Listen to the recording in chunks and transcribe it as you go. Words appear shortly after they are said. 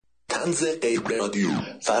طنزغیررادیویی،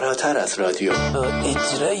 فراتر از رادیو، با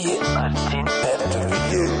اجرای آرتین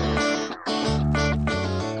پرتویان.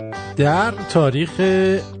 در تاریخ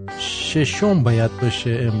 6 باید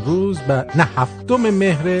باشه امروز نه 7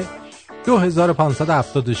 مهر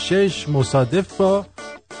 2576 مصادف با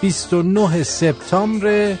 29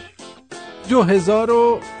 سپتامبر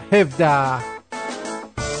 2017.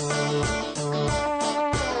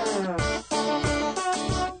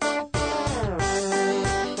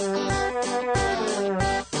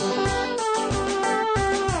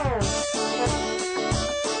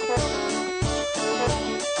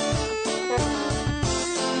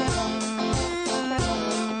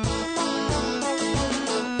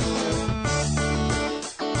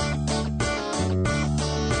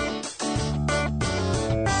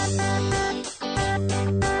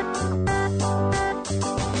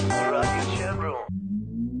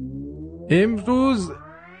 امروز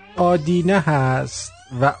آدینه هست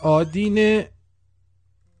و آدینه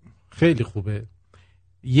خیلی خوبه.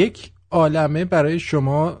 یک عالمه برای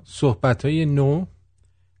شما صحبت‌های نو،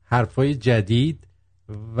 حرفای جدید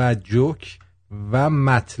و جوک و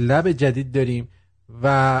مطلب جدید داریم.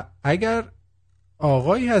 و اگر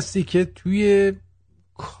آقایی هستی که توی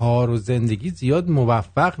کار و زندگی زیاد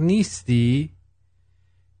موفق نیستی،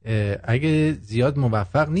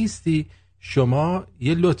 شما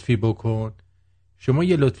یه لطفی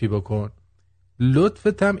بکن.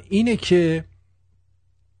 لطفت هم اینه که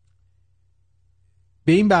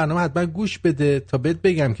به این برنامه حتما گوش بده تا بهت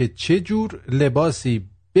بگم که چه جور لباسی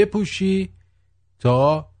بپوشی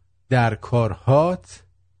تا در کارهات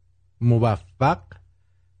موفق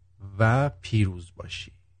و پیروز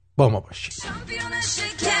باشی. با ما باشی. شامپیون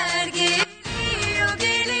شکرگیری و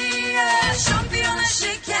گیلیا، شامپیون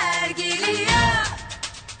شکرگیلیا،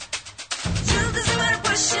 yıldızı var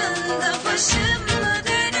başında, başımla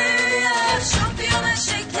dönüyor. Şampiyona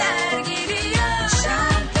şeker geliyor.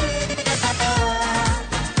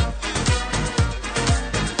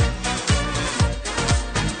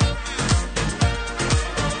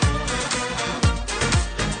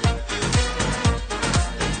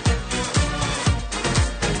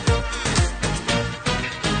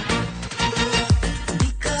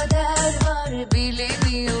 Bir kader var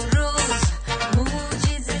bilemiyoruz.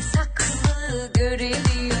 Mucize saklı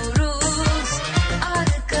göremiyoruz.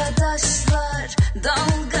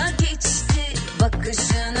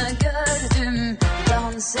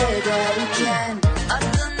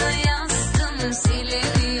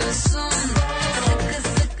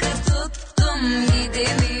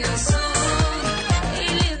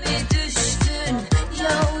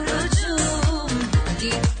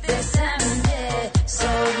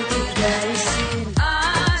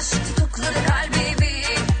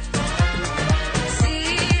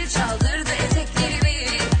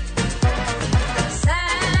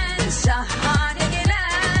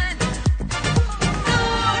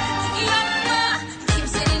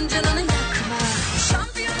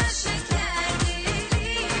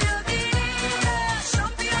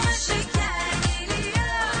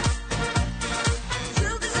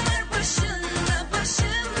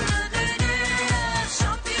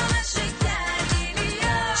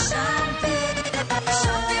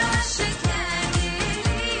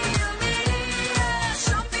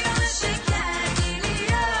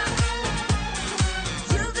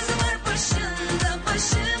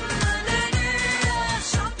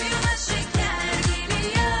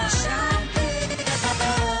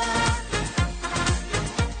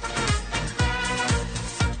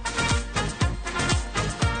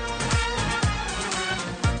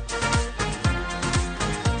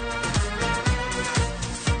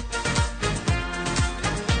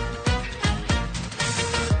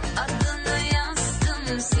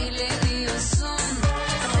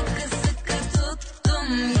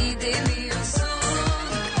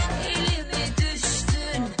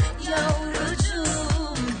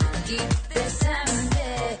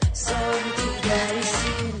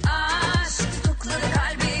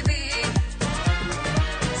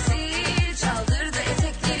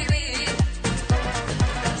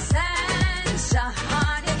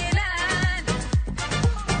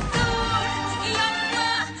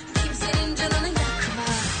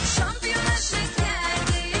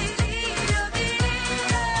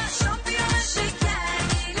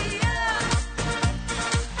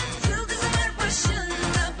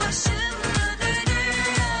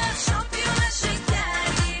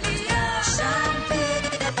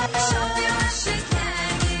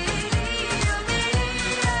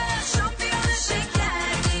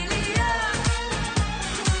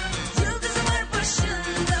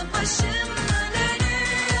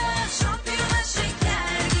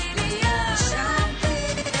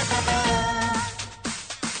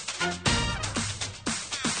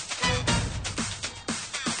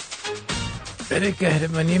 برای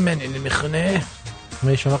قهرمانی من اینو میخونه.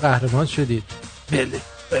 ما شما قهرمان شدید. بله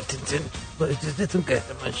آرتین جان با اجازهتون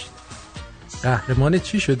قهرمان شد. قهرمان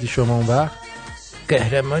چی شدی شما اون وقت؟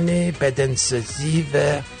 قهرمان بدنسازی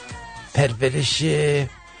و پرورش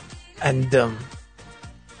اندام.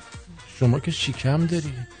 شما که شکم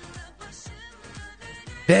داری.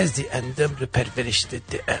 بعضی اندام رو پرورش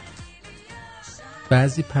دادم.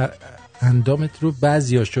 بعضی اندامت رو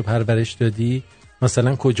بعضیاش رو پرورش دادی؟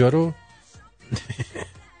 مثلا کجا رو؟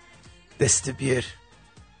 دست بیار.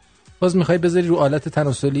 باز میخوای بذاری رو آلت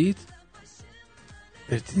تناسلیت؟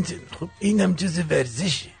 آرتین جان خب اینم جز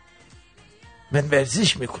ورزشه. من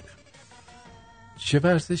ورزش میکنم. چه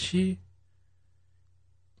ورزشی؟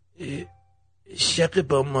 شق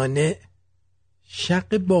با مانع.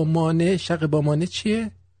 شق با مانع؟ شق با مانع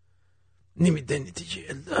چیه؟ نمیدانی دیگه.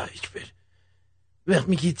 الله اکبر. وقت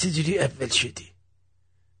میگی چجوری اول شدی؟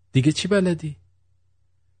 دیگه چی بلدی؟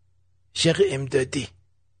 شق امدادی.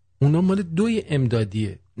 اونا مال دوی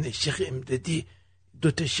امدادیه. نه شق امدادی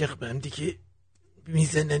دوتا شق به هم دیگه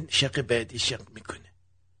میزنن شق بعدی شق میکنه.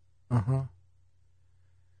 آها.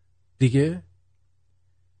 دیگه؟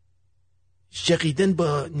 شقیدن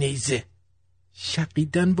با نیزه.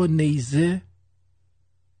 شقیدن با نیزه؟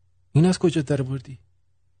 این از کجا در بردی؟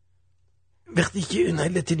 وقتی که اون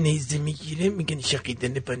حالت نیزه میگیره میگن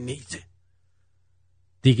شقیدن با نیزه.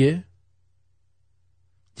 دیگه؟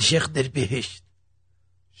 شق در بهشت.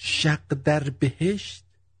 شق در بهشت؟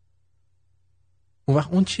 اون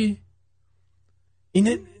وقت اون چی؟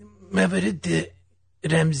 این موارد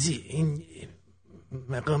رمزی. این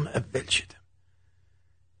مقام اول شدم.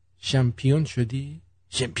 شمپیون شدی؟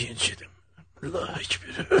 شمپیون شدم. الله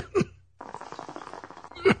اکبر.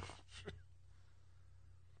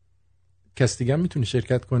 کس دیگه هم میتونه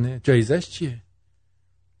شرکت کنه؟ جایزش چیه؟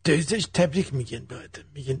 جایزش تبریک میگن به آدم.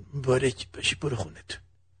 میگن مبارک باشی برو خونتون.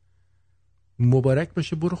 مبارک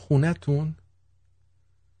باشه برو خونتون؟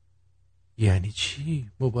 یعنی چی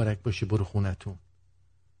مبارک باشه برو خونتون؟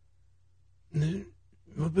 نه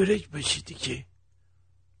مبارک باشی دیگه.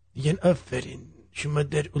 میگن آفرین شما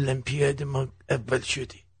در المپیاد ما اول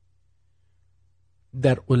شدی.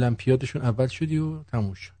 در المپیادشون اول شدی و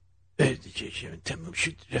تموم شد. دیگه شما تموم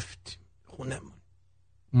شد رفت خونمون.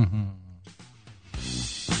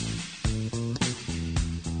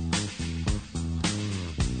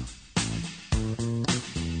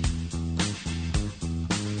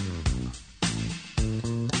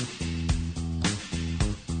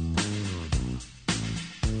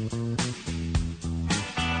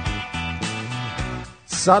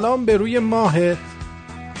 سلام به روی ماهت،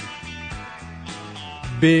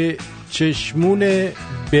 به چشمون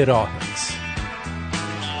براهت.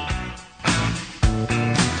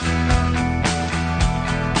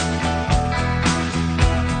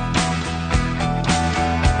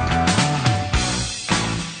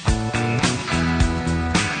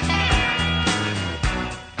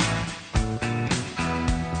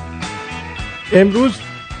 امروز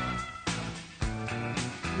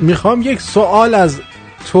میخوام یک سوال از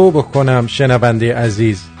تو بکنم شنونده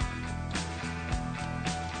عزیز.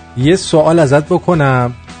 یه سوال ازت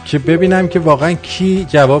بکنم که ببینم که واقعا کی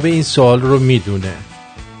جواب این سوال رو میدونه.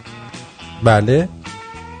 بله؟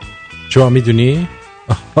 شما میدونی؟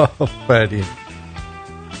 آفرین.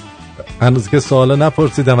 هنوز که سوالا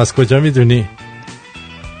نپرسیدم از کجا میدونی؟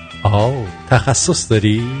 تخصص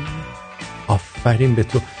داری؟ آفرین به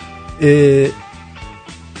تو.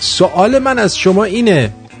 سوال من از شما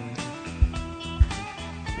اینه،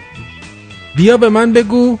 بیا به من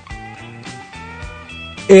بگو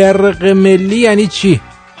ارق ملی یعنی چی؟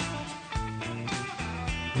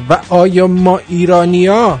 و آیا ما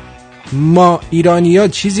ایرانیا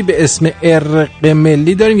چیزی به اسم ارق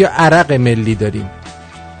ملی داریم یا عرق ملی داریم؟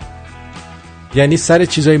 یعنی سر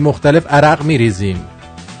چیزای مختلف عرق میریزیم.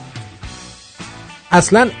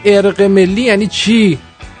 اصلا ارق ملی یعنی چی؟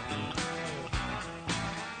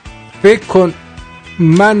 فکر کن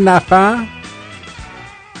من نفهم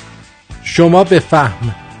شما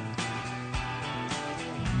بفهم.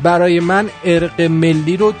 برای من ارق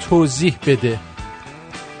ملی رو توضیح بده،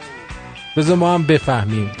 بذار ما هم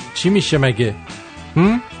بفهمیم چی میشه مگه.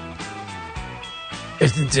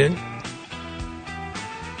 آرتین جان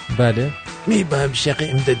بله می با هم شق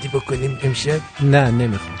امدادی بکنیم امشب؟ نه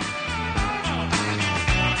نمیخوام.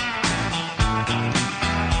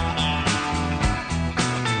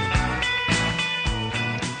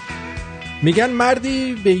 میگن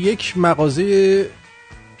مردی به یک مغازه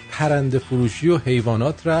پرنده فروشی و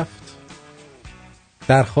حیوانات رفت،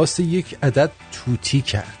 درخواست یک عدد توتی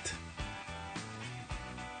کرد.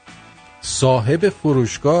 صاحب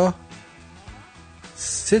فروشگاه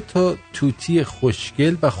 3 3 توتی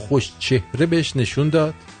خوشگل و خوش چهره بهش نشون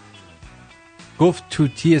داد. گفت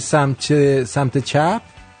توتی سمت چپ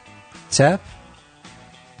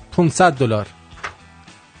 $500.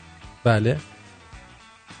 بله.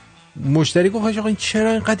 مشتری گفت آقا این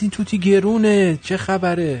چرا اینقدر این توتی گرونه؟ چه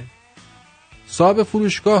خبره؟ صاحب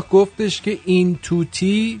فروشگاه گفتش که این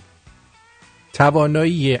توتی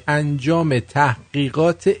توانایی انجام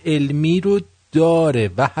تحقیقات علمی رو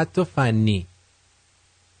داره و حتی فنی.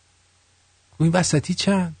 این وسطی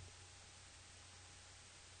چند؟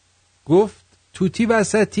 گفت توتی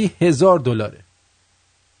وسطی $1000.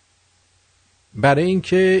 برای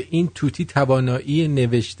اینکه این توتی توانایی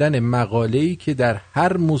نوشتن مقاله‌ای که در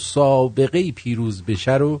هر مسابقه‌ای پیروز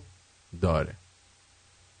بشه رو داره.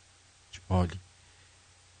 عالی.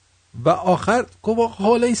 و آخر گفت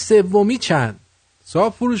حالا این سومی چند؟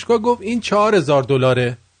 صاحب فروشگاه گفت این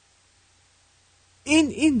 $4000.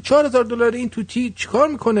 این $4000 این توتی چیکار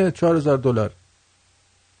میکنه $4000؟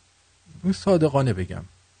 صادقانه بگم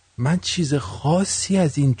من چیز خاصی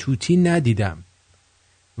از این توتی ندیدم،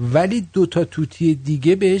 ولی 2 توتی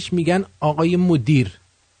دیگه بهش میگن آقای مدیر.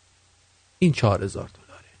 این $4000.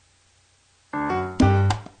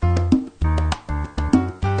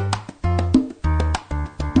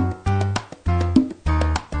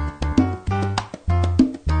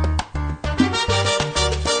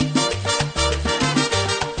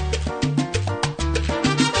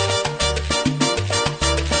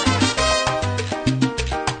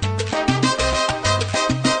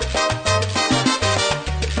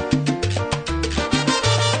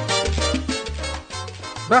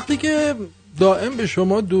 وقتی که دائم به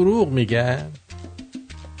شما دروغ میگن،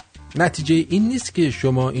 نتیجه این نیست که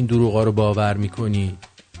شما این دروغا رو باور میکنی.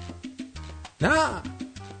 نه،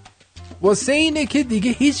 واسه اینه که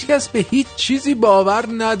دیگه هیچ کس به هیچ چیزی باور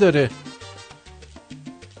نداره.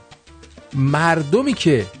 مردمی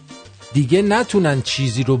که دیگه نتونن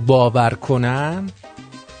چیزی رو باور کنن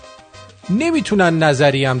نمیتونن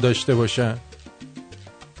نظری هم داشته باشن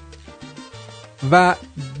و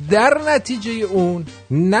در نتیجه اون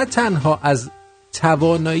نه تنها از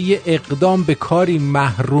توانایی اقدام به کاری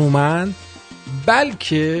محرومند،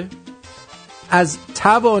 بلکه از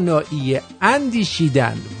توانایی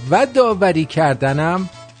اندیشیدن و داوری کردنم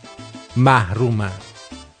محرومند.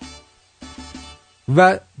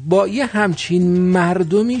 و با یه همچین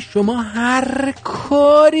مردمی شما هر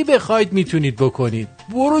کاری بخواید میتونید بکنید.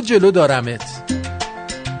 برو جلو دارمت.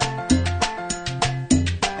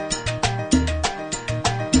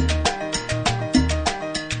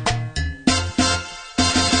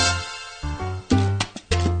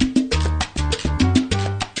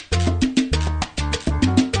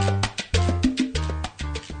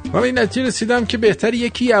 من این نتیجه رسیدم که بهتر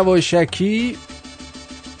یکی یواشکی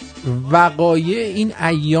وقایع این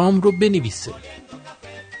ایام رو بنویسه.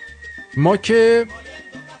 ما که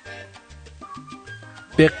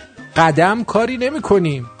به قدم کاری نمی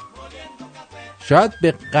کنیم، شاید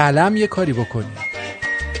به قلم یه کاری بکنیم.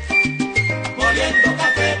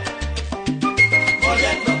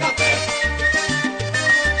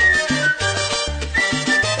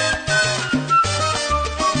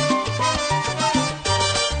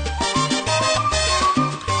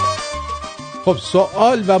 خب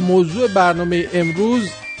سوال و موضوع برنامه امروز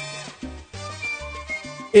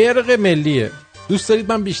ارق ملیه. دوست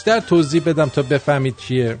دارید من بیشتر توضیح بدم تا بفهمید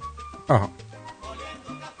چیه؟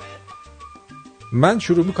 من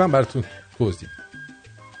شروع میکنم براتون توضیح.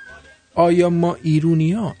 آیا ما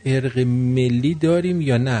ایرونی‌ها ارق ملی داریم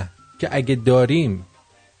یا نه؟ که اگه داریم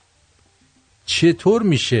چطور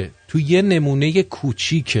میشه؟ تو یه نمونه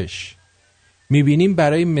کوچیکش میبینیم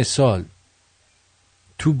برای مثال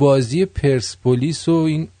تو بازی پرسپولیس و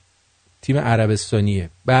این تیم عربستانیه،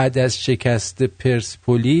 بعد از شکست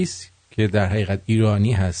پرسپولیس که در حقیقت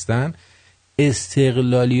ایرانی هستن،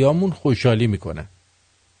 استقلالیامون خوشحالی میکنن.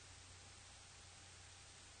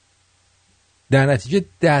 در نتیجه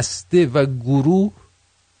دسته و گروه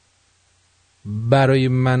برای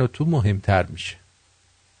من و تو مهمتر میشه.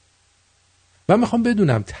 من میخوام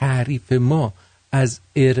بدونم تعریف ما از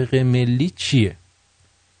ارق ملی چیه؟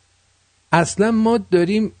 اصلا ما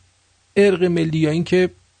داریم ارق ملی، یا این که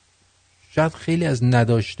شاید خیلی از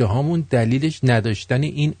نداشته هامون دلیلش نداشتن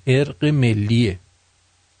این ارق ملیه.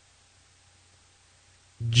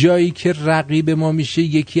 جایی که رقیب ما میشه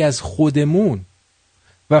یکی از خودمون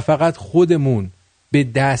و فقط خودمون به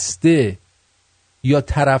دسته یا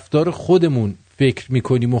طرفدار خودمون فکر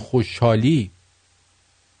میکنیم و خوشحالی،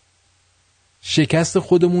 شکست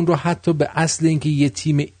خودمون رو حتی به اصل اینکه یه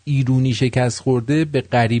تیم ایرونی شکست خورده به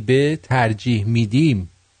غریبه ترجیح میدیم.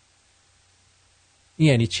 این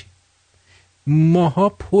یعنی چی؟ ماها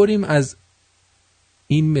پریم از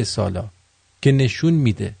این مثالا که نشون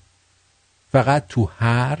میده فقط تو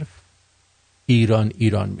حرف ایران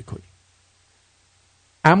ایران میکنیم،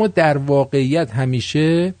 اما در واقعیت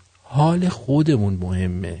همیشه حال خودمون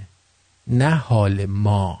مهمه، نه حال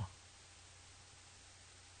ما.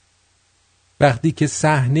 وقتی که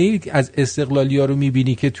صحنه از استقلالیا رو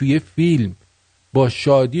میبینی که توی فیلم با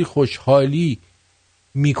شادی خوشحالی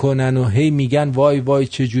میکنن و هی میگن وای وای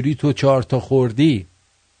چجوری تو 4 تا خوردی،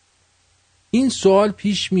 این سوال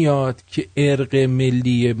پیش میاد که ارق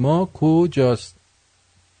ملی ما کجاست؟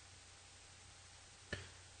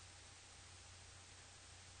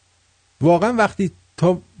 واقعا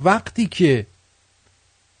وقتی که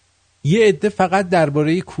یه عده فقط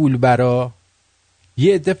درباره کولبرا،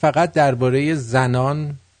 یه عده فقط درباره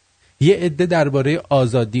زنان، یه عده درباره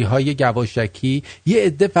آزادی‌های گواشکی، یه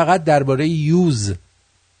عده فقط درباره یوز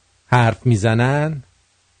حرف میزنن،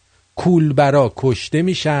 کولبرا کشته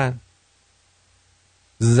میشن،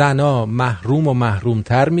 زنا محروم و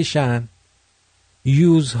محرومتر میشن،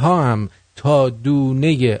 یوزها هم تا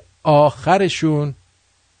دونه آخرشون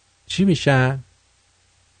چی میشن؟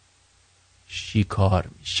 شکار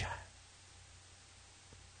میشن.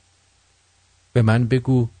 به من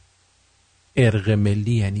بگو ارق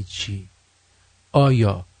ملی یعنی چی؟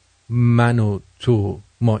 آیا من و تو،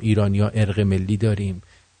 ما ایرانی‌ها ارق ملی داریم؟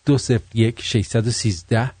 201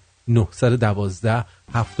 613 912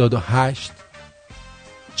 78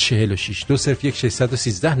 46 201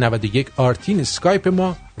 613 91 آرتین اسکایپ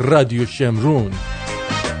ما، رادیو شمرون.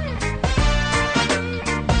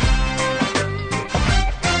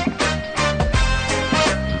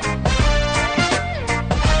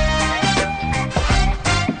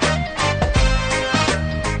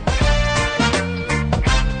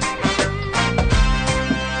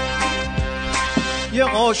 یه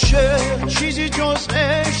عاشق چیزی جز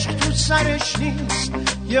عشق تو سرش نیست،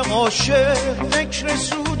 یه عاشق فکر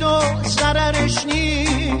سود و ضررش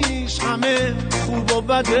نیست، همه خوب و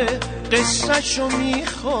بده قصه‌شو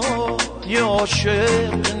میخواد، یه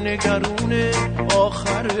عاشق نگرون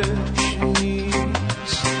آخرش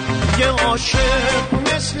نیست، یه عاشق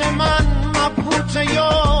مثل من مبهوت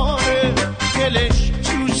یاره، دلش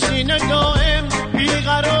تو سینه دائم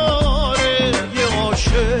بیقراره، یه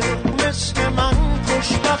عاشق مثل من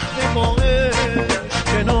خوشبخت با عشق،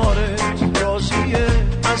 کنارت راضیه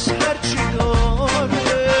از هر چی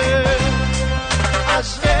داره،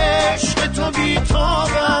 از عشق تو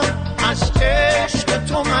بیتابم، از عشق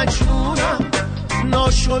تو مجنونم،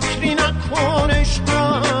 ناشکری نکن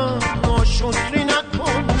عشقم، ناشکری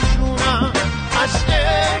نکن جونم، از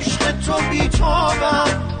عشق تو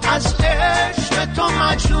بیتابم، از عشق تو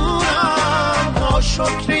مجنونم،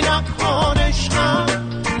 ناشکری نکن عشقم،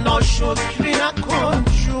 ناشکری نکن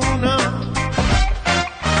جونم.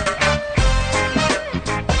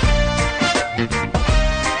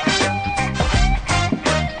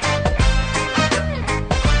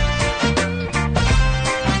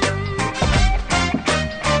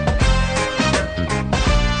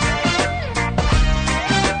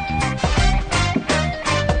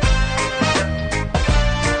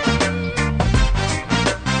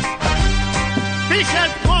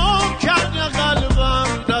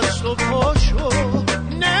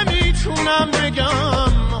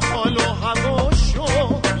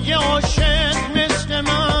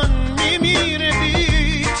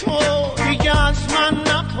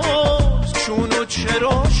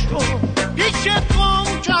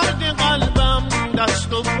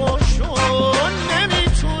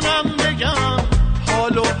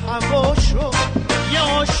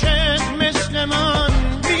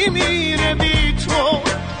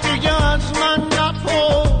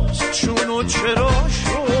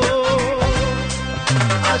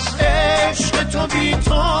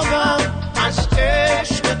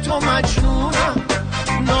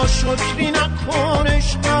 ناشکری نکن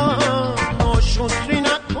عشقم، ناشکری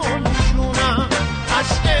نکن جونم،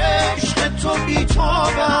 از عشق تو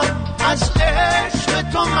بیتابم، از عشق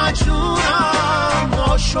تو مجنونم،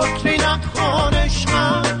 ناشکری نکن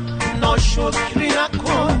عشقم، ناشکری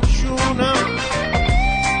نکن جونم.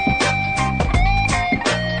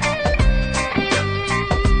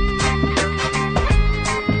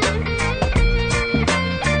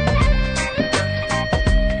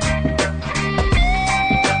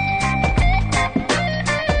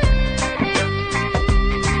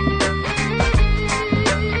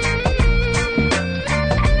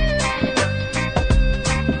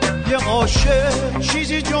 عاشق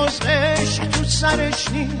چیزی جز عشق تو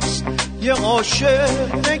سرش نیست، یه عاشق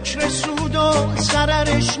فکر سود و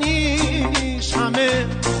ضررش نیست، همه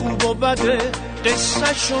خوب و بده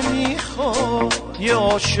قصه‌شو میخواد، یه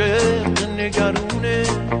عاشق نگرون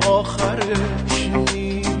آخرش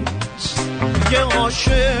نیست. یه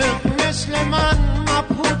عاشق مثل من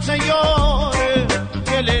مبهوت یاره،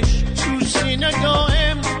 دلش تو سینه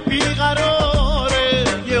دائم بیقراره.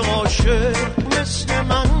 یه عاشق مثل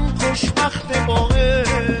من خوشبخت با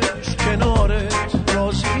عشق، کنارت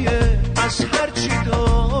راضیه از هرچی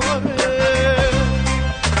داره.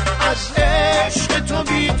 از عشق تو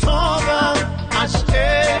بیتابم، از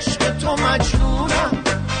عشق تو مجنونم.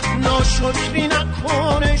 ناشکری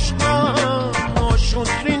نکن عشقم،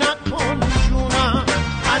 ناشکری نکن جونم.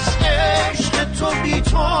 از عشق تو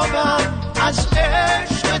بیتابم، از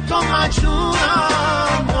عشق تو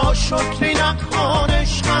مجنونم. ناشکری نکن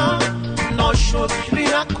عشقم، ناشکری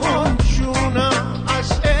نکن جونم.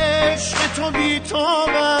 از عشق تو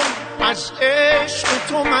بیتابم، از عشق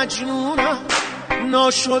تو مجنونم.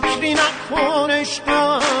 ناشکری نکن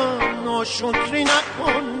عشقم، ناشکری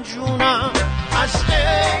نکن جونم. از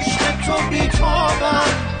عشق تو بیتابم،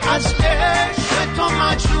 از عشق تو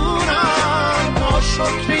مجنونم.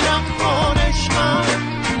 ناشکری نکن عشقم،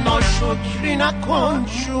 ناشکری نکن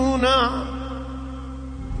جونم.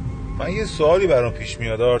 من یه سوالی برام پیش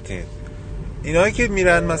میاد آرتین. اینایی که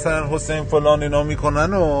میرن مثلا حسین فلان اینا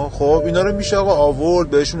میکنن و خب اینا رو میشه آقا آورد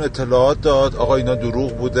بهشون اطلاعات داد، آقا اینا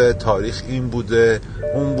دروغ بوده، تاریخ این بوده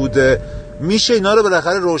اون بوده، میشه اینا رو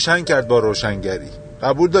بالاخره روشن کرد با روشنگری.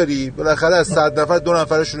 قبول داری؟ بالاخره از 100 نفر 2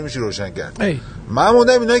 نفرش رو میشه روشن کرد. من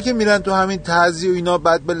موندم اینایی که میرن تو همین تعزیه و اینا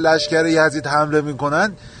بعد به لشکر یزید حمله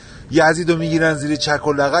میکنن، یزیدو میگیرن زیر چک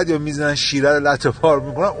و لغت یا میزنن شیره رو لطه پار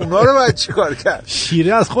میکنن، اونا رو باید چیکار کرد؟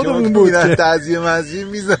 شیره از خودمون بود میرن تعزیه مزی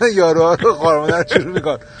میزنن یاروها رو خارمادر شروع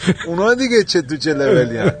میکنن. اونا دیگه چه تو چه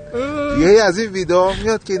لولی هن؟ یه از این ویدیو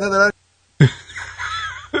میاد که اینا دارن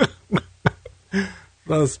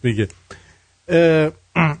راست میگه.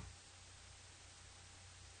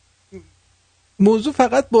 موضوع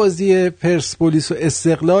فقط بازی پرسپولیس و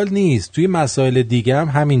استقلال نیست، توی مسائل دیگه هم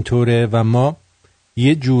همینطوره و ما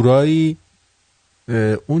یه جورایی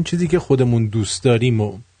اون چیزی که خودمون دوست داریم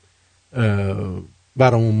و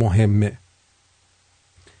برامون مهمه.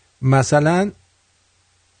 مثلا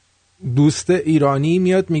دوست ایرانی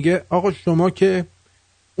میاد میگه آقا شما که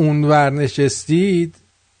اون ور نشستید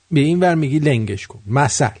به این ور میگی لنگش کن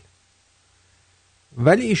مثلا،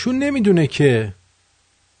 ولی ایشون نمیدونه که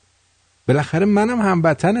بالاخره منم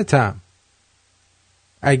هموطنتم.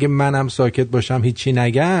 اگه منم ساکت باشم هیچی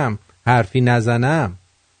نگم حرفی نزنم،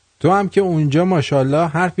 تو هم که اونجا ماشاءالله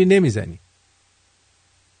حرفی نمیزنی،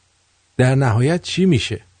 در نهایت چی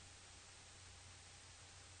میشه؟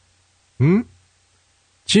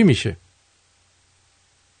 چی میشه؟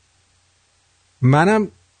 منم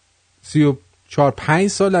 34-5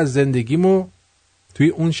 سال از زندگیمو توی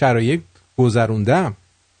اون شرایط گذروندم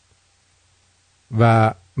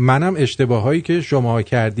و منم اشتباهایی که شما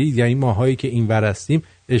کردید، یعنی ماهایی که این ور هستیم،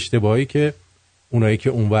 اشتباهایی که اونایی که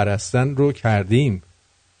اون ور هستن رو کردیم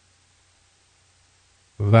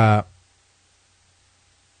و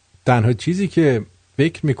تنها چیزی که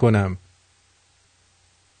فکر میکنم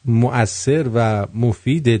مؤثر و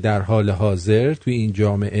مفید در حال حاضر توی این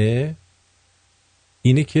جامعه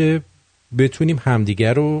اینه که بتونیم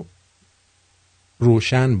همدیگر رو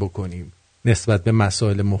روشن بکنیم نسبت به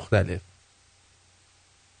مسائل مختلف.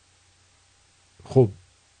 خب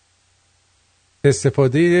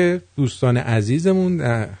استفاده دوستان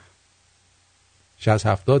عزیزمون 60-70%،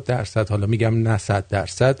 حالا میگم نه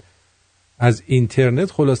 100%، از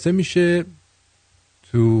اینترنت خلاصه میشه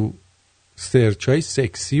تو سرچای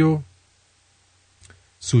سکسی و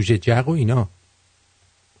سوژه جق و اینا.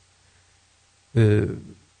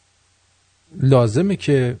 لازمه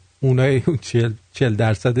که اونای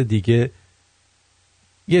 40% دیگه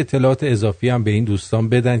یه اطلاعات اضافی هم به این دوستان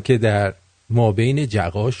بدن که در مابین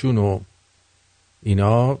جقاشون و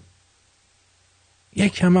اینا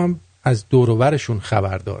یکم هم از دور و برشون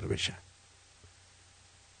خبردار بشن.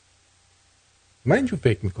 من اینجور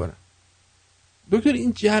فکر میکنم. دکتر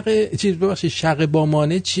این شق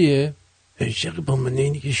بامانه چیه؟ شق بامانه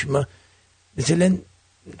اینه که شما مثلا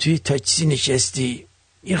توی تاکسی نشستی،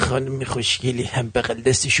 یه خانم خوشگلی هم بغل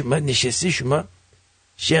دست شما نشسته، شما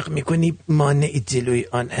شق میکنی، مانع جلوی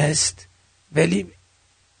آن هست، ولی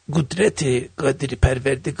قدرت قادر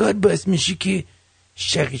پروردگار باعث میشه که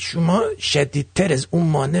شق شما شدیدتر از اون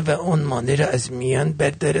مانع و اون مانع را از میان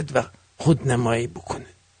بردارد و خود نمایی بکنه.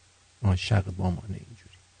 شق بامانه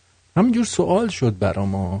اینجوری همینجور سوال شد برا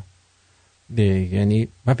ما. یعنی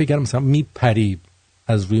من فکر کردم مثلا میپری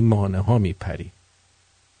از روی مانع ها میپری.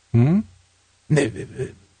 نه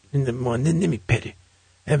مانع نمیپره،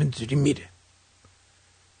 همینجوری میره.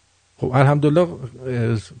 خب الحمدلله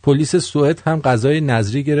پلیس سوئد هم قضای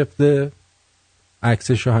نظری گرفته،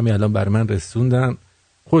 عکسش رو همین الان برای من رسوندن.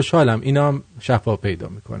 خوشحالم اینا هم شفا پیدا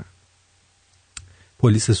میکنن.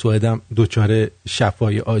 پلیس سوئد هم دچار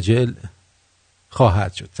شفای عاجل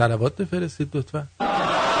خواهد شد. صلوات بفرستید لطفا.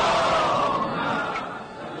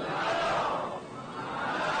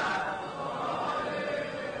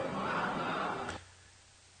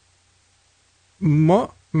 ما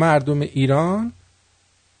مردم ایران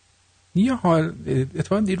یه حال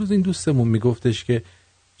اتفاقا دیروز این دوستمون میگفتش که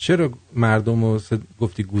چرا مردم رو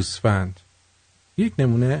گفتی گوسفند. یک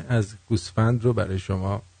نمونه از گوسفند رو برای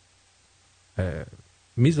شما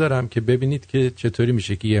میذارم که ببینید که چطوری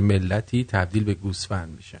میشه که یه ملتی تبدیل به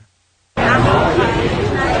گوسفند میشن.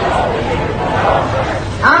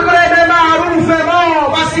 امر به معروف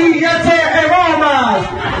ما وصیت امام است.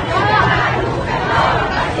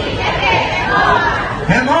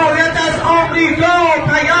 حمایت از آمریکا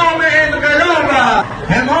پیام انقلاب است.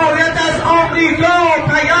 حمایت از آمریکا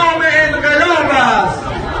پیام انقلاب است.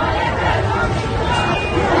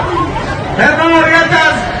 حمایت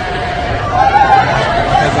از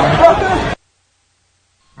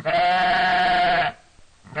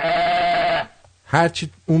هرچی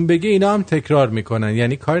اون بگه اینا هم تکرار میکنن،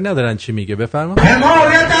 یعنی کاری ندارن چی میگه. بفرما.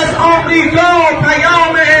 حمایت از آمریکا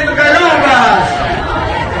پیام انقلاب است.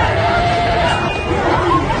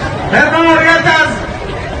 حمایت از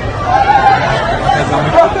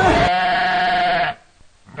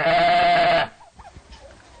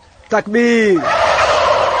تکبیر.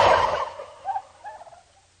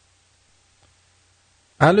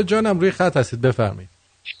 الو جانم روی خط هستید، بفرمایید.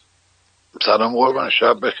 سلام قربان،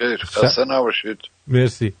 شب بخیر، خسته نباشید.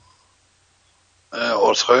 مرسی.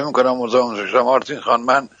 عذرخواهی میکنم مزاحم شدم آرتین خان.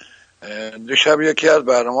 من دیشب یکی از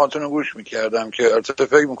برنامه‌هاتون رو گوش میکردم که البته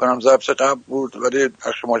فکر میکنم ضبط قبل بود ولی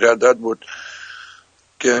پخش مجدد بود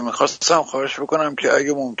که میخواستم خواهش بکنم که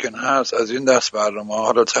اگه ممکن هست از این دست برنامه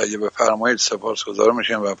ها رو تهیه بفرمایید، سپاسگزار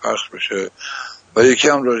میشم و پخش بشه. و یکی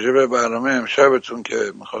هم راجع به برنامه امشبتون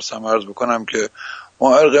که میخواستم عرض بکنم که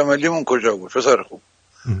ما ارق ملیمون کجا بود پسر خوب.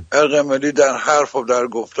 ارق ملی در حرف و در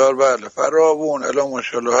گفتار بله فراوون الا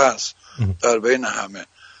ماشاءالله هست در بین همه،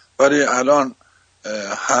 ولی الان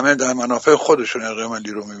همه در منافع خودشون ارق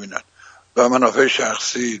ملی رو میبینن و منافع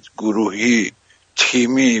شخصی، گروهی،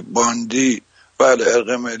 تیمی، باندی. بله ارق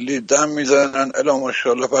ملی دم میزنن الا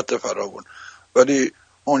ماشاءالله فت فراوون، ولی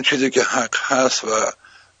اون چیزی که حق هست و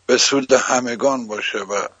به سود همگان باشه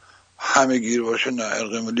و همه گیر باشه نه،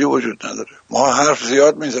 ارق ملی وجود نداره. ما حرف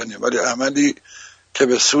زیاد میزنیم ولی عملی که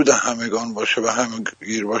به سود همگان باشه و همه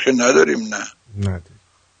گیر باشه نداریم. نداریم.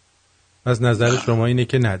 از نظر شما اینه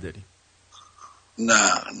که نداریم؟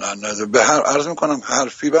 نه به هر عرض میکنم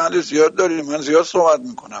حرفی بله زیاد داریم، من زیاد صحبت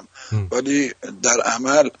میکنم ولی در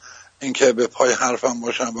عمل اینکه به پای حرفم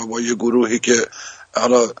باشم و با یه گروهی که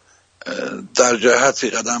حالا در جهتی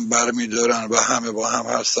قدم برمیدارن و همه با هم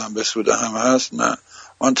هستن به سود هم هست، نه.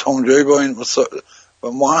 من تا اونجایی با این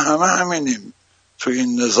و ما همه همینیم تو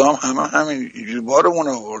این نظام، همه همین اینجوری بارمون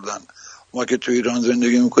آوردن. ما که تو ایران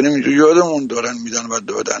زندگی میکنیم اینجوری یادمون دارن میدن و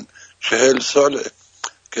دادن 40 ساله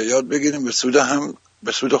که یاد بگیریم به سود هم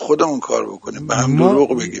به سود خودمون کار بکنیم، به هم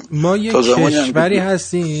دروغ بگیم. ما یک کشوری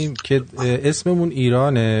هستیم که اسممون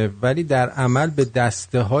ایرانه ولی در عمل به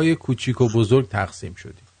دسته های کوچیک و بزرگ تقسیم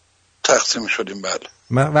شدیم. بله.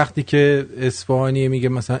 من وقتی که اصفهانی میگه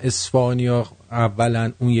مثلا اصفهانیا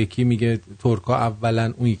اولا، اون یکی میگه ترکا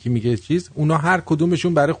اولا، اون یکی میگه چیز، اونا هر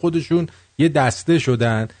کدومشون برای خودشون یه دسته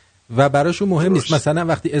شدن و براشون مهم نیست. مثلا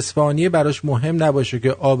وقتی اصفهانی براش مهم نباشه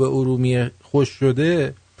که آب ارومیه خوش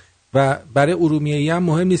شده و برای ارومیه‌ای هم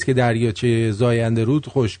مهم نیست که دریاچه زاینده رود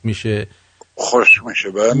خشک میشه.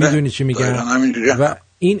 بله. میدونی چی میگم؟ و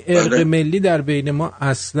این ارق ملی در بین ما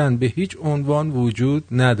اصلا به هیچ عنوان وجود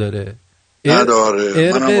نداره.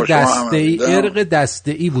 ارق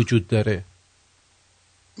دسته‌ای وجود داره.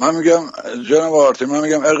 من میگم جناب آرتین، من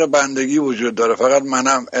میگم ارق بندگی وجود داره، فقط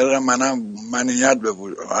ارق منیت به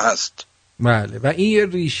وجود هست. بله. و این یه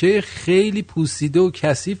ریشه خیلی پوسیده و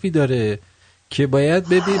کثیفی داره که باید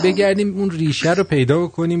بگردیم اون ریشه رو پیدا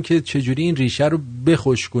کنیم که چجوری این ریشه رو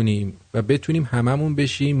بخوش کنیم و بتونیم هممون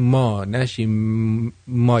بشیم ما، نشیم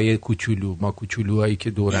مایه کوچولو، ما کوچولوهایی که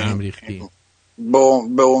دور هم ریختیم.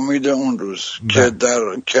 به امید اون روز که در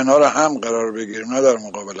کنار هم قرار بگیریم نه در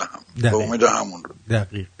مقابل هم. به امید همون روز.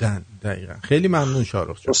 دقیقاً. خیلی ممنون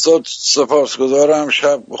شارخ جان. استاد سپاسگزارم،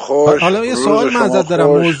 شب خوش. حالا یه سوال من ازت دارم،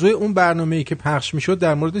 موضوع اون برنامه‌ای که پخش میشد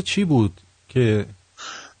در مورد چی بود؟ که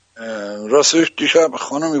راستش دیشب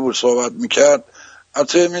خانمی بود صحبت میکرد،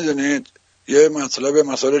 البته میدونید یه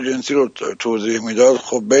مسئله جنسی رو توضیح میداد.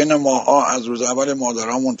 خب بین ماها از روز اول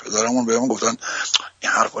مادرامون پدرامون بهمون گفتن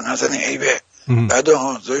این حرفو نزنی عیبه، بده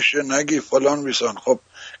ها زشت نگی فلان بیسان. خب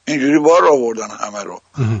اینجوری بار آوردن همه رو.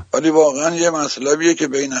 ولی واقعا یه مطلبیه که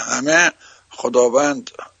بین همه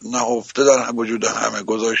خداوند نهفته در وجود همه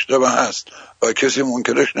گذاشته و هست و کسی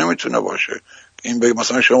منکرش نمیتونه باشه. این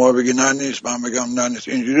مثلا شما بگی نه نیست، من بگم نه نیست،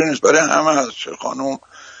 اینجوری نیست، برای همه هست، چه خانوم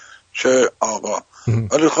چه آقا.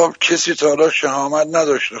 ولی خب کسی تا حالا شهامت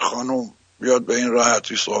نداشته خانوم بیاد به این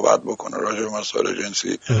راحتی صحبت بکنه راجع به مسائل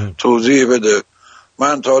جنسی، توضیح بده.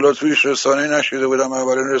 من تا حالا تویش رسانه‌ای نشیده بودم،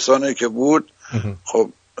 اولین رسانه‌ای که بود خب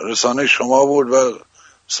رسانه شما بود و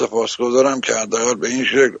سپاسگزارم که حداقل به این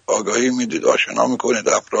شکل آگاهی میدید، آشنا میکنید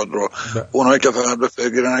افراد رو. اونایی که فقط به فکر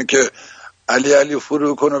گیرن که علی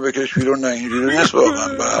فرو کنه بکش بیرون، نه اینجوری نیست واقعا.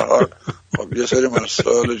 به هر حال خب یه سری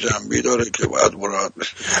مسائل جنبی داره که باید مراعات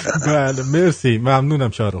بشه. بله مرسی،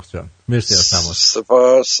 ممنونم شاهرخ جان، مرسی از تماس.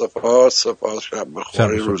 سپاس شب بخیر،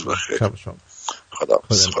 روز بخیر.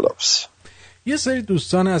 خداحافظ. یه سری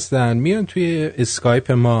دوستان هستن میان توی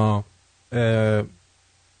اسکایپ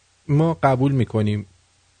ما قبول میکنیم،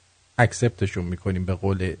 اکسپتشون میکنیم به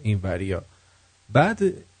قول این وریا. بعد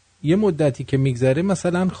یه مدتی که میگذره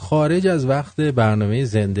مثلا خارج از وقت برنامه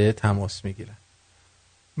زنده تماس میگیرن.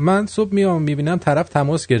 من صبح میام میبینم طرف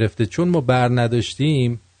تماس گرفته، چون ما بر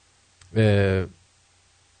نداشتیم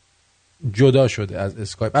جدا شده از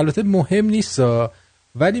اسکایپ. البته مهم نیست،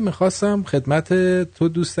 ولی میخواستم خدمت تو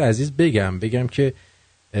دوست عزیز بگم که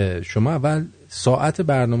شما اول ساعت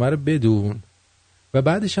برنامه رو بدون و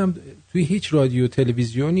بعدش هم توی هیچ رادیو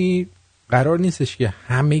تلویزیونی قرار نیستش که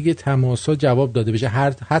همه تماس‌ها جواب داده بشه،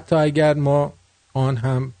 حتی اگر ما آن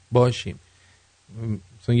هم باشیم.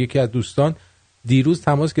 مثلا یکی از دوستان دیروز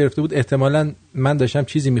تماس گرفته بود، احتمالاً من داشتم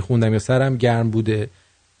چیزی میخوندم یا سرم گرم بوده،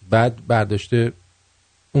 بعد برداشته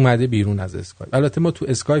اومده بیرون از اسکایپ. البته ما تو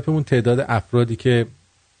اسکایپمون تعداد افرادی که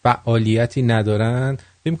فعالیتی ندارن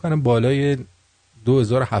فکر می‌کنم بالای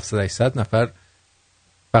 2700 نفر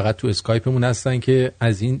فقط تو اسکایپمون هستن که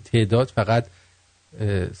از این تعداد فقط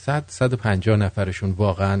 150 نفرشون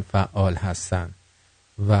واقعا فعال هستن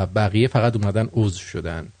و بقیه فقط اومدن عضو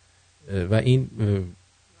شدن و این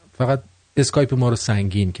فقط اسکایپ ما رو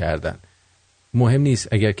سنگین کردن. مهم نیست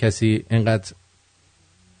اگر کسی انقدر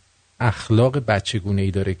اخلاق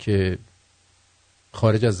بچگونه‌ای داره که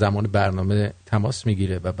خارج از زمان برنامه تماس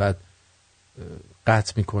میگیره و بعد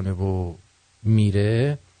قطع میکنه و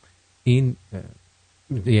میره، این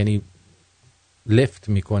یعنی لفت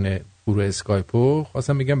میکنه گروه اسکایپو.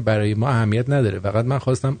 خواستم بگم برای ما اهمیت نداره، فقط من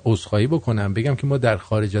خواستم عذرخواهی بکنم، بگم که ما در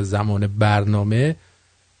خارج از زمان برنامه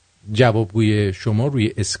جوابگوی شما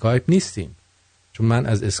روی اسکایپ نیستیم، چون من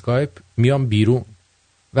از اسکایپ میام بیرون.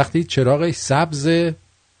 وقتی چراغش سبزه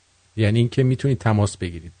یعنی این که میتونید تماس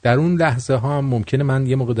بگیرید. در اون لحظه ها هم ممکنه من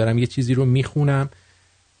یه موقع دارم یه چیزی رو میخونم،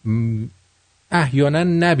 احیانا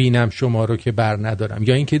نبینم شما رو که بر ندارم،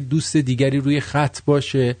 یا اینکه دوست دیگری روی خط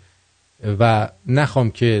باشه و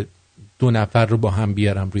نخوام که 2 نفر رو با هم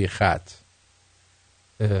بیارم روی خط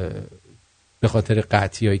به خاطر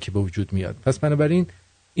قطعیایی که به وجود میاد. پس بنابراین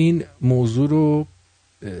این موضوع رو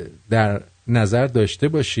در نظر داشته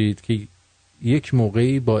باشید که یک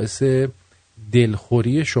موقعی باعث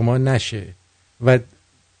دلخوری شما نشه و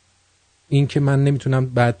این که من نمیتونم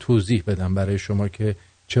بعد توضیح بدم برای شما که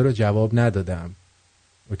چرا جواب ندادم.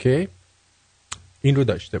 اوکی؟ این رو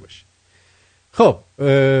داشته باشید. خب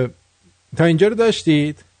تا اینجا رو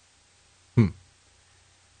داشتید.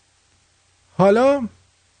 حالا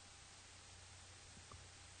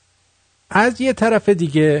از یه طرف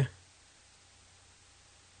دیگه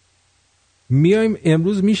میایم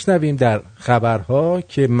امروز میشنویم در خبرها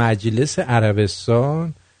که مجلس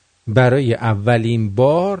عربستان برای اولین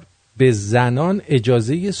بار به زنان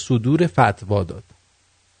اجازه صدور فتوا داد.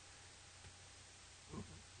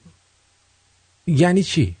 یعنی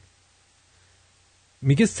چی؟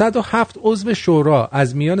 میگه 107 عضو شورا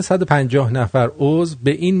از میان 150 نفر عضو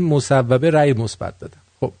به این مصوبه رأی مثبت دادن.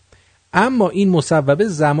 خب اما این مصوبه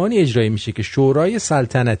زمانی اجرایی میشه که شورای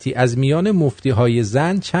سلطنتی از میان مفتیهای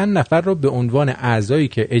زن چند نفر رو به عنوان اعضایی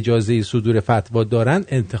که اجازه صدور فتوا دارن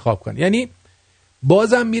انتخاب کنن. یعنی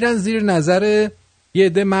بازم میرن زیر نظر یه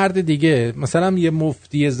عده مرد دیگه، مثلا یه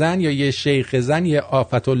مفتی زن یا یه شیخ زن، یه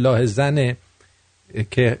آفت الله زن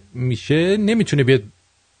که میشه نمیتونه بیاد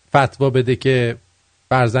فتوا بده که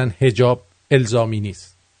فرضاً حجاب الزامی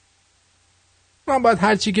نیست. من باید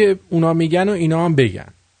هرچی که اونا میگن و اینا هم بگن.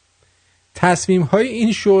 تصمیم های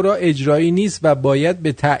این شورا اجرایی نیست و باید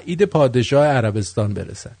به تایید پادشاه عربستان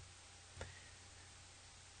برسن.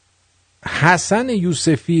 حسن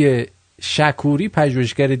یوسفی شکوری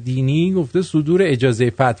پژوهشگر دینی گفته صدور اجازه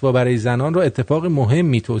فتوا برای زنان را اتفاق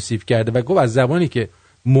مهمی توصیف کرده و گفت از زمانی که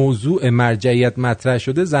موضوع مرجعیت مطرح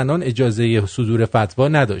شده زنان اجازه صدور فتوا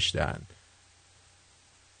نداشتند.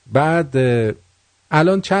 بعد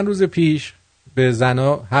الان چند روز پیش به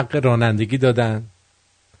زنا حق رانندگی دادن،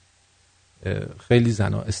 خیلی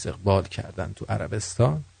زنا استقبال کردن تو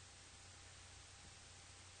عربستان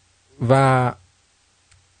و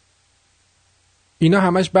اینا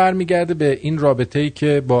همش برمیگرده به این رابطه‌ای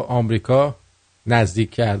که با آمریکا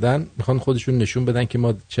نزدیک کردن، میخوان خودشون نشون بدن که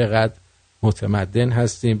ما چقدر متمدن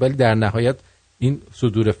هستیم، ولی در نهایت این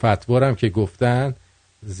صدور فتوا هم که گفتن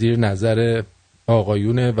زیر نظر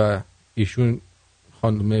آقایونه و ایشون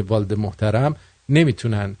خانم والد محترم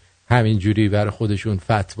نمیتونن همینجوری برای خودشون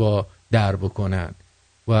فتوا در بکنن.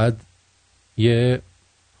 باید یه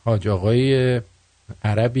حاج آقای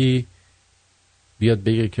عربی بیاد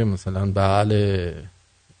بگه که مثلا بله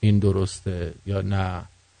این درسته یا نه،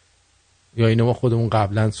 یا اینو ما خودمون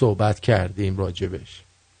قبلا صحبت کردیم راجبش.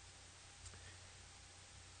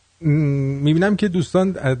 میبینم که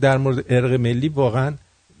دوستان در مورد ارق ملی واقعا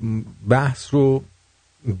بحث رو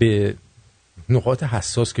به نقاط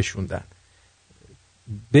حساس کشوندن.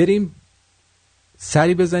 بریم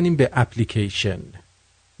سری بزنیم به اپلیکیشن.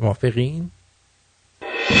 موافقین؟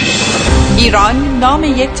 ایران نام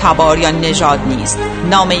یک تبار یا نژاد نیست،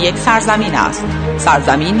 نام یک سرزمین است.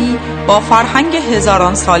 سرزمینی با فرهنگ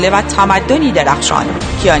هزاران ساله و تمدنی درخشان.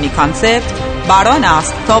 کیانی کانسپت بران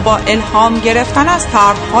است تا با الهام گرفتن از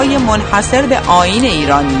طرح‌های منحصر به آیین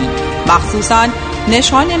ایرانی، مخصوصاً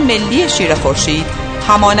نشان ملی شیر خورشید،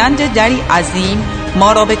 همانند دری عظیم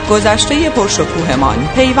ما را به گذشته پرشکوهمان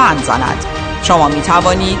پیوند زند. شما می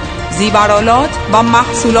توانید زیورآلات و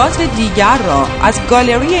محصولات دیگر را از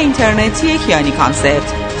گالری اینترنتی کیانی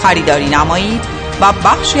کانسپت خریداری نمایید و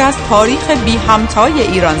بخشی از تاریخ بی همتای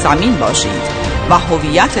ایران زمین باشید و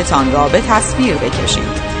هویتتان را به تصویر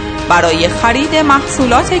بکشید. برای خرید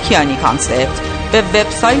محصولات کیانی کانسپت به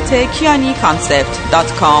وبسایت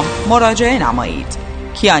kianiconcept.com مراجعه نمایید.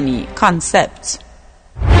 کیانی کانسپت.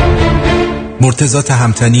 مرتضی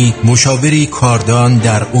تهمتنی، مشاوری کاردان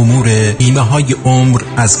در امور بیمه‌های عمر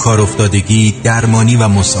از کارافتادگی، درمانی و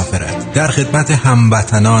مسافرت، در خدمت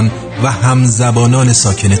هموطنان و همزبانان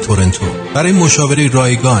ساکن تورنتو. برای مشاوره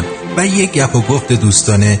رایگان و یک گپ و گفت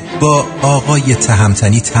دوستانه با آقای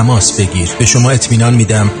تهمتنی تماس بگیر. به شما اطمینان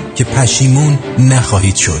میدم که پشیمون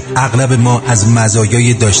نخواهید شد. اغلب ما از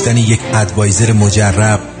مزایای داشتن یک ادوایزر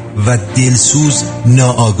مجرب و دلسوز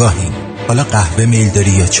ناآگاهیم. حالا قهوه میل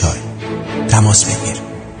داری یا چای؟ تماس بگیر.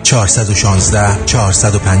 416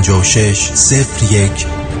 456 01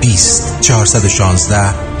 20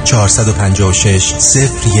 416 456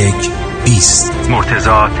 01 20. مرتضی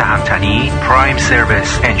تهمتنی، پرایم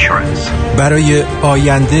سرویس انشورنس. برای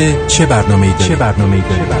آینده چه برنامه‌ای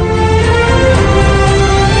داری؟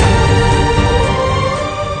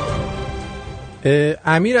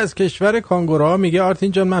 امیر از کشور کانگوروها میگه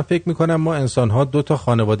آرتین جان، من فکر میکنم ما انسان‌ها 2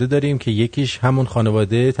 خانواده داریم که یکیش همون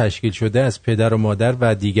خانواده تشکیل شده از پدر و مادر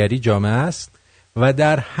و دیگری جامعه است و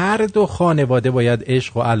در هر 2 خانواده باید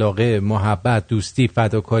عشق و علاقه، محبت، دوستی،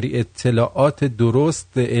 فداکاری، اطلاعات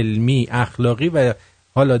درست، علمی، اخلاقی و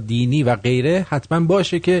حالا دینی و غیره حتما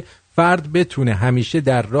باشه که فرد بتونه همیشه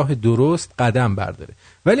در راه درست قدم برداره.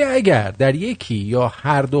 ولی اگر در یکی یا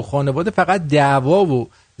هر 2 خانواده فقط دعوا و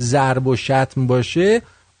ضرب و شتم باشه،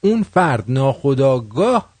 اون فرد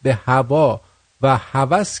ناخودآگاه به هوا و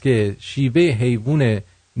هوس که شیوه حیوان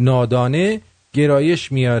نادانه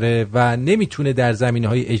گرایش میاره و نمیتونه در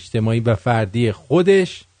زمینه‌های اجتماعی و فردی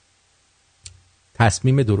خودش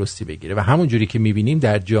تصمیم درستی بگیره و همون جوری که میبینیم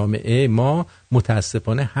در جامعه ما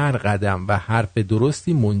متاسفانه هر قدم و حرف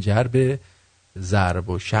درستی منجر به ضرب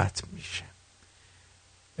و شتم میشه.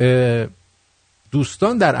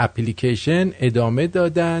 دوستان در اپلیکیشن ادامه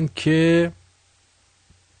دادن که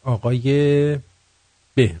آقای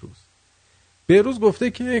بهروز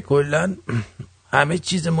گفته که کلن همه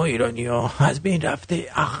چیز ما ایرانی ها از بین رفته.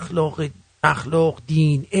 اخلاق،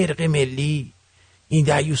 دین، ارق ملی، این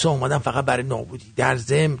دعیوسا اومدن فقط برای نابودی. در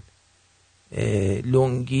ضمن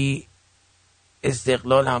لنگی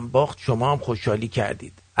استقلال هم باخت، شما هم خوشحالی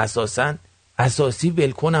کردید، اساسی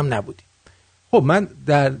ولکن هم نبودید. خب من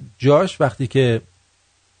در جاش وقتی که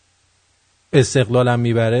استقلالم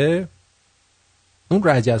میبره اون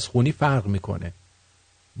رجزخونی فرق میکنه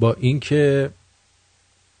با این که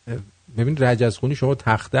ببین رجزخونی شما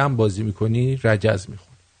تخته هم بازی میکنی رجز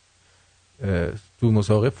میخونی، تو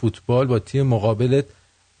مسابقه فوتبال با تیم مقابلت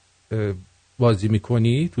بازی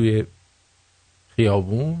میکنی توی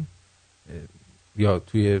خیابون یا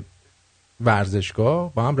توی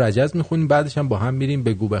ورزشگاه با هم رجز میخونیم، بعدش هم با هم میریم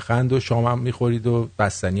به گو بخند و شام هم میخورید و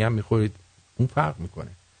بستنی هم میخورید. اون فرق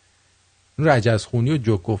میکنه. اون رجز خونی و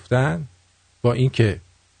جوک گفتن با این که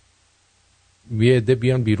یه عده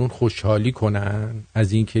بیان بیرون خوشحالی کنن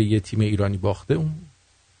از این که یه تیم ایرانی باخته، اون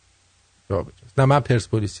جابجاست. نه من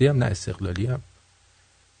پرسپولیسی هم نه استقلالی هم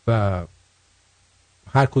و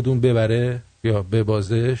هر کدوم ببره یا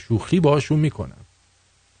ببازه شوخی باشون میکنم،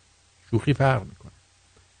 شوخی فرق میکنه.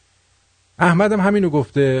 احمد هم همینو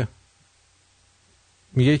گفته،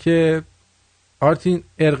 میگه که آرتین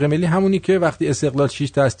ارق ملی همونی که وقتی استقلال 6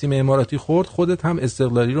 تا از تیم اماراتی خورد خودت هم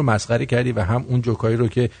استقلالی رو مسخره کردی و هم اون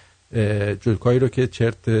جوکایی رو که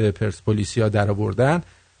چرت پرسپولیسیا در آوردن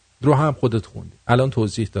رو هم خودت خوندی. الان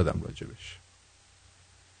توضیح دادم راجبش.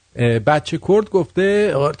 بچه کرد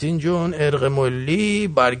گفته آرتین جون ارق ملی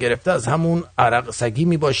برگرفته از همون عرق سگی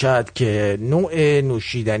می باشد که نوع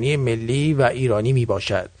نوشیدنی ملی و ایرانی می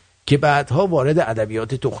باشد که بعدها وارد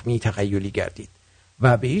ادبیات تخمی تخیلی گردید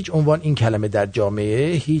و به هیچ عنوان این کلمه در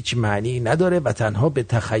جامعه هیچ معنی نداره و تنها به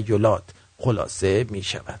تخیلات خلاصه می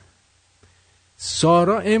شود.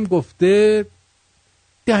 سارا ام گفته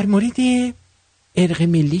در مورد ارق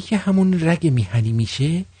ملی که همون رگ میهنی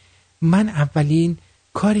میشه، من اولین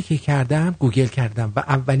کاری که کردم گوگل کردم و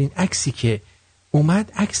اولین عکسی که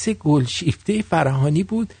اومد عکس گلشیفته فراهانی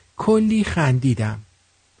بود، کلی خندیدم.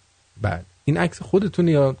 بعد این عکس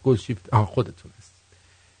خودتونه یا گلشیفته؟ خودتون است.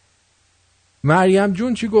 مریم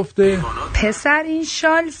جون چی گفته؟ پسر این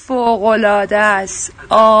شال فوق‌العاده است،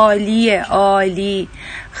 عالیه، عالی،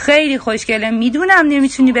 خیلی خوشگله. میدونم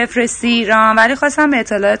نمیتونی بفرستی ایران ولی خواستم به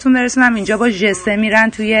اطلاعتون برسونم اینجا با جسته میرن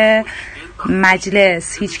توی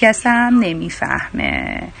مجلس، هیچ کس هم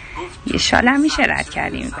نمیفهمه. یه شال هم میشه رد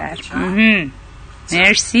کردیم بر.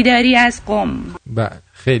 مرسی داری از قم. بله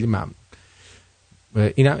خیلی ممنون.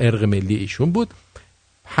 اینم ارق ملی ایشون بود.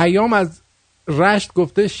 پیام از رشت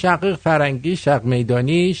گفته شق فرنگی، شق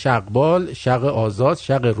میدانی، شق بال، شق آزاد،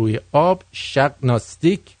 شق روی آب، شق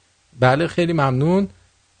ناستیک. بله خیلی ممنون.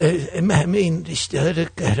 همه این رشته ها رو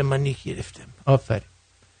قهرمانی گرفتم. آفرین.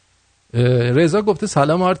 رضا گفته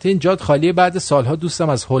سلام آرتین، جات خالیه، بعد سالها دوستم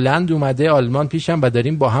از هلند اومده آلمان پیشم و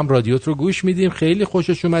داریم با هم رادیوت رو گوش میدیم، خیلی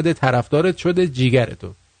خوشش اومده، طرفدارت شده،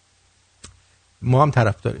 جیگرتو. ما هم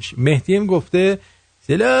طرفدارش. مهدی هم گفته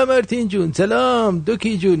سلام آرتین جون، سلام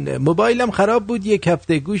دوکی جون، موبایلم خراب بود یک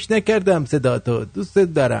هفته گوش نکردم صداتو،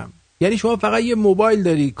 دوستت دارم. یعنی شما فقط یه موبایل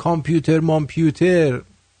داری، کامپیوتر،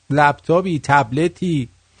 لپتاپی، تبلتی،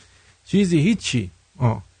 چیزی هیچی.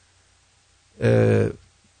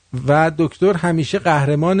 و دکتر همیشه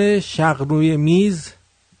قهرمان شق روی میز.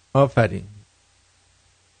 آفرین.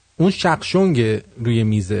 اون شقشنگ روی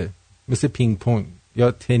میزه، مثل پینگ پونگ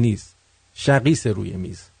یا تنیس، شقیس روی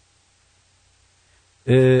میز.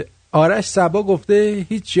 آرش صبا گفته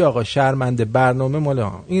هیچی آقا، شرمنده، برنامه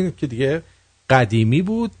مال این که دیگه قدیمی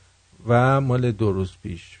بود و مال 2 روز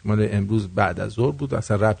پیش، مال امروز بعد از ظهر بود،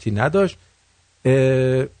 اصلا ربطی نداشت.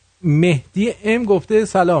 مهدی ام گفته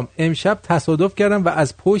سلام، امشب تصادف کردم و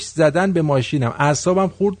از پشت زدن به ماشینم، اعصابم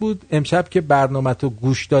خورد بود، امشب که برنامه تو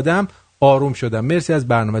گوش دادم آروم شدم، مرسی از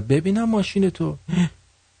برنامه. ببینم ماشین تو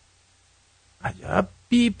عجب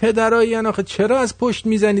بی پدرایی، آخه چرا از پشت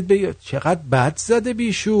میزنید؟ به چقدر بد زده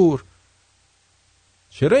بیشور،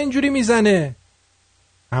 چرا اینجوری میزنه؟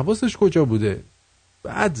 حواسش کجا بوده؟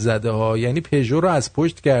 بد زده ها، یعنی پژو رو از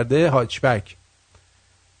پشت کرده هاچبک.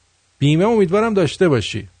 بیمه امیدوارم داشته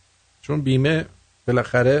باشی، چون بیمه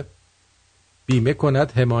بالاخره بیمه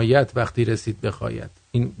کند حمایت وقتی رسید بخواید،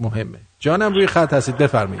 این مهمه. جانم روی خط هستید،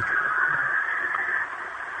 بفرمایید.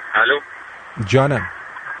 الو جانم.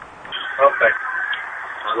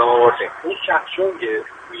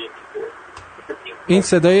 این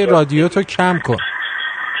صدای رادیو تو کم کن.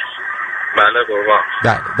 بله قربان.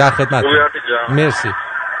 بله در خدمت. مرسی.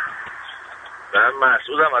 من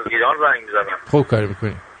مسعودم از ایران زنگ میزنم. خوب کاری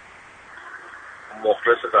میکنی.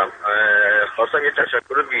 مخلصتم. خواستم یه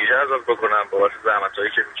تشکر ویژه ازت بکنم بابت زحمتایی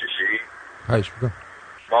که میکشی. خواهش میکنم.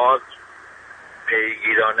 ما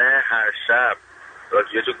پیگیرانه هر شب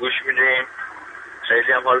رادیو تو گوش میدیم،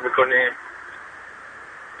 خیلی هم حال میکنیم.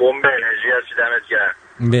 بمب انرژی هستی، دمت گرم.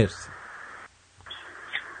 مرسی.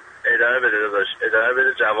 ادامه بده داداش، ادامه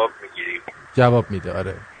بده، جواب میگیری. جواب میده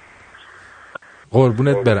آره.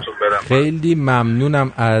 قربونت برم. خیلی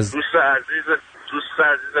ممنونم از دوست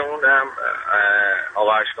عزیزمون هم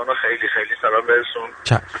آقا اشکانو خیلی خیلی سلام برسون.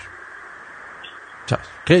 چشم.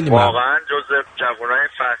 خیلی ممنون. واقعا جزء جوانای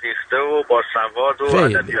فرهیخته و با سواد و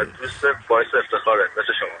ادبیات دوست، باعث افتخاره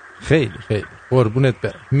مثل شما. خیلی خیلی قربونت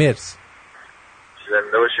برم. مرسی.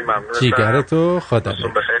 زنده باشی، ممنونم. جیگرتو خدا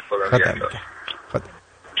بخیر. خدا نگهدار.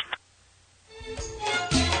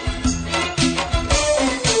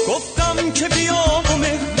 گفتم که بیا و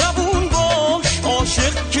مهربون باش،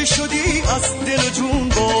 عاشق که شدی از دل جون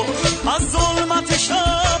باش، از ظلمت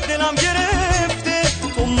شب دلم گرفته،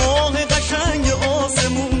 تو ماه قشنگ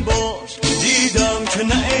آسمون باش، دیدم که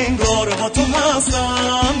نه انگار با تو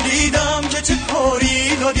هستم، دیدم که چه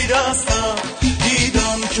کاری دادی دستم،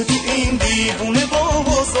 دیدم که تو این دیوونه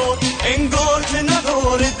بازار انگار که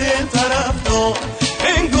نداره دل طرفدار،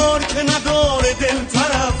 انگار که نداره دل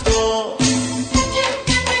طرفدار.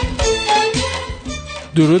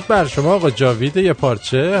 درود بر شما آقا جاوید یه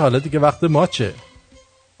پارچه. حالا دیگه وقت ماچه.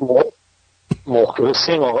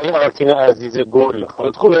 مخلصیم آقای آرتین عزیز گل.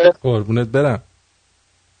 خودت خوبه؟ قربونت برم.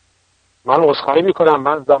 من عذرخواهی میکنم،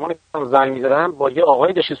 من زمانی که زنگ می‌زدم با یه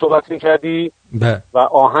آقایی داشتی صحبت می‌کردی و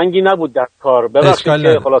آهنگی نبود در کار. ببخشید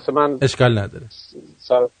که خلاصه من اشکال نداره.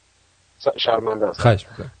 شرمنده هستم. خواهش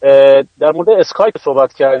می‌کنم. در مورد اسکایپ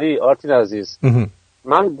صحبت کردی آرتین عزیز.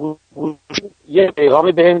 من یه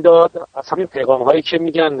پیغامی بهم داد از همین پیغام‌هایی که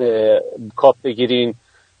میگن کاپ بگیرین،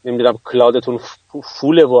 نمیدونم کلاودتون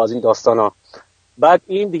فوله و از این داستانا. بعد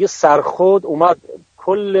این دیگه سرخود اومد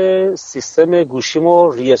کل سیستم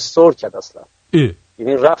گوشیمو ریستور کرد اصلا.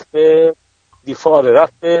 یعنی رفت به دیفالت،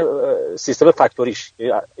 رفت به سیستم فکتوریش،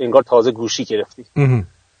 انگار تازه گوشی گرفتی.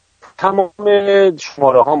 تمام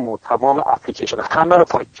شماره هامو، تمام اپلیکیشن همه رو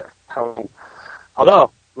پاک کرد. حالا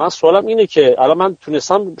من سوالم اینه که الان من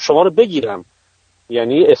تونستم شما رو بگیرم،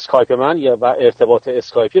 یعنی اسکایپ من و ارتباط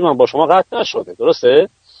اسکایپی من با شما قطع نشده، درسته؟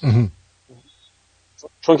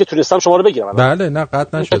 چون که تونستم شما رو بگیرم. بله نه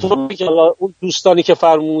قطع نشده. اون دوستانی که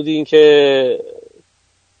فرمودین که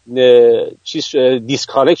چیز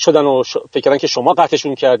دیسکانکت شدن و فکر کردن که شما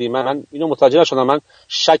قطعشون کردی، من اینو متوجه نشدم، من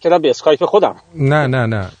شک کردم به اسکایپ خودم.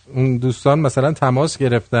 نه اون دوستان مثلا تماس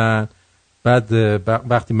گرفتن، بعد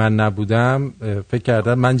وقتی من نبودم فکر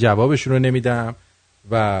کردن من جوابشون رو نمیدم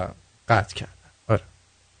و قطع کردن.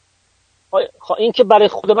 آره این که برای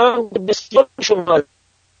خود من بسیار شما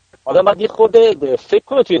آدم باید یه خورده فکر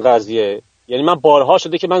کنه توی این قضیه. یعنی من بارها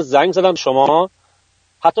شده که من زنگ زدم شما،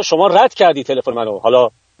 حتی شما رد کردی تلفن منو. حالا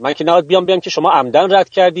من که نباید بیام که شما عمدن رد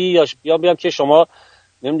کردی یا بیام که شما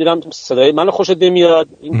نمیدونم صدای منو خوشت نمیاد.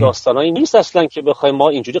 این داستانایی نیست اصلا که بخوایم ما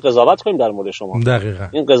اینجوری قضاوت کنیم در مورد شما. دقیقاً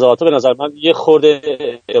این قضاوت به نظر من یه خورده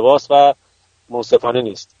اباس و منصفانه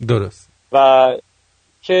نیست. درست. و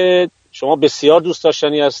که شما بسیار دوست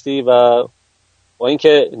داشتنی هستی و با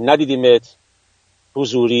اینکه ندیدیمت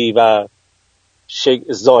حضوری و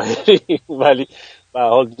ظاهری ولی به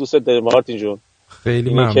حال دوست داریم آرتین جون.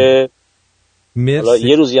 خیلی ممنون. که مرسی.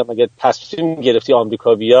 یه روزی هم اگه تصمیم گرفتی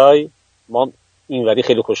آمریکا بیای، ما اینوری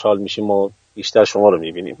خیلی خوشحال میشیم و بیشتر شما رو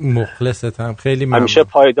میبینیم. مخلصتم. خیلی ممنون.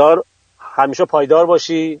 همیشه پایدار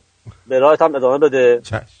باشی، به راهت هم ادامه بده.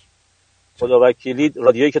 چشم. خدا وکیلی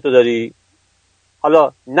رادیویی که تو داری،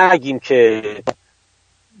 حالا نگیم که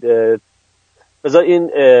بذار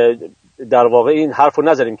این در واقع این حرف رو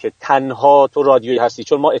نذاریم که تنها تو رادیویی هستی،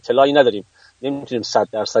 چون ما اطلاعی نداریم، نمیتونیم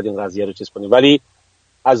 100% این قضیه رو چیز کنیم، ولی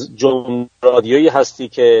از جمله رادیویی هستی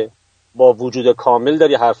که با وجود کامل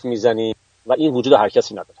داری حرف میزنی و این وجود هر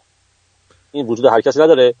کسی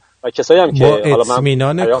نداره. و کسایی هم که حالا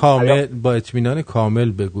با اطمینان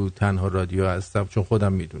کامل بگو تنها رادیو هستم، چون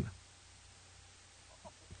خودم میدونم.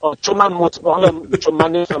 چون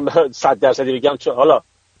من نمیتونم 100% بگم، چون حالا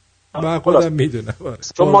من خودم میدونم.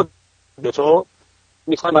 چون ما تو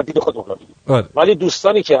میخوایم از دید خودمون رو بگیم. ولی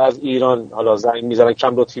دوستانی که از ایران حالا زنگ میزنن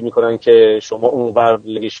کم لطفی میکنن که شما اونور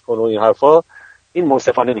لگیش کن و این حرفا، این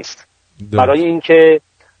منصفانه نیست. برای اینکه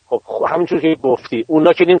خب همینجور که گفتی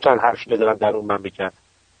اونا که نمیتونن حرفی بزنن در اون مملکت،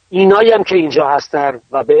 اینایی هم که اینجا هستن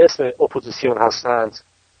و به اسم اپوزیسیون هستند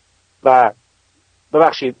و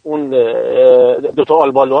ببخشید اون دوتا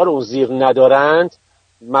آلبالوها رو اون زیر ندارند،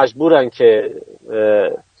 مجبورن که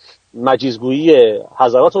مجیزگویی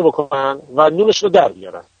حضرات رو بکنن و نونش رو در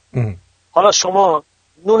بیارن. حالا شما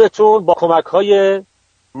نونتون با کمک های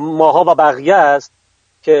ماها و بقیه است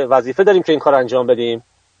که وظیفه داریم که این کار انجام بدیم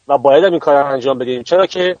و باید هم این کار انجام بدیم، چرا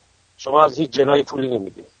که شما از هیچ جنایی پولی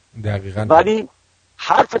نمیدید. دقیقاً. ولی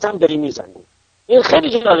حرفت هم داری میزنی. این خیلی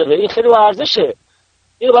جالبه، این خیلی ارزشه.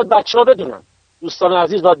 اینو باید بچه‌ها بدونن، دوستان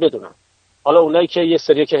عزیز باید بدونن. حالا اونایی که یه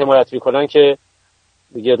سری که حمایت میکنن که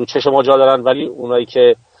دیگه رو چشم ما جا دارن، ولی اونایی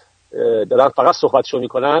که دارن فقط صحبتشو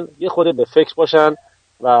میکنن یه خورده به فکر باشن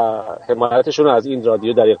و حمایتشون رو از این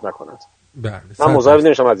رادیو دریغ نکنن. بله. من مزاحم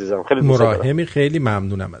نمیشم عزیزم. خیلی دوست دارم. مراهمی، خیلی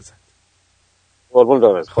ممنونم ازت. قربون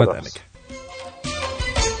دارم. خدا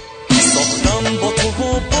ساختم با تو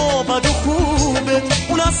و با بد و خوبت،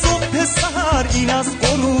 اون از صبح سحر این از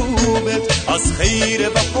غروبت، از خیر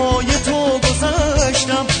وفای تو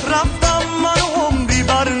گذشتم، رفتم من عمری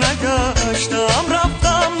بر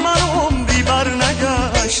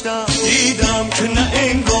نگشتم، دیدم که نه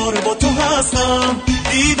انگار با تو هستم،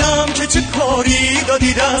 دیدم که چه کاری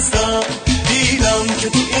دادی دستم، دیدم که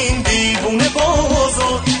تو این دیوونه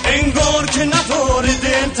بازار انگار که نداره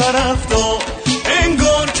دل طرفدار،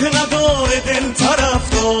 انگار که نداره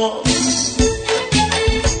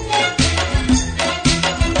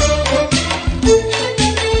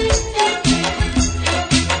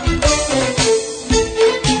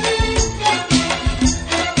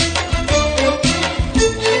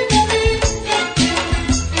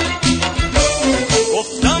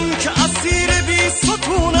که اسیر بی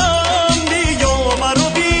ستونم، بیا مرا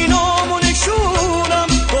بینام و نشونم.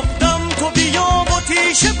 گفتم تو بیا با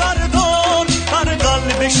تیشه بردار، بر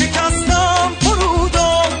قلب شکستم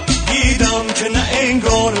فرودار. دیدم که نه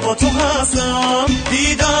انگار با تو هستم،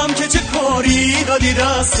 دیدم که چه کاری دادی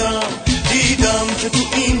دستم. دیدم که تو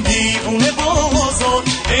این دیوونه بازار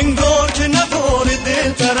انگار که نداره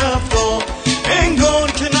دل طرفدار،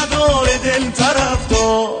 انگار که نداره دل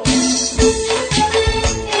طرفدار.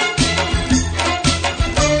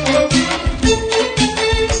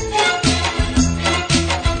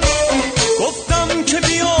 گفتم که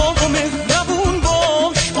بیا و مهربون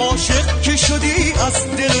باش، عاشق که شدی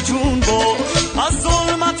از دل و جون باش. از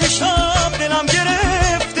ظلمت شب دلم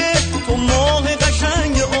گرفته، تو ماه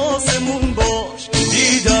قشنگ آسمون باش.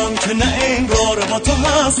 دیدم که نه انگار با تو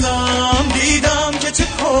هستم، دیدم که چه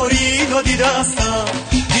کاری دادی دستم.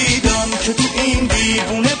 دیدم که تو این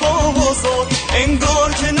دیوونه بازار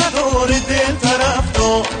انگار که نداره دل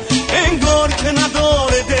طرفدار، انگار که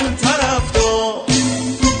نداره دل طرفدار.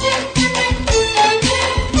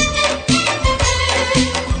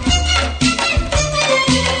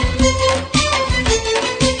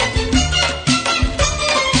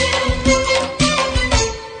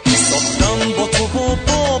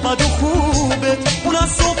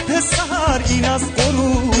 سحر این از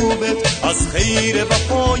غروبت، از خیر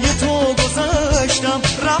وفای تو گذشتم.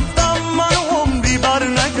 رفتم من عمری بر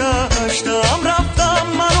نگشتم، رفتم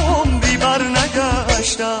من عمری بر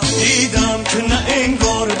نگشتم. دیدم که نه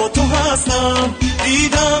انگار با تو هستم،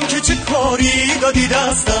 دیدم که چه کاری دادی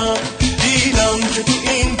دستم. دیدم که تو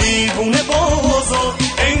این دیوونه بازار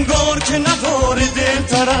انگار که نداره دل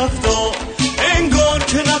طرفدار، انگار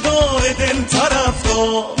که نداره دل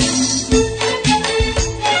طرفدار.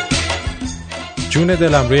 جون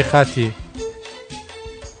دلم روی خطی.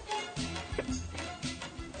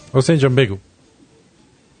 حسین جان بگو.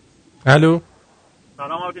 الو.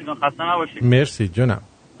 سلام آرتین جان، خسته نباشی. مرسی جونم.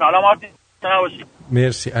 سلام آرتین، خسته نباشی.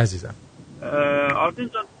 مرسی عزیزم. آرتین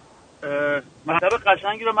جان مطلب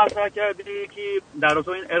قشنگی رو مطرح کردی که در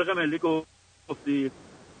رابطه این ارق ملی گفتی.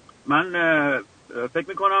 من فکر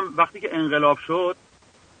میکنم وقتی که انقلاب شد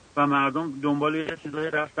و مردم دنبال یه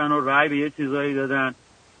چیزایی رفتن و رأی به یه چیزایی دادن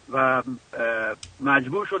و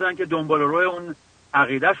مجبور شدن که دنبال روی اون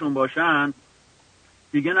عقیدهشون باشن،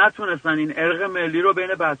 دیگه نتونستن این ارق ملی رو بین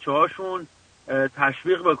بچه‌هاشون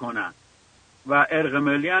تشویق بکنن. و ارق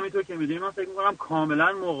ملی همینطور که میدونیم من فکر میکنم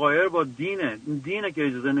کاملا مغایر با دینه. دینه که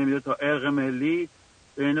اجازه نمیده تا ارق ملی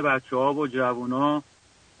بین بچه‌ها و جوونا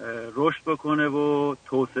رشد بکنه و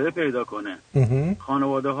توسعه پیدا کنه.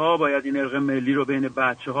 خانواده ها باید این ارق ملی رو بین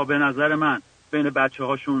بچه‌ها، به نظر من بین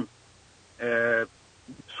بچه‌هاشون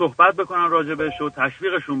صحبت بکنن راجبش و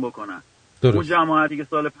تشویقشون بکنن. درست. اون جماعتی که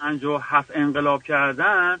سال 57 انقلاب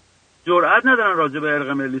کردن جرئت ندارن راجب ارق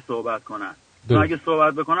ملی صحبت کنن. اگه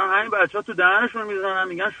صحبت بکنن همین بچه‌ها تو دهنشون میزنن،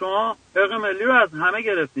 میگن شما ارق ملی رو از همه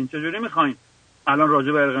گرفتین، چجوری میخواین الان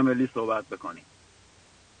راجب ارق ملی صحبت بکنین؟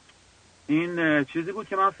 این چیزی بود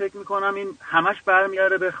که من فکر میکنم این همش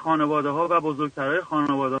برمیگرده به خانواده ها و بزرگترهای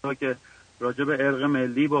خانواده ها که راجب ارق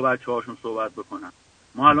ملی با بچه‌هاشون صحبت بکنن.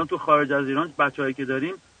 ما الان تو خارج از ایران بچه‌هایی که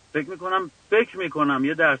داریم فکر میکنم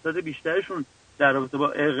یه درصد بیشترشون در رابطه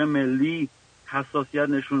با ارق ملی حساسیت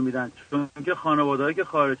نشون میدن، چون که خانواده‌هایی که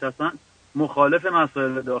خارج هستن مخالف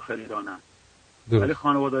مسائل داخل ایرانن. ولی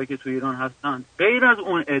خانواده‌هایی که تو ایران هستن غیر از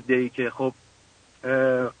اون عده‌ای که خب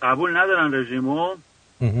قبول ندارن رژیمو،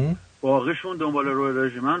 باقیشون دنبال روی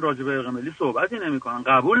رژیمن، راجع به ارق ملی صحبتی نمی‌کنن،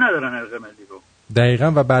 قبول ندارن ارق ملی رو.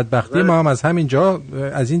 دقیقاً. و بدبختی ما هم از همین جا،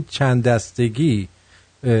 از این چند دستگی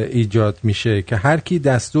ایجاد میشه که هر کی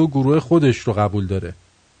دسته و گروه خودش رو قبول داره.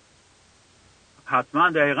 حتما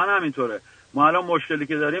دقیقاً همینطوره. ما الان مشکلی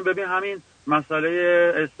که داریم، ببین همین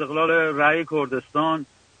مسئله استقلال رأی کردستان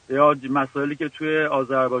یا مسائلی که توی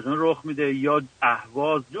آذربایجان رخ میده یا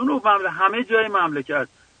اهواز، جنوب همه جای مملکت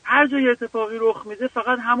هر جای اتفاقی رخ میده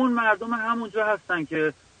فقط همون مردم همونجا هستن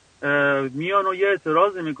که میان و یه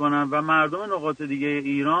اعتراضی میکنن و مردم نقاط دیگه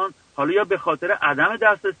ایران حالا یا به خاطر عدم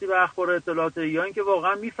دسترسی به اخبار و اطلاعات یا اینکه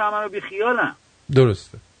واقعا میفهمن و بیخیالن.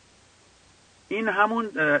 درسته. این همون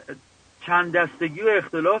چند دستگی و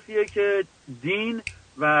اختلافیه که دین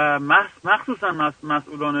و مخصوصا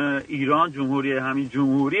مسئولان ایران،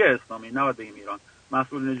 جمهوری اسلامی، نباید بگیم ایران،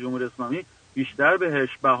 مسئولین جمهوری اسلامی بیشتر بهش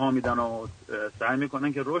بها میدن و سعی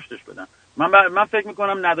میکنن که رشدش بدن. من فکر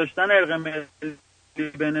میکنم نداشتن ارق ملی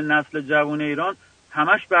بین نسل جوان ایران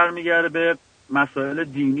همش برمیگرده به مسائل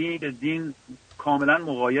دینی که دین کاملا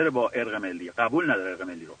مغایر با ارق ملی، قبول نداره ارق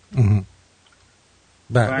ملی رو.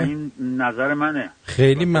 و این نظر منه.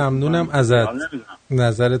 خیلی ممنونم ازت.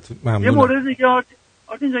 نظرت ممنونم. یه موردی که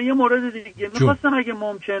آرتین جان یه مورد دیگه میخواستم اگه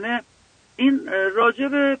ممکنه این راجع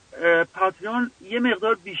به پاتریون یه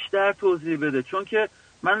مقدار بیشتر توضیح بده، چون که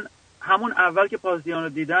من همون اول که پاتریون رو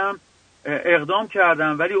دیدم اقدام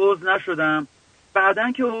کردم ولی عضو نشدم.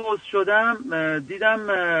 بعدن که عضو شدم دیدم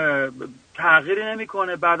تغییری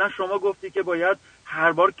نمیکنه. بعدن شما گفتی که باید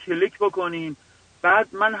هر بار کلیک بکنیم. بعد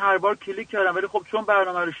من هر بار کلیک کردم ولی خب چون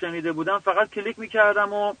برنامه رو شنیده بودم فقط کلیک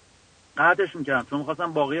میکردم و قطعش میکردم چون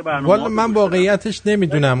میخواستم باقی برنامه. والا من واقعیتش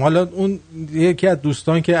نمیدونم. حالا اون یکی از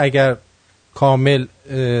دوستان که اگر کامل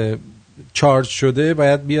چارج شده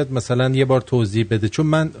باید بیاد مثلا یه بار توضیح بده، چون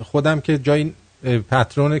من خودم که جای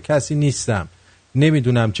پترون کسی نیستم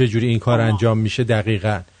نمیدونم چه جوری این کار انجام میشه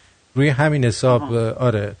دقیقاً. روی همین حساب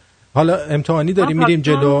آره. حالا امتحانی داریم میریم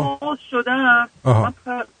جلو.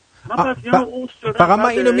 فقط من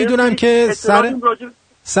اینو میدونم که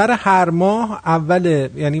سر هر ماه اول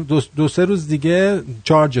یعنی دو سه روز دیگه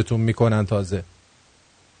چارجتون میکنن تازه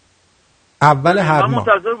اول هر ماه.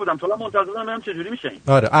 من منتظر بودم تا منتظرم ببینم چه جوری میشه این.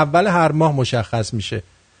 آره اول هر ماه مشخص میشه.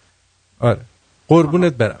 آره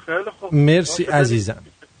قربونت برم. مرسی عزیزم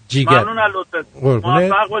جیگر. ممنون از لطفت.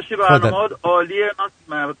 موفق باشی. برنامه‌ات عالیه.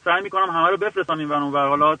 من سعی میکنم همه رو بفرستم این برنامه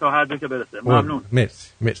حالا تا حدی که برسه. ممنون.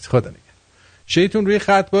 مرسی خدا نگهدار. شیطون روی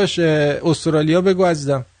خط باش. استرالیا بگو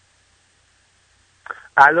عزیزم.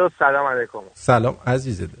 الو سلام علیکم. سلام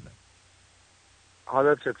عزیز دلم.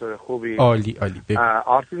 حالت چطوره؟ خوبی؟ عالی بگو.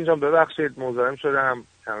 آرتین جان ببخشید مزاحم شدم.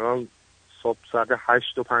 الان صبح ساعت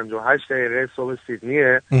 8:58 صبح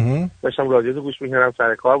سیدنیه. داشتم رادیو رو گوش می‌کردم،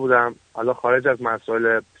 سر کار بودم. حالا خارج از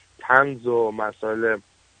مسائل طنز و مسائل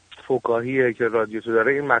فکاهیه که رادیو تو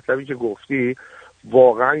داره، این مطلبی که گفتی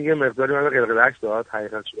واقعا یه مقداری من قلقلک داد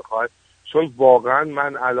حقیقتش بخواد، چون واقعا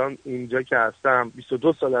من الان اینجا که هستم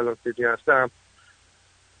 22 سال الان سیدنی هستم،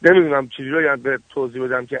 نمیدونم چجوری رو به توضیح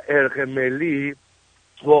بدم که ارق ملی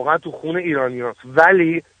واقعا تو خون ایرانیاست،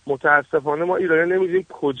 ولی متاسفانه ما ایرانی نمیدونیم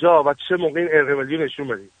کجا و چه موقع این ارق ملی رو نشون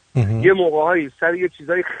بدیم. یه موقع‌هایی سر یه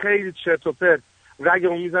چیزای خیلی چرت و پرت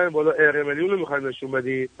رگمون میزنه بالا، ارق ملی رو میخوایم نشون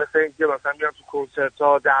بدیم، مثل اینکه مثلا میان تو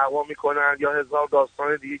کنسرت‌ها دعوا میکنن یا هزار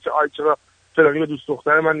داستان دیگه که آی چرا فلانی به دوست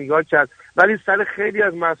دختر من نگاه کرد، ولی سر خیلی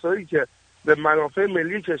از مسائلی که به منافع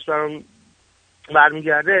ملی کشورمون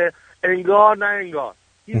برمیگرده انگار نه انگار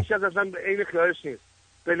هیچ کس اصلا به عین خیالش نیست.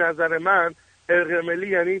 به نظر من ارق ملی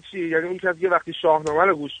یعنی چی؟ یعنی اون کسی که وقتی شاهنامه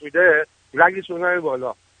رو گوش میده رگش میزنه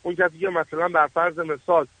بالا، اون کسی که مثلا بر فرض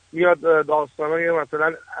مثال میاد داستانای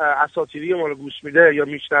مثلا اساطیری ما رو گوش میده یا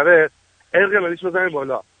میشنوه ارق ملیش بزنه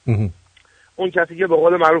بالا. اون کسی که به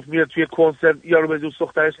قول معروف میاد توی کنسرت یا رو به دوست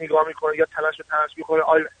دخترش نگاه میکنه یا تلاش میکنه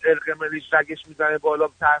آیا ارق ملیش رگش میزنه بالا،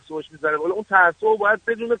 تعصبش میزنه بالا، اون تعصب باید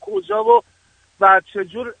بدون کجا و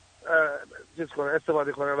چجور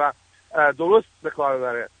استفاده کنه و درست به کار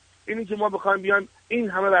ببره. اینی که ما بخوایم بیان این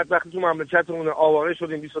همه بدبختی تو مملکتمون آواره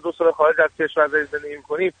شدیم 22 سال خارج از کشور زندگی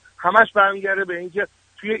می‌کنیم، همش برمیگرده به اینکه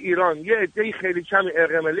توی ایران یه عده‌ای خیلی کمی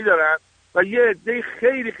ارق ملی دارن و یه عده‌ای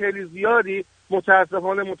خیلی خیلی زیادی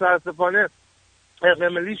متاسفانه ارق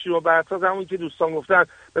ملیشون رو بر اساس همون که دوستان گفتن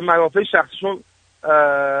به منافع شخصیشون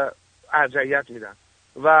ارجحیت میدن.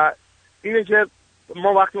 و اینه که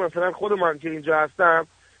ما وقتی مثلا خودمان که اینجا هستم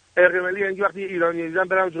ارق ملی یعنی وقتی ایرانی دیدم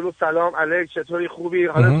برم جلو سلام علیک چطوری خوبی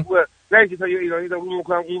حالت خوبه، نه اینکه تا یه ایرانی رو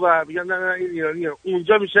میکنم اون و بگم نه این ایرانیه،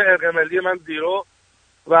 اونجا میشه ارق ملی من زیرو.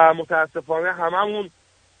 و متاسفانه هممون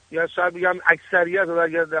یا شاید بگم اکثریت رو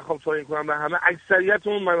اگر بخوام توهین کنم به همه،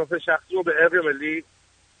 اکثریتمون منافع شخصی رو به ارق ملی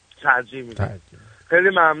ترجیح میدن. خیلی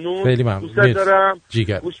ممنون. دوست دارم.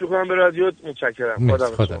 گوش میکنم به رادیو. متشکرم.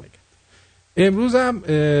 خدا نگهدار. امروز هم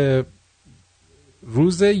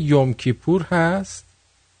روز یوم کیپور هست.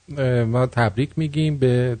 ما تبریک میگیم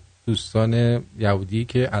به دوستان یهودی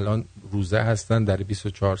که الان روزه هستن در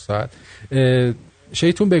 24 ساعت.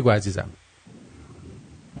 شیطون بگو عزیزم.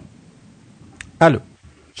 الو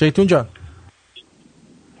شیطون جان.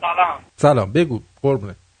 سلام بگو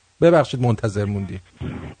قربونت. ببخشید منتظر موندی.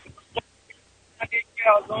 یکی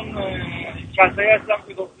از اون کسایی هستم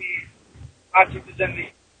که گفتی هرچی تو زندگی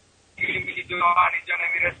میلی دو من اینجا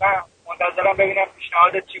نمیرسم، منتظرم ببینم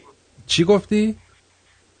پیشنهادت چی بود. چی گفتی؟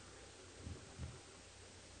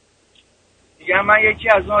 دیگه من یکی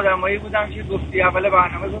از اون آدمایی بودم که گفتی اول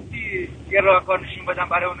برنامه گفتی یه راهکار نشون بدم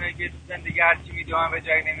برای اونایی که زندگی هرچی میدونم به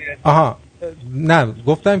جایی نمیرسه. آها نه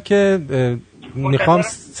گفتم که میخوام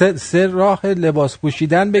سه راه لباس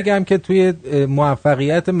پوشیدن بگم که توی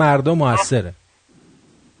موفقیت مردم موثره.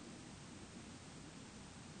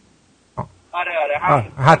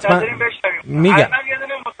 آره حتما میگم. من یه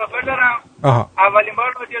دونه مسافر دارم. اولین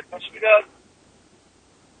بار رادیو گوش میداد.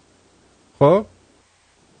 خب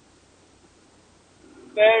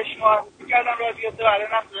بهش معرفی کردم رادیو تو، الان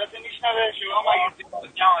هم صدات میشنوه. شما مگه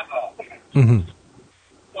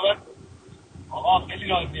آقا خیلی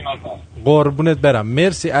راضیم ازت. قربونت برم.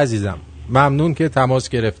 مرسی عزیزم، ممنون که تماس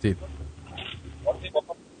گرفتید.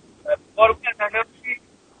 قربونت برم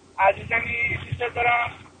عزیزمی، دوست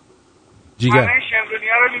دارم. جیگر همه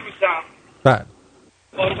شمرونی‌ها رو می‌بوسم. بله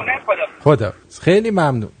قربونت خدا. خیلی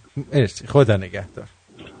ممنون. مرسی. خدا نگهدار.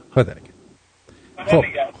 خدا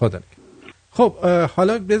نگهدار. خدا نگهدار. خب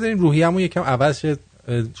حالا بذاریم روحیه‌مون یکم عوض شه.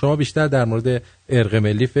 شما بیشتر در مورد ارق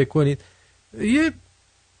ملی فکر کنید. یه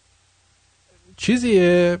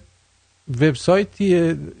چیزیه،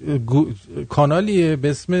 وبسایتی، کانالیه به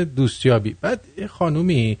اسم دوستیابی. بعد یه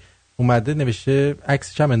خانومی اومده نوشته،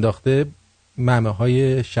 عکسش هم انداخته، ممه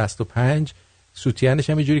های 65، سوتیانش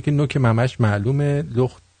هم اینجوری که نوک ممش معلومه،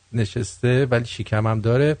 لخت نشسته ولی شکم هم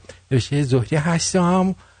داره. نوشته زهری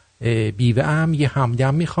هستم، بیوه هم یه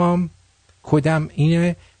همدم میخوام، کدم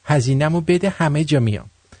اینه، هزینه‌مو بده، همه جا میام.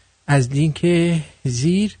 از لینک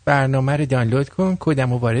زیر برنامه رو دانلود کن،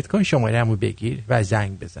 کدمو وارد کن، شماره‌مو بگیر و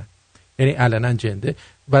زنگ بزن. یعنی علنا جنده.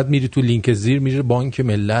 بعد میری تو لینک زیر، میری بانک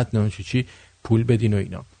ملت نمیشه چی پول بدین و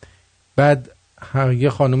اینا. بعد یه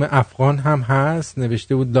خانم افغان هم هست،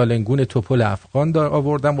 نوشته بود لالنگون توپل افغان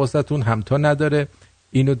آوردم واسهتون، همتا نداره،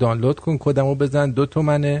 اینو دانلود کن، کدمو بزن، 2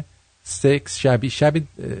 تومنه، سکس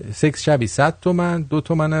شبی 100 تومن، 2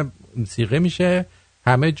 تومن موسیقی میشه،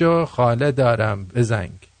 همه جا خاله دارم،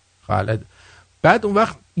 بزنگ خاله. بعد اون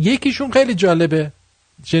وقت یکیشون خیلی جالبه،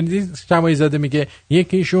 شنیدی شمایی زاده میگه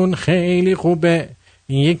یکیشون خیلی خوبه،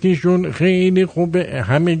 یکیشون خیلی خوبه،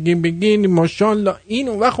 همه بگین ماشاءالله. این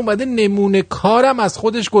اون وقت اومده نمونه کارم از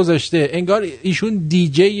خودش گذاشته، انگار ایشون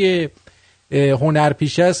دیجی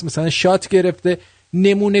هنرپیشه است، مثلا شات گرفته،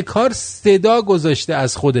 نمونه کار صدا گذاشته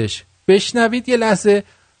از خودش. بشنوید یه لحظه،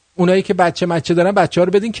 اونایی که بچه دارن بچه‌ها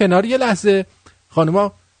رو بدین کنار یه لحظه.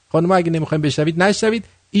 خانوما اگه نمیخواین بشنوید نشنوید،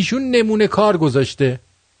 ایشون نمونه کار گذاشته.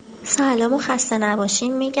 سلام و خسته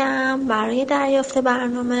نباشین. میگم برای دریافت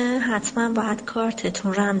برنامه حتما باید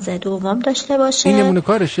کارتتون رمز دوم داشته باشه. این نمونه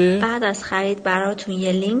کارشه؟ بعد از خرید براتون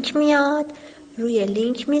یه لینک میاد، روی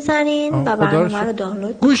لینک میزنین و برنامه رو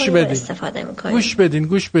دانلود میکنین و استفاده میکنین.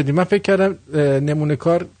 گوش بدین. من فکر کردم نمونه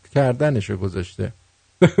کار کردنشو گذاشته.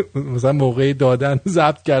 مثلا موقعی دادن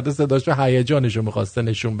ضبط کرده، صداشو هیجانشو میخواسته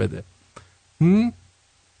نشون بده.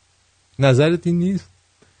 نظرت این نیست؟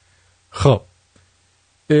 خب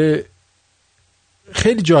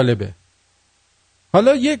خیلی جالبه.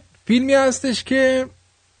 حالا یک فیلمی هستش که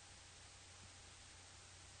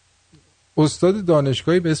استاد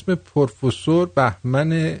دانشگاهی به اسم پروفسور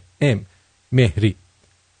بهمن ام مهری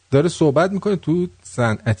داره صحبت میکنه تو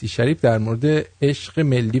صنعتی شریف در مورد عشق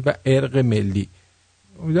ملی و ارق ملی.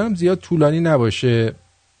 امیدوارم زیاد طولانی نباشه،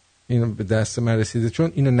 اینو به دست من رسیده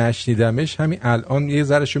چون اینو نشنیدمش. همین الان یه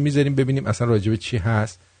ذرهشو میذاریم ببینیم اصلا راجبه چی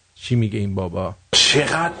هست، چی میگه این بابا.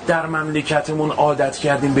 چقدر در مملکتمون عادت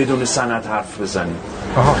کردیم بدون سند حرف بزنیم.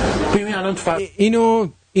 ببین الان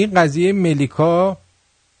این قضیه ملیکا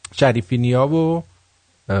شریفینیا و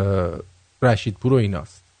رشیدپور و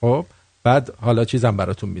ایناست. خب بعد حالا چیزم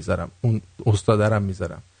براتون میذارم، اون استادرم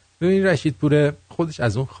میذارم. ببین رشیدپور خودش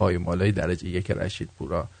از اون خایمالای درجه 1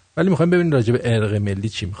 رشیدپورا، ولی میخوایم ببینیم راجع به ارق ملی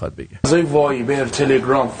چی میخواد بگه. از وایبر،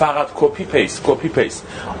 تلگرام، فقط کپی پیست.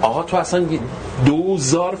 آقا تو اصلا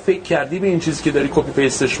 2000 فکر کردی به این چیزی که داری کپی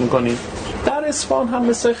پیستش میکنی؟ در اصفهان هم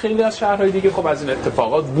مثل خیلی از شهرهای دیگه خب از این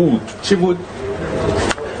اتفاقات بود. چی بود؟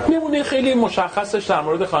 نمونه خیلی مشخصش در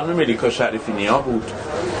مورد خانم ملیکا شریفینیا بود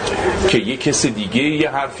که یه کس دیگه یه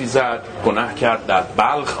حرفی زد، گناه کرد، در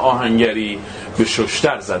بلخ آهنگری به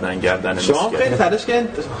ششتر زدن گردن مسکر. شما خیلی تلاش کردین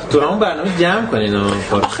تو اون برنامه جمع کنین.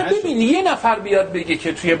 آخه ببین یه نفر بیاد بگه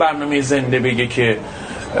که توی برنامه زنده بگه که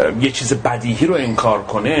یه چیز بدیهی رو انکار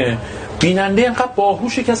کنه، بیننده اینقدر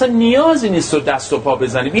باهوشه که اصلا نیازی نیست تو دست و پا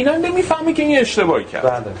بزنی، بیننده میفهمه که این اشتباهی کرد.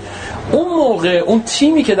 بله. اون موقع اون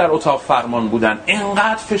تیمی که در اتاق فرمان بودن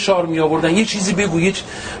انقدر فشار می آوردن یه چیزی بگو،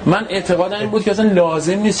 من اعتقادم این بود که اصلا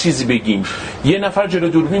لازم نیست چیزی بگیم. یه نفر جلو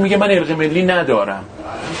دوربین میگه من ارق ملی ندارم،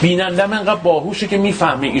 بینندم انقدر باهوشه که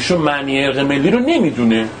میفهمه ایشون معنی ارق ملی رو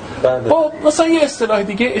نمیدونه، با مثلا یه اصطلاح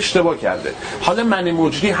دیگه اشتباه کرده. حالا من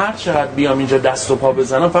مجری هر چقدر بیام اینجا دست و پا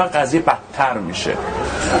بزنم فقط قضیه بدتر میشه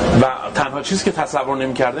و تنها چیزی که تصور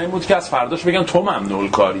نمی‌کردم این بود که از فرداش بگن تو ممنوع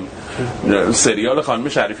کاری. سریال خانم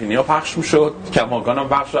شریفینیا پخش میشد، کماکانم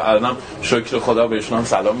پخش شد، الانم شکر خدا بهشون هم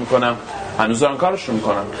سلام میکنم، هنوز دارن کارشون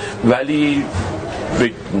میکنن، ولی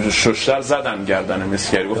به ششتر زدن گردن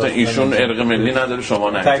مسکری، گفتن ایشون ارق ملی نداره شما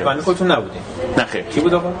نه. تایکواندو خودتون نبودین؟ نه خیر. کی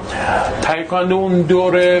بود آقا؟ تایکواندو اون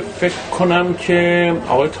دوره فکر کنم که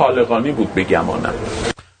آقای طالقانی بود بگمانم.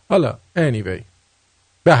 حالا anyway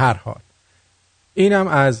به هر حال اینم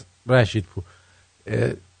از رشیدپور.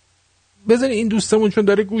 بذارین این دوستمون چون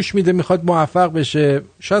داره گوش میده میخواد موفق بشه،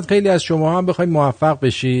 شاید خیلی از شما هم بخواید موفق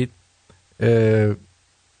بشید،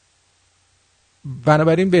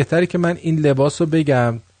 بنابراین بهتره که من این لباس رو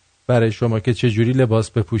بگم برای شما که چجوری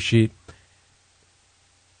لباس بپوشید.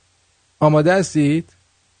 آماده هستید؟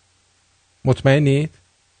 مطمئنید؟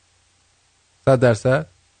 100%؟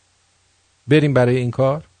 بریم برای این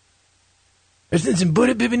کار؟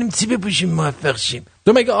 برو ببینیم چی بپوشیم موفق شیم.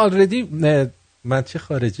 تو مگه آلردی من چه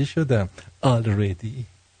خارجی شدم آلردی؟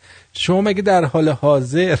 شما مگه در حال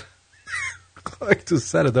حاضر خاک تو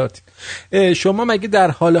سر دارتین، شما مگه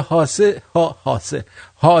در حال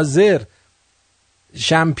حاضر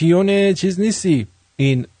شمپیون چیز نیستی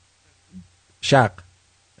این شق؟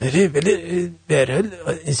 آره ولی در حال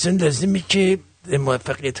انسان لازمی که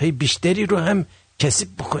موفقیت های بیشتری رو هم کسب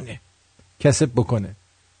بکنه.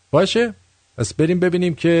 باشه، پس بریم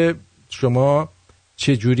ببینیم که شما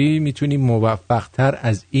چجوری میتونی موفق تر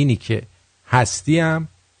از اینی که هستیم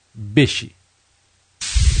بشی.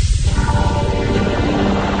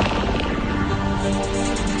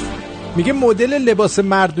 میگه مدل لباس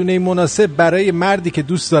مردونه مناسب برای مردی که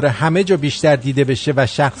دوست داره همه جا بیشتر دیده بشه و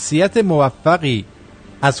شخصیت موفقی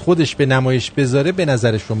از خودش به نمایش بذاره به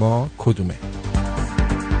نظر شما کدومه؟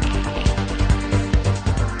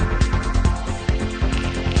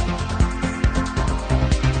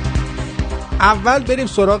 اول بریم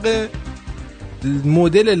سراغ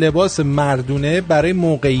مدل لباس مردونه برای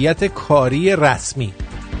موقعیت کاری رسمی.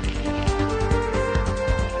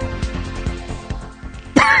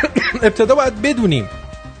 ابتدا باید بدونیم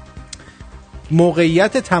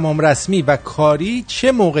موقعیت تمام رسمی و کاری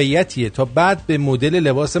چه موقعیتیه تا بعد به مدل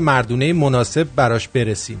لباس مردونه مناسب براش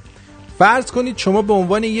برسیم. فرض کنید شما به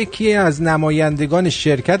عنوان یکی از نمایندگان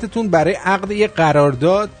شرکتتون برای عقد یک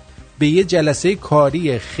قرارداد به یه جلسه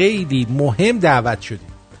کاری خیلی مهم دعوت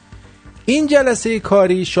شدید. این جلسه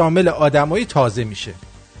کاری شامل آدمای تازه میشه.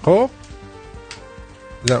 خب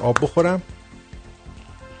در آب بخورم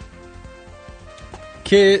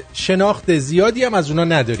که شناخت زیادی هم از اونا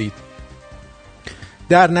ندارید.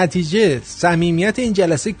 در نتیجه صمیمیت این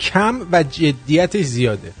جلسه کم و جدیتش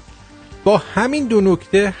زیاده. با همین دو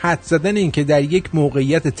نکته حد زدن این که در یک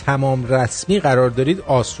موقعیت تمام رسمی قرار دارید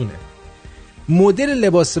آسونه. مدل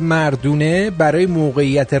لباس مردونه برای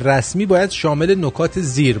موقعیت رسمی باید شامل نکات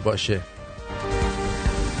زیر باشه.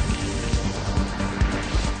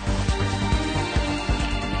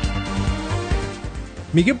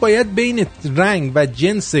 میگه باید بین رنگ و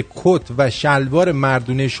جنس کت و شلوار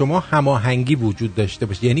مردونه شما هماهنگی وجود داشته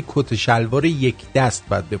باشه، یعنی کت شلوار یک دست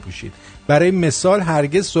باید بپوشید. برای مثال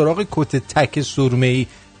هرگز سراغ کت تک سرمه‌ای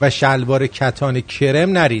و شلوار کتان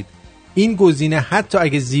کرم نرید. این گزینه حتی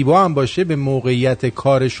اگه زیبا هم باشه به موقعیت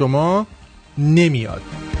کار شما نمیاد.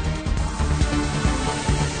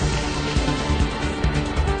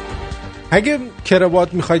 اگه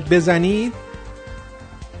کراوات میخواید بزنید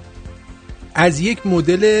از یک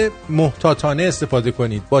مدل محتاطانه استفاده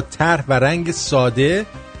کنید. با طرح و رنگ ساده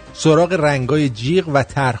سراغ رنگای جیغ و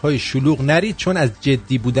طرح‌های شلوغ نرید چون از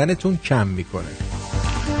جدی بودنتون کم میکنه.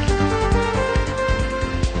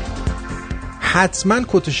 حتما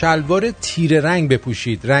کت و شلوار تیره رنگ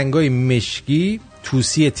بپوشید. رنگای مشکی،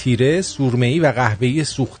 توسی تیره، سرمه‌ای و قهوه‌ای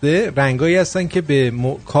سوخته رنگایی هستن که به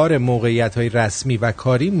کار موقعیت‌های رسمی و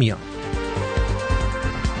کاری میان.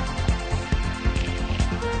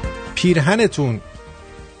 پیرهنتون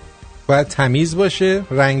باید تمیز باشه،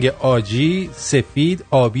 رنگ آجی، سفید،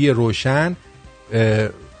 آبی روشن،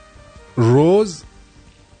 روز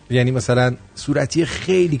یعنی مثلا صورتی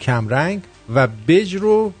خیلی کم رنگ و بژ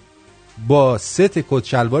رو با ست کت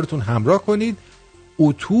شلوارتون همراه کنید.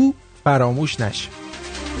 اتو فراموش نشه.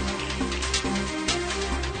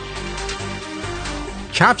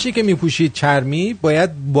 کفشی که میپوشید چرمی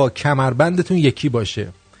باید با کمربندتون یکی باشه.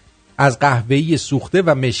 از قهوه‌ای سوخته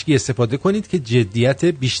و مشکی استفاده کنید که جدیت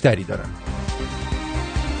بیشتری دارن.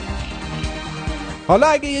 حالا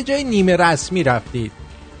اگه یه جای نیمه رسمی رفتید،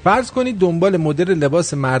 فرض کنید دنبال مدل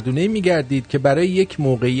لباس مردونه میگردید که برای یک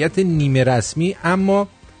موقعیت نیمه رسمی اما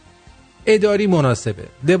اداری مناسبه.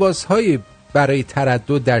 لباس‌های برای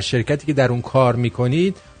تردد در شرکتی که در اون کار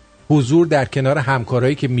میکنید، حضور در کنار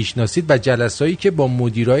همکارایی که میشناسید و جلسایی که با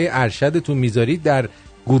مدیرای ارشدتون میذارید در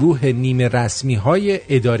گروه نیمه رسمی های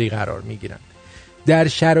اداری قرار می گیرن. در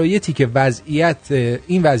شرایطی که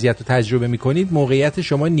این وضعیت رو تجربه می کنید موقعیت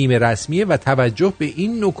شما نیمه رسمیه و توجه به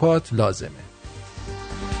این نکات لازمه.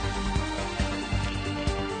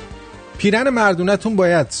 پیرهن مردونتون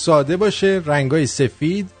باید ساده باشه، رنگای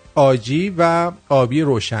سفید، آجی و آبی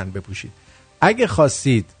روشن بپوشید. اگه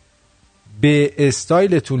خواستید به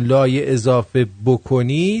استایلتون لایه اضافه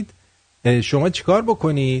بکنید شما چیکار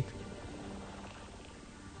بکنید؟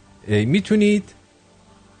 میتونید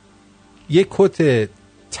یک کت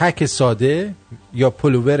تک ساده یا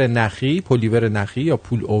پولوور نخی یا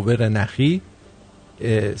پول اوور نخی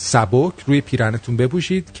سبک روی پیرنتون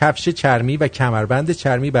بپوشید. کفش چرمی و کمربند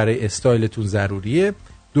چرمی برای استایلتون ضروریه،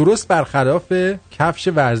 درست برخلاف کفش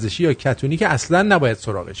ورزشی یا کتونی که اصلا نباید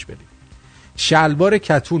سراغش برید. شلوار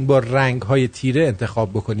کتون با رنگ‌های تیره انتخاب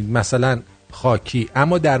بکنید، مثلا خاکی،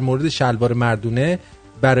 اما در مورد شلوار مردونه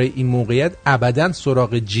برای این موقعیت ابداً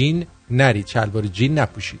سراغ جین نرید، شلوار جین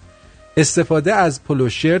نپوشید. استفاده از پولو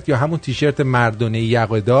شرت یا همون تیشرت مردانه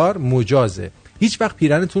یقه‌دار مجازه. هیچ وقت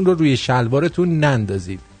پیرنتون رو روی شلوارتون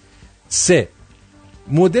نندازید. 3.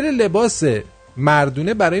 مدل لباس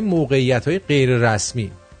مردونه برای موقعیت‌های غیر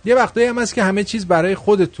رسمی. یه وقتایی هم هست که همه چیز برای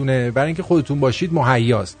خودتونه، برای اینکه خودتون باشید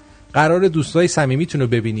مهیاست. قرار دوستای صمیمیتون رو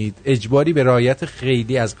ببینید، اجباری به رعایت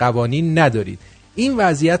خیلی از قوانین ندارید. این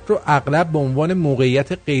وضعیت رو اغلب به عنوان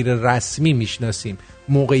موقعیت غیر رسمی میشناسیم.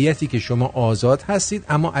 موقعیتی که شما آزاد هستید،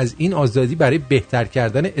 اما از این آزادی برای بهتر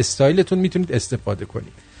کردن استایلتون میتونید استفاده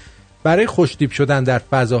کنید. برای خوشتیپ شدن در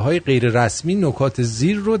فضاهای غیر رسمی نکات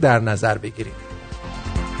زیر رو در نظر بگیرید.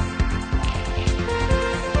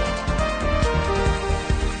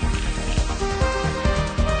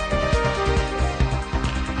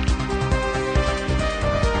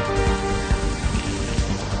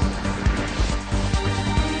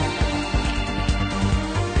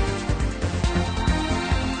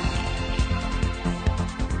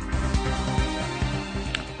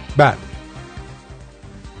 بعد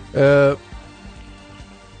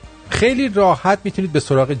خیلی راحت میتونید به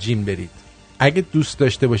سراغ جین برید. اگه دوست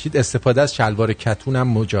داشته باشید استفاده از شلوار کتون هم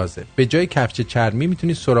مجازه. به جای کفش چرمی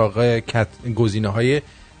میتونید سراغ گزینه‌های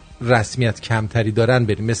رسمیت کمتری دارن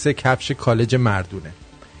برید، مثل کفش کالج مردونه.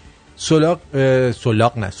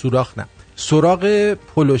 سراغ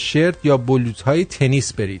پولو شرت یا بلوزهای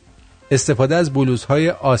تنیس برید. استفاده از بلوزهای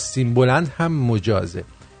آستین بلند هم مجازه.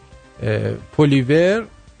 پولیور،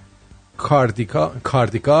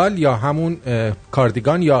 کاردیگال یا همون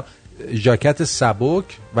کاردیگان یا ژاکت سبک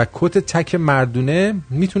و کت تک مردونه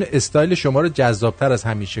میتونه استایل شما رو جذابتر از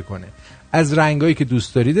همیشه کنه. از رنگایی که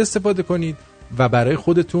دوست دارید استفاده کنید و برای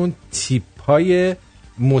خودتون تیپ‌های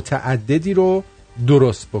متعددی رو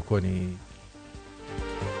درست بکنید.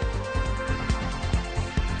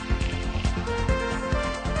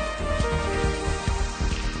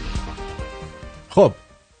 خب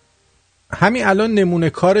همین الان نمونه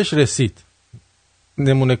کارش رسید.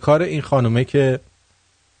 نمونه کار این خانومه که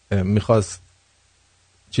میخواست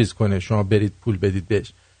چیز کنه، شما برید پول بدید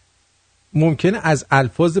بهش. ممکنه از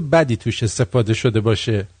الفاظ بدی توش استفاده شده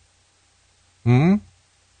باشه.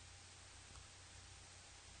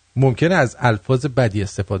 ممکنه از الفاظ بدی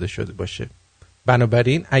استفاده شده باشه.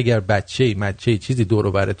 بنابراین اگر بچه‌ای چیزی دور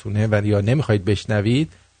و برتونه و یا نمیخواید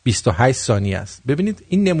بشنوید 28 ثانیه است. ببینید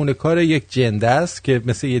این نمونه کار یک جنده است که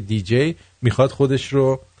مثل یه دیجی میخواد خودش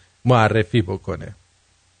رو معرفی بکنه.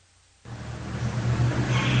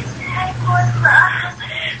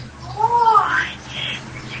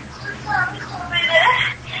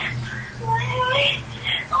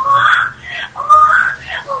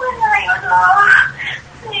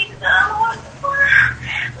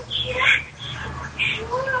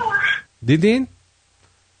 دیدین؟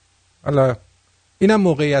 حالا اینم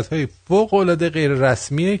موقعیت‌های فوق‌العاده غیر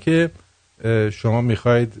رسمیه که شما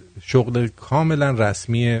میخواید شغل کاملا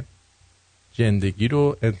رسمی زندگی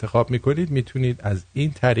رو انتخاب میکنید، میتونید از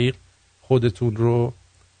این طریق خودتون رو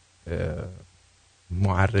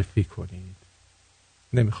معرفی کنید.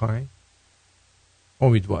 نمیخواین؟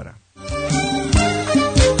 امیدوارم.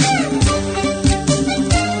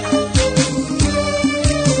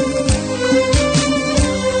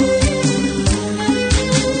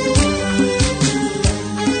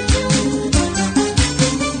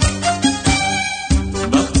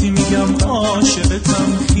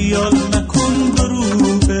 عاشقتم خیال نکن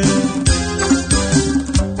غروبه،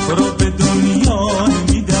 تو رو به دنیا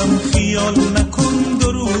میدم خیال نکن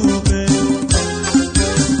غروبه.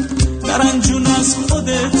 درنجون از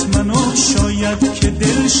خودت منو شاید که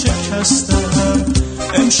دل شکستم،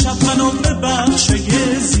 امشب منو ببخش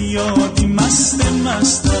یه زیادی مستم.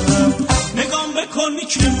 نگام بکن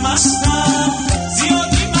که مستم،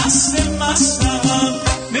 زیادی مستم.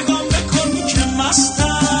 نگام بکن که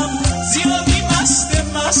مستم، زیادی مستم.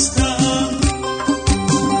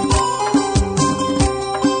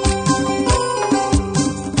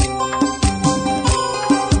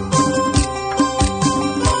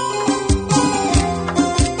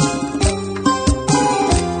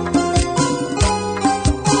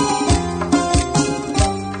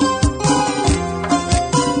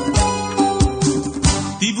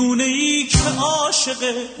 دیوونه ای که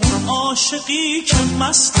عاشقی که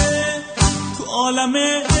مسته تو عالم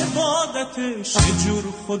عبادتش یه جور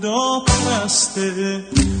خدا پرسته.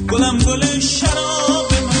 گلم گل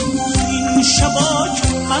شراب من این شبا که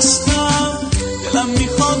مستم، دلم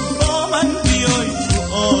میخواد با من بیای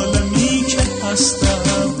تو عالمی که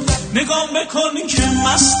هستم. نگام بکن که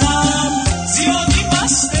مستم، زیادی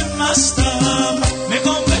مستم.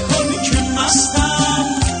 نگام بکن که مستم،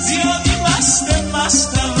 زیادی مستم.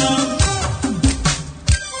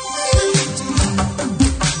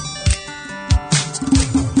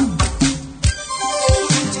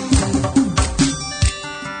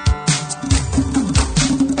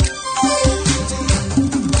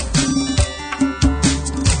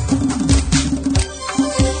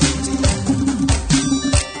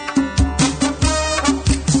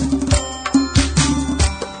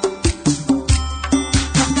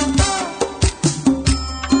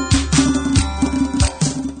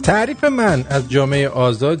 تعریف من از جامعه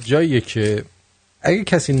آزاد جاییه که اگه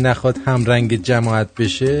کسی نخواد همرنگ جماعت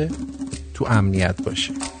بشه تو امنیت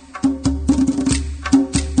باشه.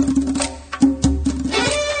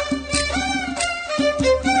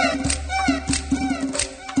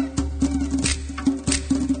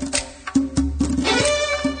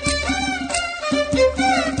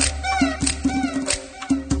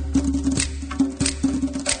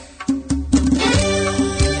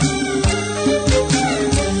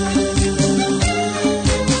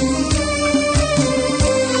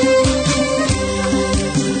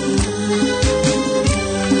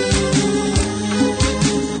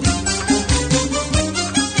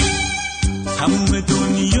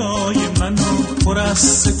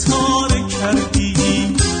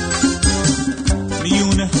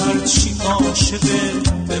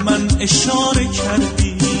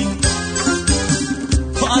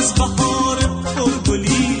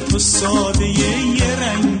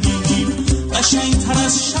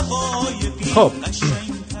 خب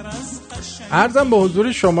عرضم به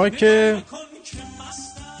حضور شما که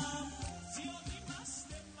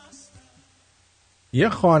یه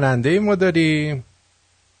خواننده ما داریم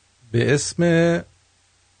به اسم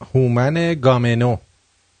هومن گامنو.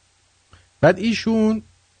 بعد ایشون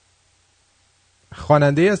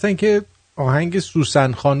خواننده هستن که آهنگ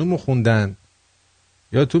سوسن خانومو خوندن.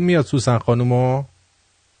 یادتون میاد سوسن خانومو؟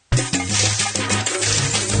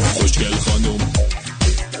 خوشگل خانوم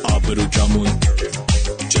ابرو کمون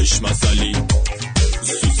چشم اصلی،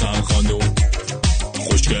 سوسن خانوم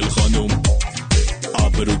خوشگل خانوم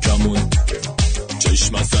ابرو کمون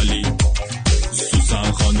چشم اصلی،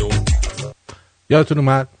 سوسن خانوم. یادتون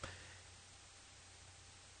اومد؟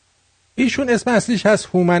 ایشون اسم اصلیش هست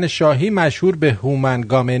هومن شاهی، مشهور به هومن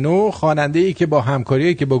گامنو، خواننده‌ای که با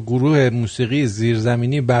همکاری‌ای که با گروه موسیقی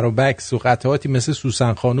زیرزمینی برای و قطعاتی مثل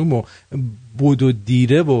سوسن خانوم و بود و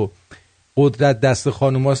دیره و قدرت دست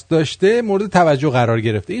خانوماست داشته مورد توجه قرار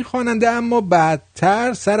گرفته. این خواننده اما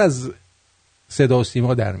بعدتر سر از صدا و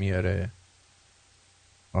سیما در میاره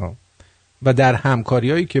و در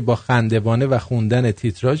همکاری‌هایی که با خندوانه و خوندن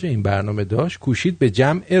تیتراژ این برنامه داشت کوشید به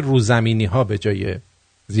جمع روزمینی‌ها به جای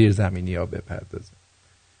زیرزمینی‌ها بپردازه.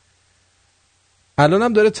 الان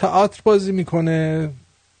هم داره تئاتر بازی میکنه،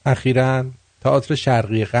 اخیراً تئاتر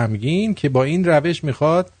شرقی غمگین، که با این روش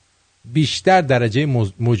میخواد بیشتر درجه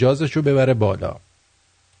مجازش رو ببره بالا.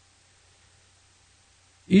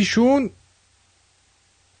 ایشون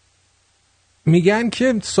میگن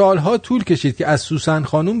که سالها طول کشید که از سوسن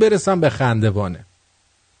خانوم برسن به خندوانه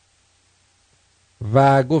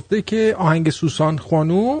و گفته که آهنگ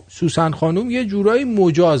سوسن خانوم یه جورایی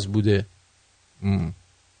مجاز بوده.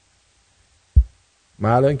 من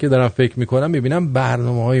الان که دارم فکر میکنم میبینم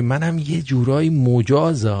برنامه‌های منم یه جورایی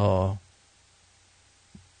مجازه ها،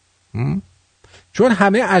 چون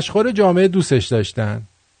همه اشخار جامعه دوستش داشتن.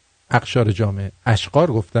 اقشار جامعه،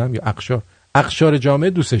 اشخار گفتم یا اقشار جامعه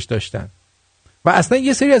دوستش داشتن و اصلا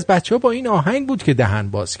یه سری از بچه ها با این آهنگ بود که دهن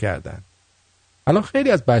باز کردن. الان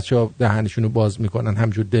خیلی از بچه ها دهنشونو باز میکنن،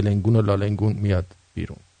 همجور دلنگون و لالنگون میاد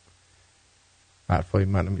بیرون، حرفای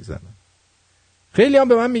منو میزنن. خیلی هم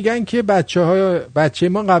به من میگن که بچه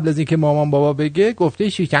ما قبل از اینکه مامان بابا بگه گفته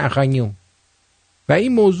شیکن خانیوم و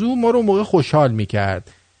این موضوع ما رو موقع خوشحال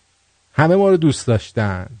میکرد، همه ما رو دوست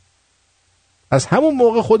داشتن. از همون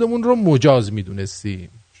موقع خودمون رو مجاز میدونستیم.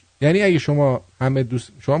 یعنی اگه شما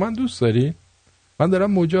من دوست داری، من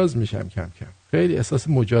دارم مجاز میشم کم کم. خیلی احساس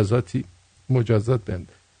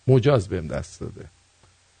مجاز بهم دست داده.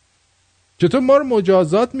 چطور ما رو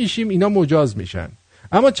مجازات میشیم، اینا مجاز میشن.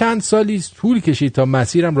 اما چند سالی طول کشید تا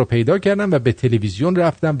مسیرم رو پیدا کردم و به تلویزیون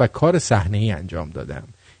رفتم و کار صحنه‌ای انجام دادم.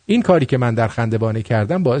 این کاری که من در خندوانه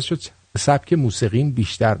کردم باعث شد سبک موسیقیم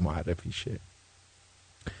بیشتر معرفی شه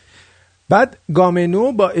بعد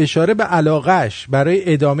گامنو با اشاره به علاقهش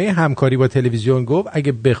برای ادامه همکاری با تلویزیون گفت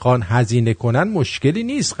اگه بخوان هزینه کنن مشکلی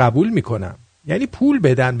نیست، قبول میکنم. یعنی پول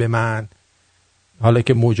بدن به من حالا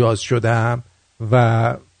که مجاز شدم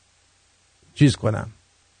و چیز کنم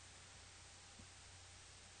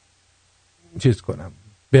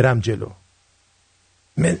برم جلو.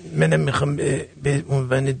 منم میخوام به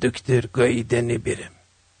عنوان دکتر گاییدنی برم.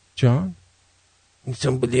 جان؟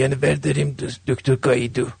 سنبولیان برداریم دکتر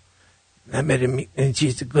گاییدو. همه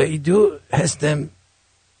چیز گاییدو هستم،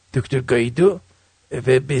 دکتر گاییدو،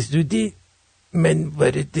 و به زودی من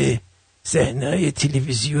وارد صحنه‌های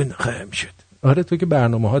تلویزیون خواهم شد. آره تو که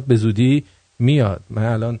برنامه‌هات به زودی میاد. من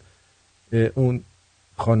الان اون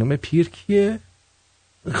خانم پیر کیه؟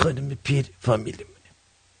 خانم پیر فامیلمونه.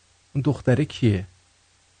 اون دختره کیه؟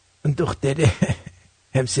 اون دختره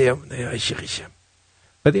همسایه‌مونه، عاشقشم.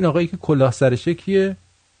 بعد این آقایی که کلاه سرشه کیه؟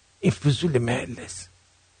 این فضول محله است.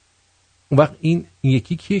 اون وقت این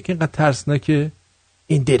یکی کیه که اینقدر ترسناکه؟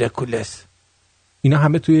 این دراکولاست. اینا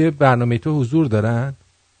همه توی برنامه تو حضور دارن؟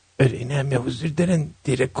 آره اینا همه حضور دارن.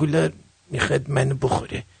 دراکولا میخواد منو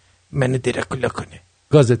بخوره، منو دراکولا کنه،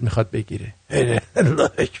 گازت میخواد بگیره. آره الله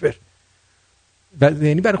اکبر.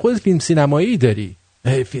 یعنی برای خودت فیلم سینمایی داری؟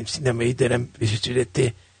 فیلم سینمایی دارم، به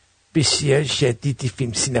صورت بسیار شدیدی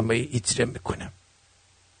فیلم سینمایی اجرا میکنم.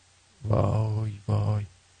 وای وای،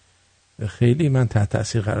 خیلی من تحت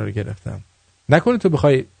تاثیر قرار گرفتم. نکنه تو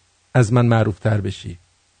بخوای از من معروف تر بشی؟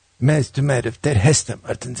 من از تو معروف تر هستم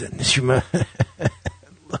آرتین زن. شما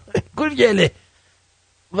گرگله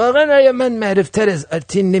واقعا آیا من معروف تر از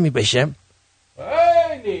آرتین نمی باشم؟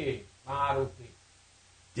 خیلی معروفی.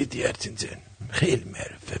 دیدی آرتین زن خیلی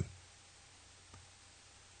معروفم.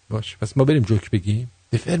 باش پس ما بریم جوک بگیم.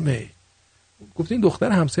 بفرمایید. گفتی این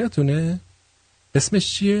دختر همسایتونه؟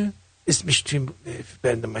 اسمش چیه؟ اسمش توی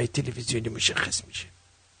برنامه تلویزیونی مشخص میشه.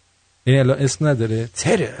 این الان اسم نداره؟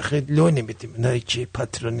 تره خیلی لو نمیدیم. اونایی که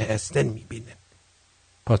پاترون هستن میبینن.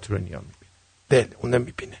 پاترونیا میبینن؟ بله اونا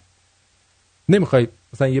میبینن. نمیخوای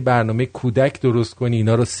مثلا یه برنامه کودک درست کنی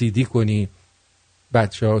اینا رو CD کنی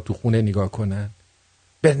بچه ها تو خونه نگاه کنن؟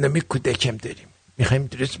 برنامه کودک هم داریم، میخوایم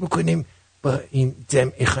درست بکنیم با این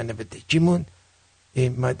جمع خانوادگیمون.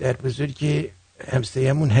 مادر بزرگ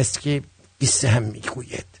همسایمون هست که قصه هم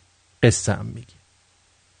میگوید. قصه هم میگه.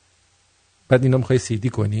 بعد اینا میخوای CD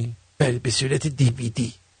کنی؟ بله به صورت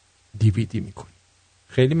DVD میکنی.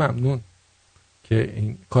 خیلی ممنون که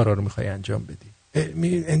این کارا رو میخوای انجام بدی.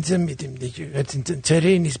 انجام میدیم دیگه.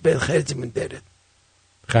 چاره نیست، باید خرجمون درد.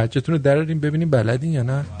 خرجتون رو دراریم ببینیم بلدین یا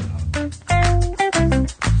نه.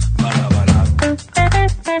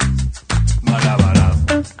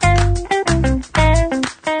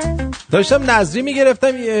 داشتم نظری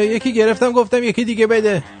میگرفتم، یکی گرفتم گفتم یکی دیگه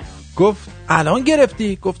بده. گفت الان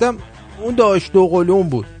گرفتی؟ گفتم اون داشت دو قلوم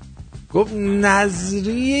بود. گفت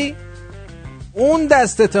نظری اون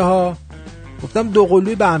دستته ها. گفتم دو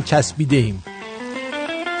قلوی به هم چسبیده ایم.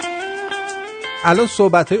 الان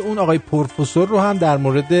صحبت های اون آقای پروفسور رو هم در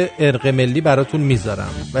مورد ارق ملی براتون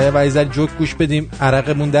میذارم و یه ذره جوک گوش بدیم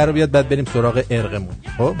عرقمون در بیاد، بعد بریم سراغ ارقمون.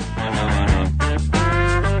 خب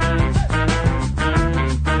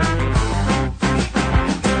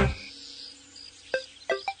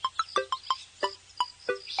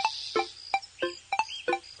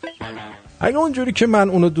اگه اونجوری که من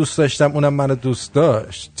اونو دوست داشتم اونم منو دوست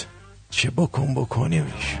داشت، چه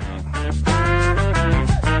بکنیمش.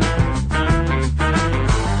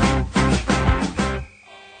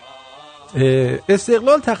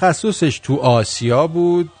 استقلال تخصصش تو آسیا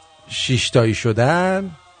بود، 6 تایی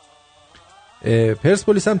شدن.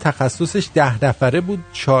 پرسپولیس هم تخصصش 10 نفره بود،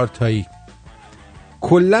 4 تایی.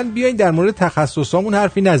 کلن بیاین در مورد تخصصامون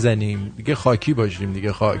حرفی نزنیم دیگه، خاکی باشیم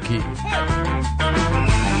دیگه، خاکی.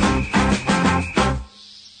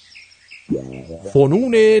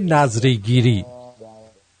 فنون نظریگیری.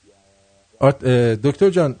 دکتر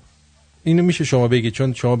جان اینو میشه شما بگی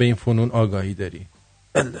چون شما به این فنون آگاهی داری؟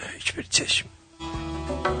 الله اکبر چشم.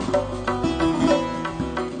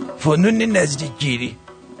 فنون نظریگیری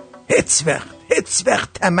هیچ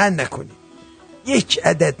وقت طمع نکنید. یک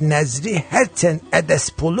عدد نظری هر چند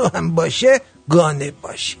عدس پلو هم باشه گانه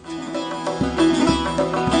باشید.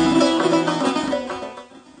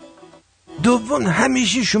 دوم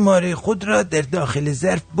همیشه شماره خود را در داخل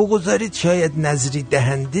ظرف بگذارید، شاید نظری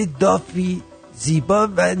دهنده دافی زیبا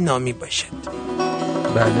و نامی باشد.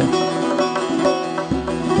 بله.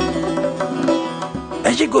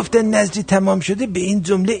 اگه گفتن نظری تمام شده به این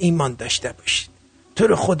جمله ایمان داشته باشید. تو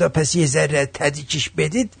رو خدا پس یه ذره تدیکش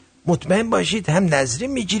بدید، مطمئن باشید هم نظری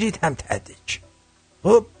میگیرید هم تدیک.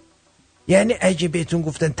 خب یعنی اگه بهتون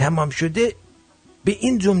گفتن تمام شده به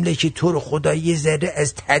این جمله که تو رو خدا یه ذره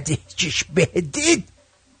از تدهیجش بهدید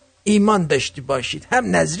ایمان داشتی باشید.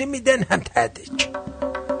 هم نظری میدن هم تدهیج.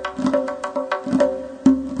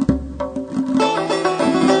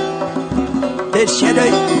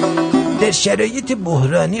 در شرایط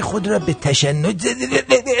بحرانی خود را به تشنج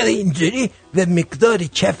اینجوری و مقدار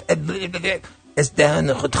کف از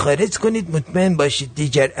دهان خود خارج کنید. مطمئن باشید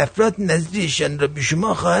دیگر افراد نظریشان را به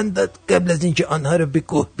شما خواهند داد قبل از اینکه آنها را به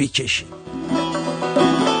کوه بکشید.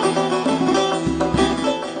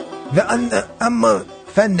 و اما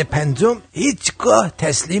فن پنجم، هیچگاه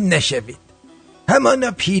تسلیم نشوید.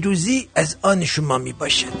 همانا پیروزی از آن شما می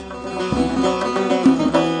باشد.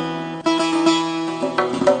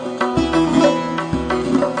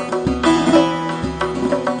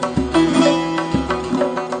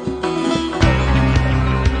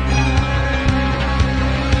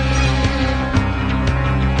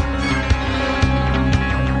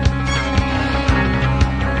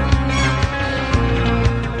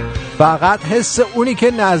 فقط حس اونی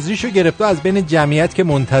که نظریشو گرفته از بین جمعیت که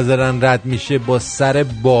منتظرن رد میشه با سر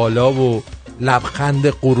بالا و لبخند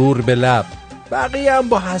غرور به لب، بقیه هم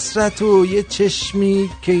با حسرت و یه چشمی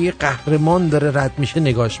که یه قهرمان داره رد میشه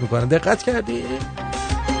نگاش میکنن. دقت کردی؟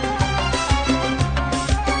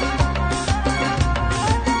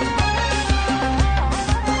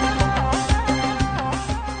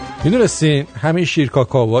 میدونستین همین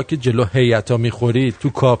شیرکاکاوا که جلو هیئتا میخورید تو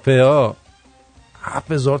کافه ها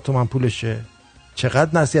 7000 تومن پولشه؟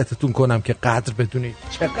 چقدر نصیحتتون کنم که قدر بدونید.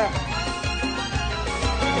 چقدر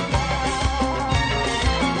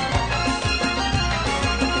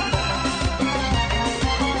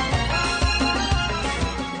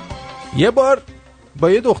یه بار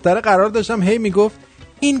با یه دختره قرار داشتم، هی میگفت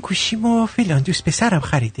این گوشیمو فلان دوست پسرم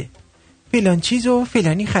خریده، فلان چیزو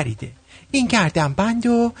فلانی خریده، این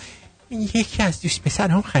گردنبندو یکی از دوست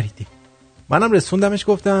پسرم خریده. منم رسوندمش،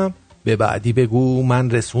 گفتم به بعدی بگو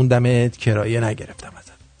من رسوندمت، کرایه نگرفتم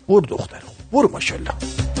ازت. برو دختر خوب، برو ماشاءالله.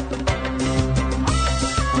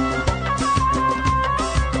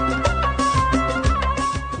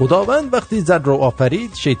 خداوند وقتی زد رو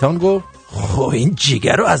آفرید، شیطان گفت خب این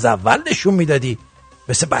جیگر رو از اول نشون میدادی،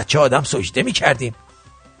 مثل بچه آدم سجده میکردیم.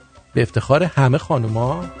 به افتخار همه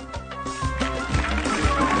خانوما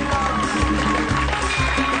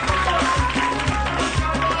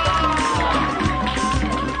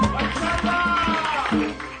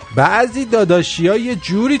بعضی داداشی‌ها یه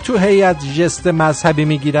جوری تو هیئت ژست مذهبی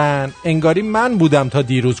میگیرن انگاری من بودم تا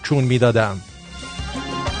دیروز کون میدادم.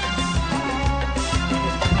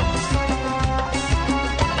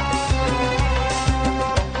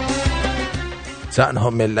 تنها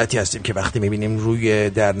ملتی هستیم که وقتی میبینیم روی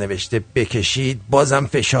در نوشته بکشید بازم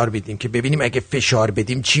فشار بدیم که ببینیم اگه فشار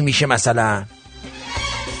بدیم چی میشه. مثلا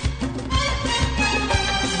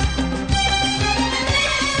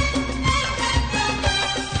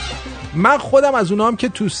من خودم از اونام که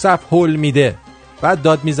تو صف هول میده بعد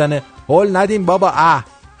داد میزنه هول ندیم بابا،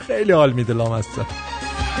 خیلی حال میده لامصب.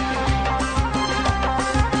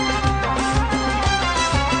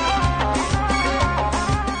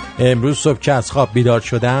 امروز صبح که از خواب بیدار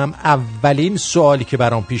شدم اولین سوالی که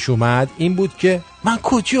برام پیش اومد این بود که من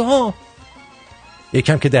کجا؟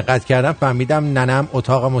 یکم که دقت کردم فهمیدم ننم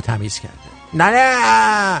اتاقمو تمیز کرده.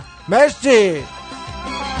 نه مرسی.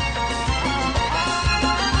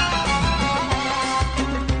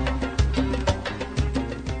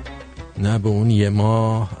 نه به اون یه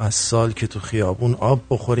ماه از سال که تو خیابون آب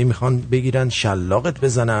بخوری میخوان بگیرن شلاقت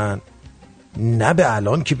بزنن، نه به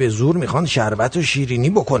الان که به زور میخوان شربت و شیرینی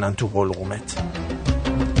بکنن تو حلقومت.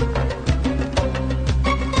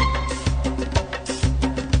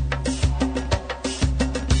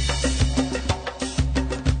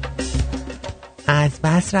 از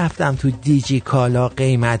بس رفتم تو دیجی کالا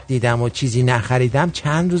قیمت دیدم و چیزی نخریدم،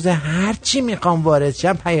 چند روزه هر چی میخوام وارد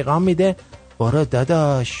شم پیغام میده برو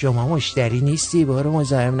داداش شما مشتری نیستی، برو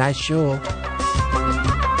مزاحم نشو.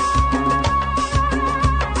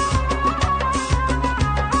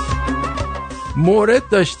 مورد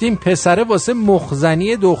داشتیم پسره واسه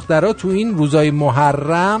مخزنی دخترها تو این روزای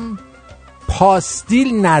محرم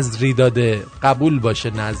پاستیل نظری داده، قبول باشه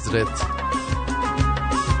نظرت.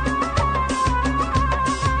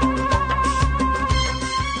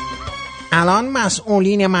 الان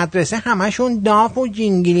مسئولین مدرسه همشون داف و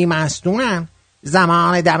جنگیلی مستونن.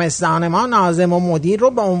 زمان دبستان ما ناظم و مدیر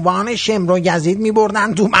رو به عنوان شمر و یزید می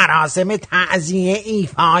بردن تو مراسم تعزیه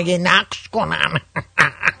ایفای نقش کنن.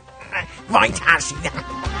 وای ترسیدم.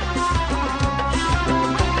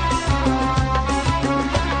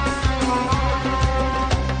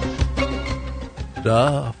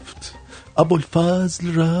 رفت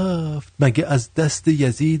ابوالفضل رفت مگه از دست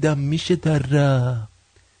یزیدم میشه در رفت،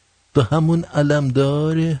 تو همون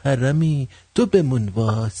علمدار حرمی تو بمون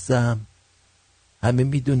واسم، همه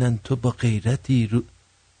میدونن تو با غیرتی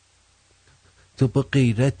تو با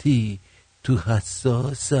غیرتی تو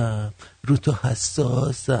حساسم، رو تو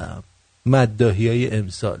حساسم. مداحی های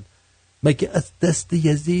امسال. مگه از دست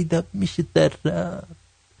یزیدم میشه در رفت،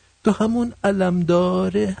 تو همون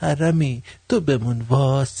علمدار حرمی تو بمون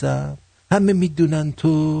واسم، همه میدونن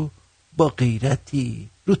تو با غیرتی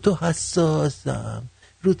رو تو حساسم،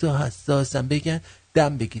 رو تو حساسم. بگن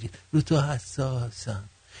دم بگیرید رو تو حساسم،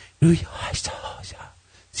 روی حساسم.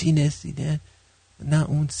 سینه نه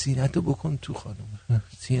اون سینه تو بکن تو خانم،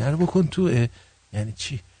 سینه رو بکن تو. یعنی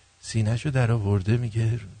چی؟ سینه شو در آورده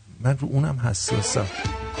میگه من رو اونم حساسم.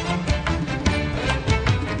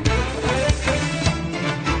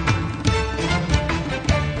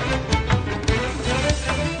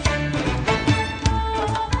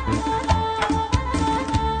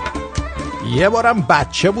 یه بارم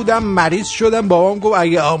بچه بودم مریض شدم، بابام گفت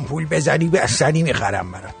اگه آمپول بزنی بستنی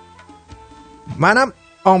میخرم برات. منم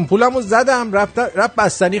آمپولمو زدم، رفت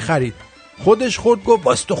بستنی خرید، خودش خورد گفت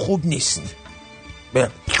باز تو خوب نیست،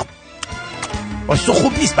 باز تو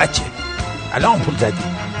خوب نیست بچه، الان آمپول زدی.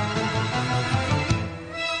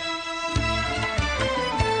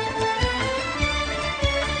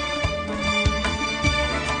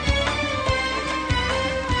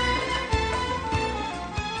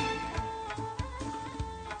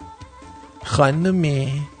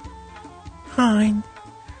 خانمی هاین،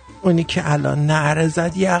 اونی که الان نعره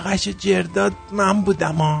زد یقش جرداد من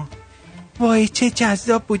بودم ها. وای چه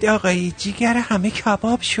جذاب بود آقایی، جیگر همه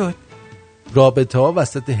کباب شد. رابطه ها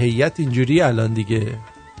وسط هیئت اینجوری الان دیگه.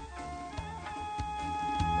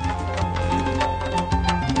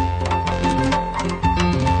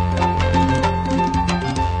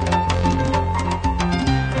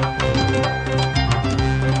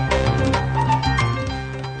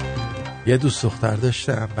 یه دوست دختر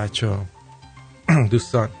داشتم بچه‌ها،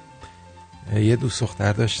 دوستان، یه دوست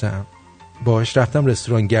دختر داشتم باهاش رفتم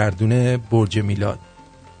رستوران گردونه برج میلاد.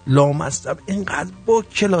 لامصب اینقدر با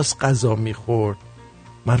کلاس غذا میخورد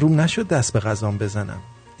من روم نشد دست به غذام بزنم.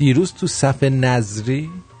 دیروز تو صف نظری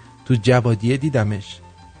تو جوادیه دیدمش،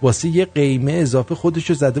 واسه یه قیمه اضافه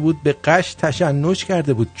خودشو زده بود به قش، تشنج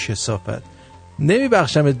کرده بود. کثافت.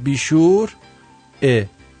 نمیبخشمت بیشور.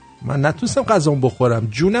 من نتونستم غذام بخورم.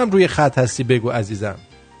 جونم روی خط هستی، بگو عزیزم.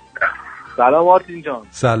 سلام آرتین جان.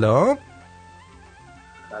 سلام.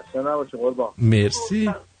 خسته نباشی قربان.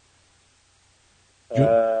 مرسی.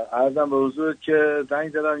 عرضم به حضورت که زنگ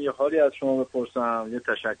زدم یه حالی از شما بپرسم، یه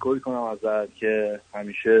تشکری کنم ازت که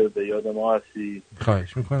همیشه به یاد ما هستی.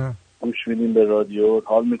 خواهش میکنم. گوش میدیم به رادیو،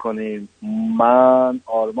 حال میکنیم. من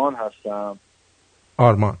آرمان هستم.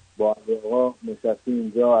 آرمان با علی آقا نشستیم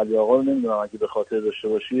اینجا. علی آقا رو نمیدونم اگه به خاطر داشته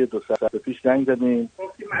باشی 2 ساعت پیش زنگ زدیم.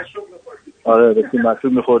 آره داشتیم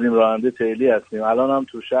مشروب میخوردیم، راننده تیلی هستیم. الان هم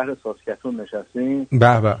تو شهر ساسکتون نشستیم.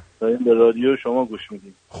 به داریم به رادیو شما گوش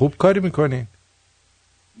میدیم. خوب کاری میکنین.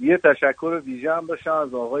 یه تشکر ویژه هم داشتم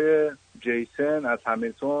از آقای جیسن از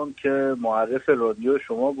همیلتون که معرف رادیو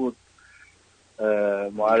شما بود.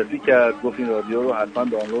 معرفی کرد، گفت این رادیو رو حتما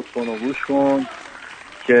دانلود کن و گوش کن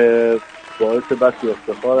که باعث بسی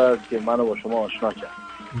افتخار است که منو با شما آشنا کرد.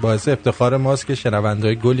 باعث افتخار ماست که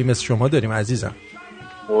شنونده‌های گلی مثل شما داریم عزیزم.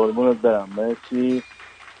 قربونت برم. مرسی.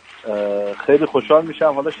 خیلی خوشحال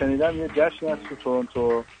میشم. حالا شنیدم یه جشنی هست تو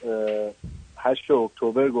تورنتو 8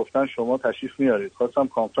 اکتبر، گفتن شما تشریف میارید. خواستم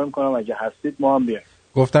کانفرم کنم اگه هستید ما هم بیایم.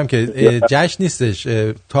 گفتم که جشن نیستش،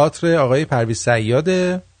 تئاتر آقای پرویز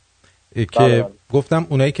صیاده که گفتم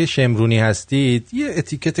اونایی که شمرونی هستید یه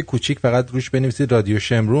اتیکت کوچیک فقط روش بنویسید رادیو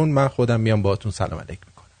شمرون، من خودم میام باهاتون سلام علیک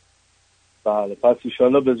میکنم. بله پس ان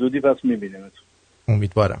شاءالله به زودی پس میبینیمتون.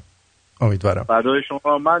 امیدوارم. برای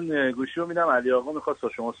شما من گوشی رو میدم. علی آقا میخواست با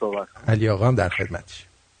شما صحبت کنم. علی آقا هم در خدمتش.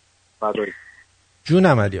 برای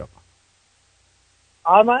جونم علی آقا.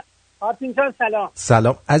 آرتین جان سلام.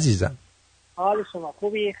 سلام عزیزم. حال شما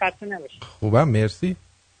خوبی؟ خسته نباشی. خوبم مرسی.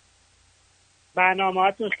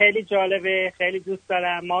 برنامه‌هاتون خیلی جالبه، خیلی دوست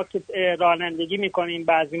دارم. ما که رانندگی میکنیم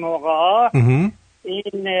بعضی موقع‌ها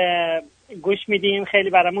این گوش میدیم، خیلی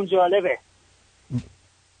برامون جالبه.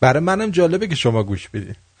 برای منم جالبه که شما گوش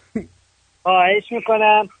بدید. خواهش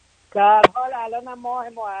میکنم. در حال الان ماه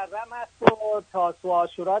محرم هست و تاسوعا و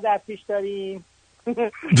عاشورا در پیش داریم.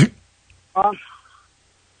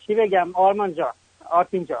 چی بگم آرمان جان،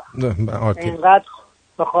 آرتین جان، اینقدر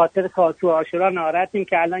به خاطر تاسوعا و عاشورا ناراحتیم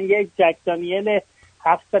که الان یک جک دانیل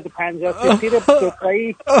 750 سیر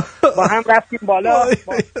دوتایی با هم رفتیم بالا.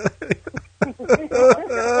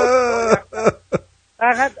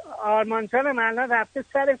 فقط آرمانجان من رفته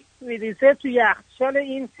سر فریزر تو یخچال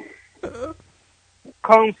این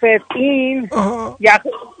کانفت این یخ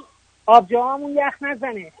آبجوامون یخ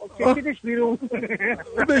نزنه کشیدش بیرون.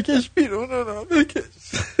 بکش بیرون اونا بکش.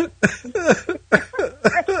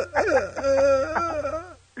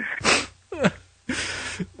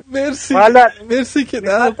 مرسی مرسی که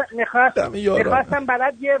میخواستم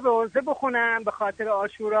برات یه روزه بخونم به خاطر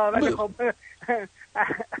عاشورا ولی خب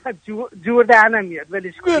جور در نمیاد.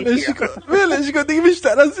 ولش کن دیگه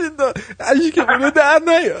بیشتر از این اشکمونو در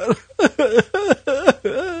نیار.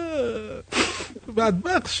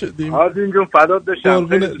 بدبخت شدیم. آرتین جون فدات بشم.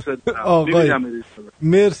 خیلی دوست دارم.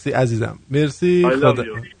 مرسی عزیزم مرسی.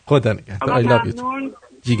 خدا نگهدار. I love you.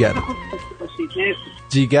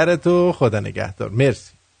 جیگرتو خدا نگهدار.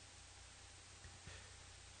 مرسی.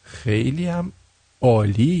 خیلی هم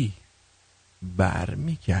عالی.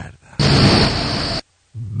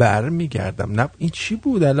 برمیگردم. نه این چی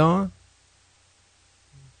بود الان؟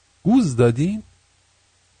 گوز دادین؟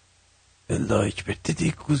 الله اکبر.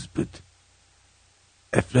 دیدی گوز بود.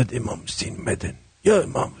 افراد امام حسین مدن یا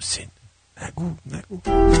امام حسین. نگو.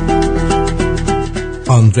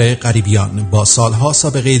 آندره غریبیان با سالها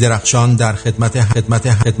سابقه درخشان در خدمت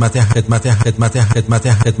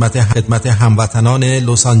هموطنان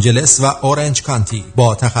لس آنجلس و اورنج کانتی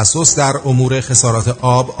با تخصص در امور خسارات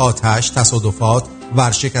آب، آتش، تصادفات،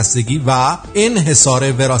 ورشکستگی و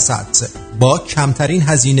انحصار وراثت با کمترین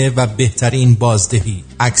هزینه و بهترین بازدهی.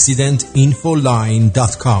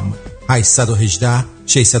 accidentinfoline.com 818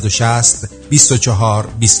 660 24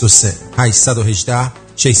 23 818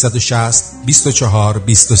 660 24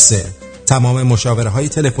 23. تمام مشاوره‌های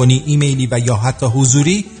تلفنی، ایمیلی و یا حتی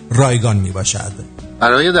حضوری رایگان میباشد.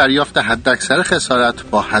 برای دریافت حداکثر خسارت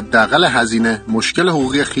با حداقل هزینه مشکل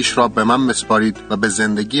حقوقی خیش را به من مسپارید و به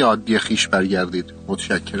زندگی عادی خیش برگردید.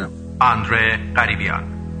 متشکرم. آندره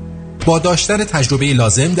غریبیان. با داشتن تجربه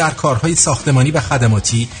لازم در کارهای ساختمانی و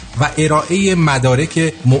خدماتی و ارائه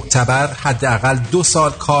مدارک معتبر، حداقل 2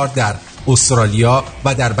 سال کار در استرالیا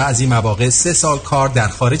و در بعضی مواقع 3 سال کار در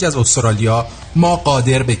خارج از استرالیا، ما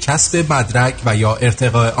قادر به کسب مدرک و یا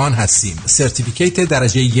ارتقاء آن هستیم. سرتیفیکیت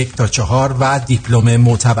درجه 1 تا 4 و دیپلم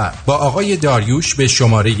معتبر. با آقای داریوش به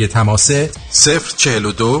شماره تماس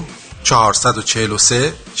 042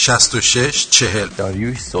 443 66 40.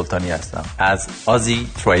 داریوش سلطانی هستم از آزی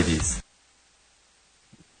تریدیز.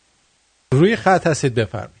 روی خط هستید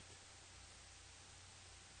بفرمایید.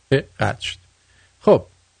 قطع شد. خب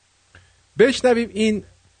بشنویم. این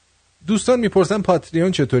دوستان میپرسن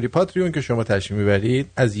پاتریون چطوری؟ پاتریون که شما تشریف میبرید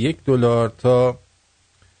از $1 تا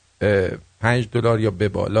 $5 یا به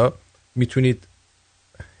بالا میتونید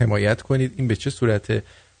حمایت کنید. این به چه صورته؟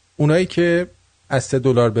 اونایی که از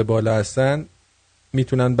 $3 به بالا هستن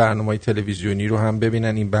میتونن برنامه‌های تلویزیونی رو هم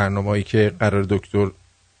ببینن. این برنامه‌ای که قرار دکتر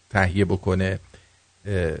تهیه بکنه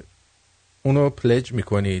اونو پلج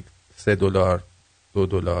میکنید. $3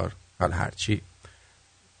 $2 حال هرچی.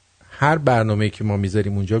 هر برنامه‌ای که ما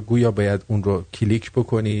میذاریم اونجا گویا باید اون رو کلیک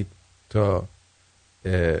بکنید تا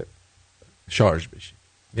شارژ بشید.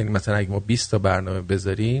 یعنی مثلا اگه ما 20 تا برنامه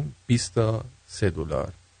بذاریم 20 تا $3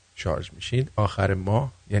 شارژ میشین. آخر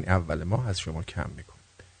ماه یعنی اول ماه از شما کم میکنه.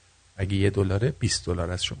 اگه $1 $20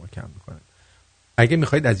 از شما کم میکنه. اگه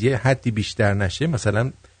میخواید از یه حدی بیشتر نشه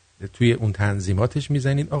مثلا توی اون تنظیماتش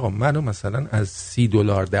میزنید آقا منو مثلا از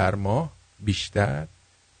 $30 در ماه بیشتر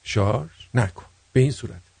شارژ نکن. به این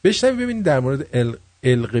صورت بشنوید ببینید در مورد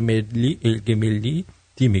الق ملی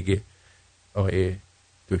چی میگه آقای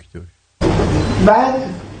دکتر. بعد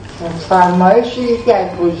فرمایش یکی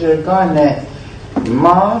از بزرگان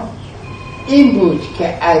ما این بود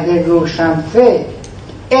که اگه روشنفکر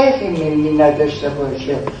الق ملی نداشته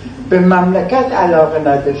باشه، به مملکت علاقه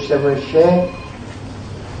نداشته باشه،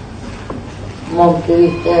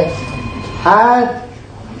 ممکنه که هر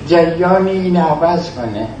جریانی این عوض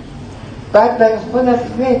کنه. بعد برای خودم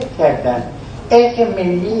فکر کردن الق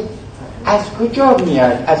ملی از کجا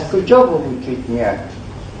میاد، از کجا به وجود میاد.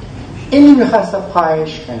 اینی میخواستم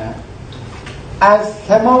خواهش کنم از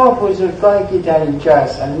تمام بزرگانی که در اینجا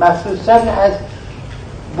هستن، مخصوصا از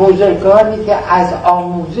بزرگانی که از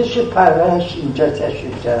آموزش پرورش اینجا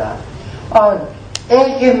تشریف دارن،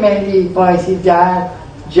 الق ملی بایستی در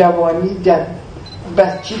جوانی در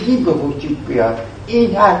بچگی به وجود بیاد.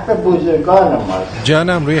 این حرف بزرگان ماست.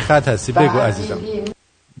 جانم روی خط هستی بگو عزیزم.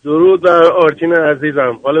 درود بر آرتین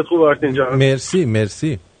عزیزم. حالت خوب آرتین جان؟ مرسی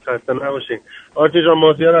مرسی. خسته نباشین. آرتین جان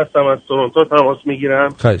مازیار هستم از تورنتو تماس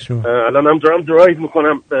میگیرم. الانم دارم درایو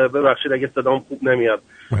میکنم، ببخشید اگه صدام خوب نمیاد.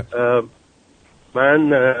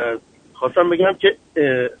 من خواستم بگم که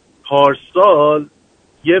پارسال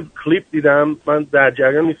یه کلیپ دیدم، من در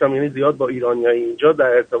جریان نیستم، یعنی زیاد با ایرانیای اینجا در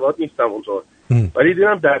ارتباط نیستم اونطور، ولی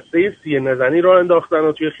دیدم دسته سیه نزنی راه انداختن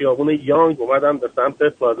و توی خیابون یانگ اومدن به سمت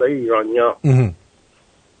پلازای ایرانیا.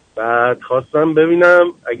 بعد خواستم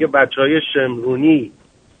ببینم اگه بچهای شمرونی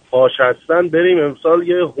پاش هستن بریم امسال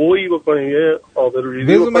یه هویی بکنیم، یه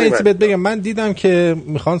آبروریزی بکنیم. من ایتی بهت بگم، من دیدم که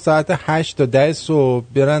میخوان ساعت 8 تا 10 صبح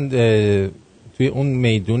برن توی اون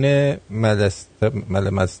میدون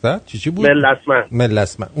ملمسته چی بود؟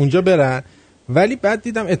 ملسمن اونجا برن، ولی بعد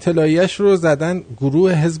دیدم اطلاعیش رو زدن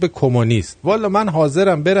گروه حزب کمونیست. والا من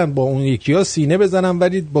حاضرم برم با اون یکی‌ها سینه بزنم،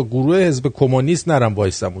 ولی با گروه حزب کمونیست نرم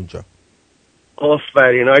وایسم اونجا.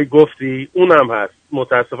 آفرین، های گفتی، اونم هست.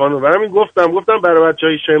 متاسفانه برام گفتم برای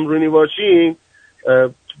بچهای شمرونی باشیم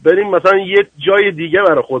بریم مثلا یه جای دیگه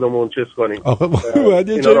برای خودمون چیز کنیم. آخه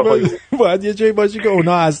باید یه جایی باشه که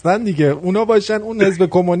اونا هستن دیگه، اونا باشن. اون حزب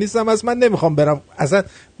کمونیست هم هست، من نمیخوام برم اصلا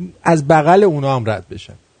از بغل اونا هم رد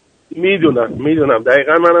بشم. میدونم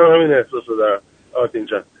دقیقا منم همین احساسو دارم آرتین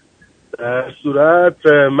جان. در صورت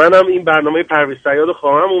منم این برنامه پرویز صیاد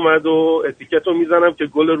خواهم اومد و اتیکتو میزنم که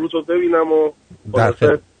گل روتو ببینم و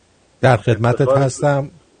در خدمتت هستم.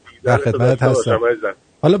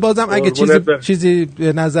 حالا بازم اگه چیزی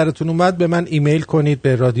نظرتون اومد به من ایمیل کنید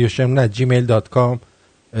به radioshemna@gmail.com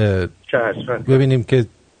ببینیم که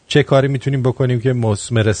چه کاری میتونیم بکنیم که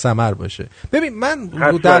مثمر ثمر باشه. ببین من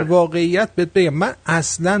در واقعیت بهت بگم، من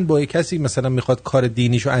اصلا با کسی مثلا میخواد کار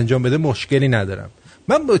دینیشو انجام بده مشکلی ندارم.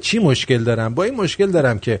 من با چی مشکل دارم؟ با این مشکل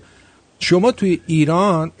دارم که شما توی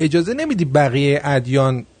ایران اجازه نمیدی بقیه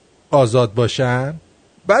ادیان آزاد باشن،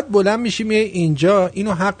 بعد بلند میشی میای اینجا،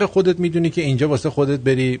 اینو حق خودت میدونی که اینجا واسه خودت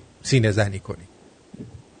بری سینه زنی کنی.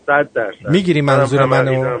 100% میگیری منظور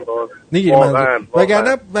منو؟ میگیری منظور؟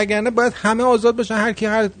 وگرنه باید همه آزاد باشن، هر کی،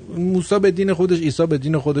 هر موسی به دین خودش، عیسی به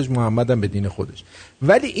دین خودش، محمد هم به دین خودش.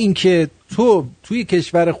 ولی اینکه تو توی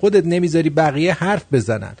کشور خودت نمیذاری بقیه حرف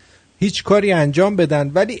بزنن، هیچ کاری انجام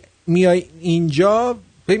بدن، ولی میای اینجا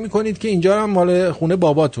فکر میکنید که اینجا هم مال خونه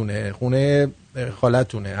باباتونه، خونه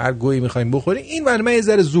خالتونه، هر گویی میخوایم بخوریم، این برنامه یه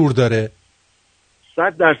ذره زور داره.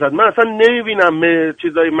 100%. من اصلا نمیبینم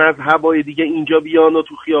چیزای مذهبای دیگه اینجا بیان و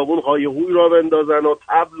تو خیابون هایهوی را بندازن و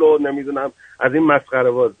طبل و نمیدونم از این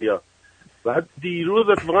مسخره بازی‌ها. بعد دیروز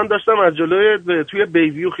اتفاقا داشتم از جلوی توی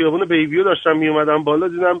بیویو، خیابون بیویو داشتم میومدم بالا،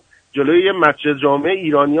 دیدم جلوی یه مسجد جامع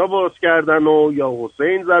ایرانیا باز کردن و یا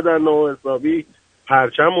حسین زدن و حسابی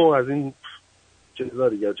پرچم و از این چیزا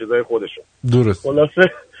دیگه، چیزای خودشون. درست.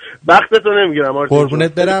 خلاصه وقتتو نمیگیرم آرتین.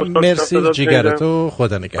 قربونت برم، مرسی جیگرتو،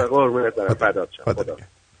 خدا نگهدار. قربونت برم، فدات شم.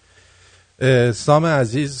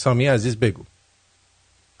 سامی عزیز بگو.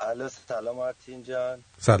 الو، سلام آرتین جان.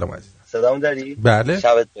 سلام عزیز. صدامو داری؟ بله.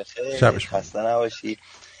 شبت بخیر. خسته نباشی.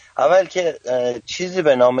 اول که چیزی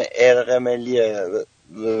به نام ارق ملی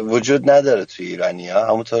وجود نداره توی ایرانی‌ها،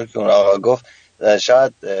 همونطور که اون آقا گفت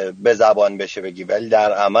شاید به زبان بشه بگی، ولی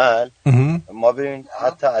در عمل ما ببین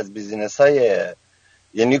حتی از بیزینس‌های،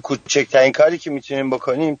 یعنی کوچکترین کاری که میتونیم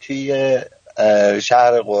بکنیم توی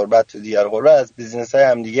شهر غربت و دیار غربت از بیزینس‌های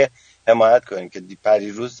هم دیگه حمایت کنیم که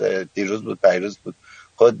دیروز بود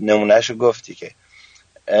خود نمونهشو گفتی که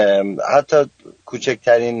حتی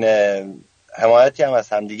کوچکترین حمایتی هم از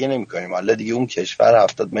هم دیگه نمی کنیم. حالا دیگه اون کشور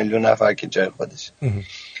 70 میلیون نفر که جای خودش.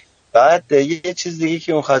 بعد یه چیز دیگه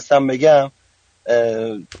که اون خواستم بگم،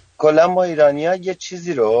 کلا ما ایرانی ها یه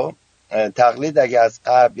چیزی رو تقلید اگه از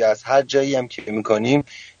غرب یا از هر جایی هم که میکنیم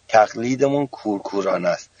تقلیدمون کورکورانه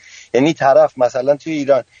است. یعنی طرف مثلا توی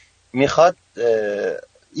ایران میخواد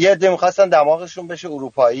یه عده میخواستن دماغشون بشه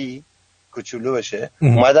اروپایی، کوچولو بشه،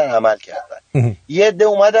 اومدن عمل کردن. یه عده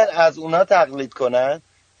اومدن از اونا تقلید کنن،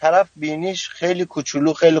 طرف بینیش خیلی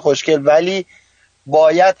کوچولو خیلی خوشگل، ولی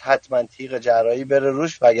باید حتما تیغ جراحی بره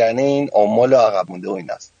روش وگرنه این امول عقب مونده و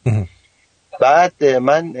ایناست. بعد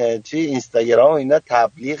من توی اینستاگرام و اینا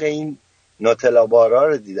تبلیغ این نوتلا بارا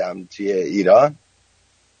رو دیدم توی ایران.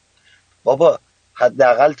 بابا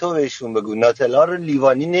حداقل تو بهشون بگو نوتلا رو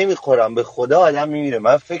لیوانی نمیخورم، به خدا آدم میمیره.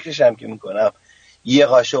 من فکرشم که میکنم یه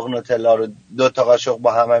قاشق نوتلا رو 2 تا قاشق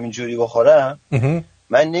با هم همینجوری بخورم.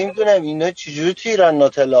 من نمیدونم اینا چجوری توی ایران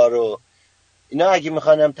نوتلا رو، اینا اگه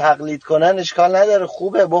میخوانم تقلید کنن اشکال نداره،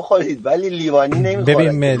 خوبه بخورید، ولی لیوانی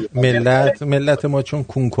نمیخورن. ببین ملت ما چون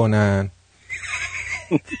کون کنن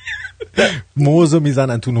موزو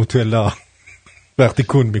میزنن تو نوتلا وقتی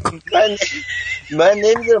کون میکن. من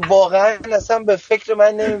نمیدونم واقعا، اصلا به فکر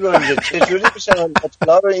من نمیگنجه چجوری میشن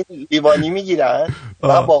نوتلا رو این لیوانی میگیرن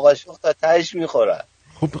و با قاشق تا تهش میخورن.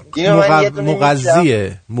 خب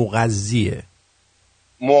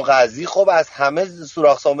مغذی خب از همه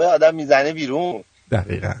سوراخ سنبه آدم میزنه بیرون.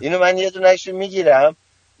 دقیقاً. اینو من یه دونهشو میگیرم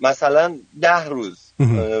مثلا 10 روز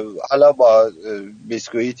حالا با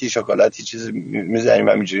بیسکویتی شکلاتی چیزی میزنیم و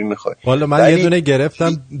اینجوری میخوریم. والا من یه دونه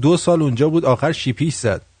گرفتم 2 سال اونجا بود، آخر شیپیش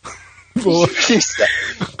زد.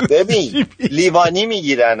 ببین لیوانی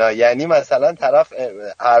میگیرن یعنی مثلا طرف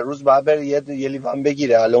هر روز باید بره یه لیوان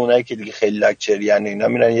بگیره. حالا اونایی که دیگه خیلی لاکچریان اینا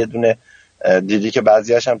میرن یه دونه، دیدی که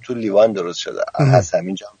بعضیاش هم تو لیوان درست شده، از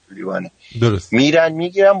همینجا هم تو لیوانه درست میرن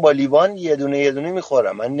میگیرن با لیوان یه دونه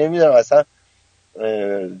میخورن. من نمیدونم اصلا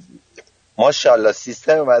ماشاءالله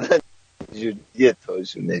سیستم بدن جوریه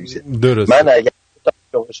توشون نمیشه. درست. من اگه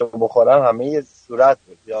شما بخورم همه یه صورت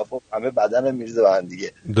یا همه بدنم میرزه به هم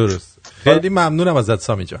دیگه. درست. خیلی ممنونم ازت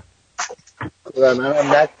سامی جان.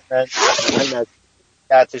 منم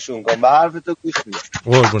نتشون کن به حرف تو گوش میدم.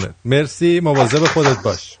 قربونت. مرسی، مواظب خودت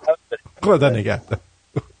باش. خدا نگهدار.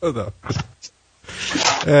 خدا.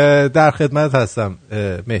 در خدمت هستم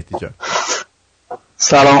مهدی جان.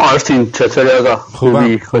 سلام آرتین، چطوری آقا؟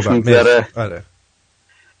 خوبی؟ خوش میگذره؟ آره.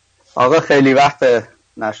 آقا خیلی وقت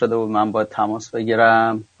نشده بود من با تماس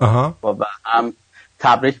بگیرم با هم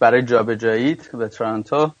تبریک برای جابجاییت به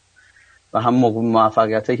تورنتو و هم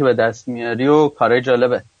موفقیتی که به دست میاری و کارهای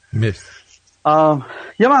جالبه. مرسی.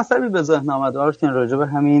 یه مسئله به ذهن آمد آرتین راجع به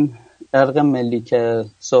همین ارق ملی که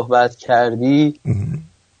صحبت کردی.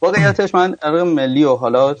 واقعیتش من ارق ملی و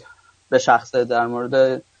حالا به شخصه در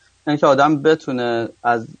مورد اینکه آدم بتونه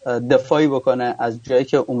از دفاعی بکنه از جایی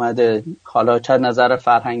که اومده، حالا چه نظر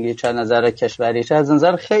فرهنگی، چه نظر کشوری، چه از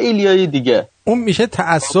نظر خیلیای دیگه، اون میشه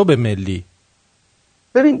تعصب ملی.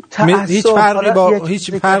 ببین هیچ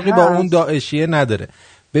فرقی با اون داعشیه نداره.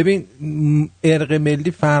 ببین ارق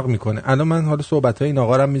ملی فرق میکنه. الان من حالا صحبت‌های این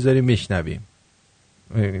آقا رو میذاریم میشنویم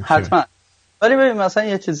حتما. ولی ببین مثلا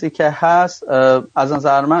یه چیزی که هست از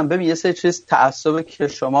نظر من، ببین یه سری چیز تعصبه که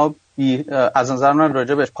شما از نظر من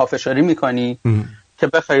راجبش پافشاری میکنی که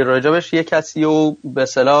بخوای راجبش یه کسی رو به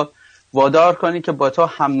اصطلاح وادار کنی که با تو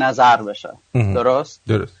هم نظر بشه. درست؟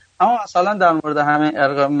 اما مثلا در مورد همین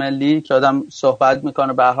ارق ملی که آدم صحبت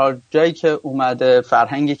میکنه، به هر حال جایی که اومده،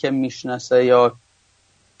 فرهنگی که میشناسه یا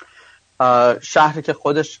شهری که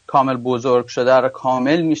خودش کامل بزرگ شده رو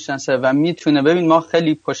کامل میشناسه و میتونه. ببین ما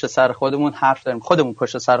خیلی پشت سر خودمون حرف داریم، خودمون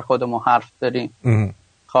پشت سر خودمون حرف داریم.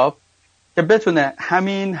 خب که بتونه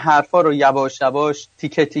همین حرفا رو یواش یواش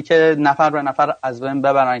تیکه تیکه نفر به نفر از بین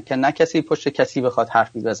ببرن که نه کسی پشت کسی بخواد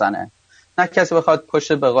حرفی بزنه، نه کسی بخواد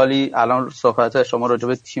پشت بقالی. الان صحبت شما راجع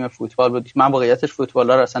به تیم فوتبال بود، من واقعیتش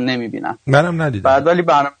فوتبالا رو اصلا نمیبینم، منم ندیدم. بعد ولی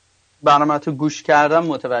برنامه تو گوش کردم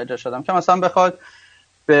متوجه شدم که مثلا بخواد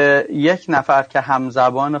به یک نفر که هم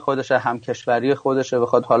زبان خودشه، هم کشوری خودشه،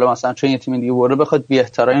 بخواد حالا مثلا چون یه تیم دیگه برده بخواد بی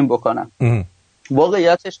احترامی بکنه.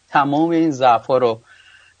 واقعیتش تمام این ضعفا رو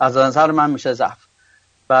از نظر من میشه ضعف.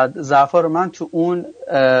 بعد ضعفا رو من تو اون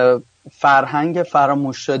فرهنگ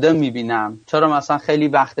فراموش شده میبینم. چرا مثلا خیلی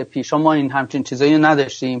وقت پیش ما این همچین چیزایی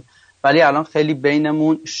نداشتیم، ولی الان خیلی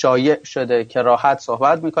بینمون شایع شده که راحت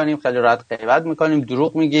صحبت میکنیم، خیلی راحت غیبت میکنیم،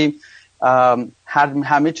 دروغ میگیم،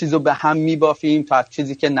 همه چیزو به هم میبافیم تا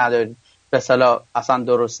چیزی که نداریم به اصطلاح اصلا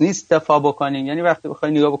درست نیست دفاع بکنیم. یعنی وقتی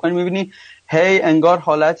بخوای نگاه بکنیم میبینی هی انگار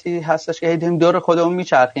حالتی هستش که هی دور خودمون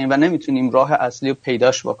میچرخیم و نمیتونیم راه اصلی رو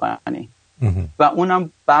پیداش بکنیم و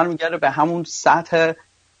اونم برمیگرده به همون سطح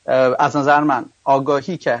از نظر من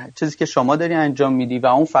آگاهی که چیزی که شما داری انجام میدی و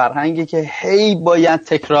اون فرهنگی که هی باید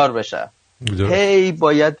تکرار بشه، هی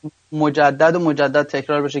باید مجدد و مجدد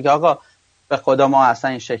تکرار بشه که آقا به خدا ما اصلا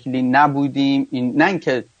این شکلی نبودیم. این نه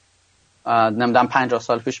اینکه نمیدونم 50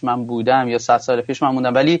 سال پیش من بودم یا 100 سال پیش من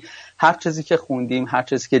بودم، ولی هر چیزی که خوندیم، هر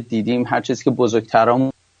چیزی که دیدیم، هر چیزی که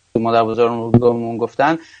بزرگترامون مادر بزرگمون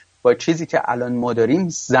گفتن با چیزی که الان ما داریم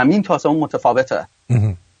زمین تا آسمون متفاوته.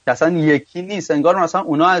 اصلا یکی نیست. انگار مثلا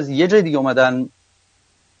اونا از یه جای دیگه اومدن،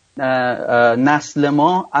 نسل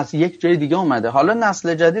ما از یک جای دیگه اومده، حالا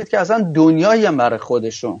نسل جدید که اصلا دنیایی هم برای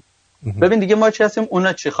خودشون. ببین دیگه ما چی هستیم،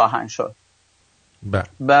 اونا چی خواهند شد.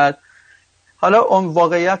 بعد حالا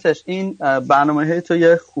واقعیتش این برنامه تو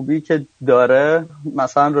یه خوبی که داره،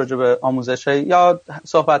 مثلا راجع به آموزش یا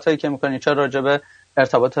صحبت هایی که میکنی، چه راجع به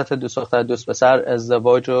ارتباطات دوست دختر دوست پسر،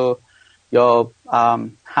 ازدواج و یا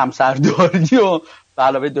همسرداری و به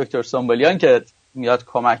علاوه دکتر سنبولیان که میاد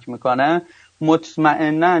کمک میکنه،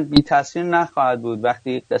 مطمئناً بی تاثیر نخواهد بود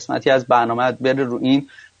وقتی قسمتی از برنامه بره رو این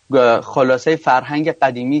خلاصه فرهنگ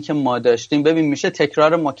قدیمی که ما داشتیم. ببین میشه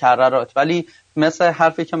تکرار مکررات، ولی مثل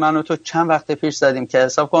حرفی که من و تو چند وقت پیش زدیم که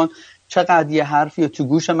حساب کن چقدر یه حرفی تو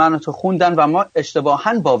گوش من و تو خوندن و ما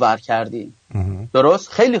اشتباهاً باور کردیم. درست؟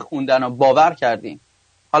 خیلی خوندن و باور کردیم.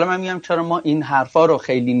 حالا من میگم چرا ما این حرفا رو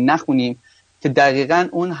خیلی نخونیم که دقیقاً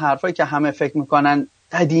اون حرفایی که همه فکر میکنن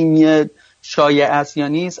قدیمی شایع است یا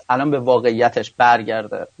نیست الان به واقعیتش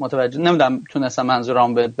برگرده. متوجه نمیدونم تونستم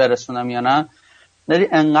منظورم برسونم یا نه. ولی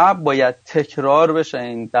انقدر باید تکرار بشه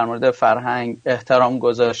این در مورد فرهنگ، احترام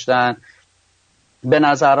گذاشتن به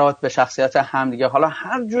نظرات، به شخصیت همدیگه، حالا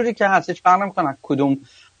هر جوری که هست، هیچ فرق نمی‌کنه کدوم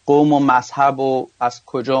قوم و مذهب و از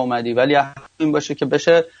کجا اومدی، ولی این باشه که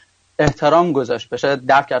بشه احترام گذاشت، بشه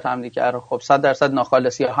درک کرد همدیگه. خب 100%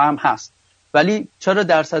 ناخالصی ها هم هست، ولی چرا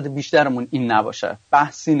درصد بیشترمون این نباشه؟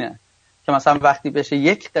 بحث اینه که مثلا وقتی بشه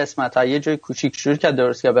یک قسمت ها یه جای کوچیک شروع کرد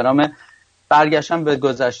درست که به نام برگشتن به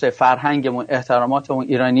گذشته، فرهنگمون، احتراماتمون،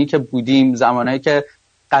 ایرانی که بودیم، زمانهایی که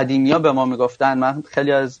قدیمی ها به ما میگفتن. من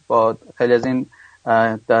خیلی از این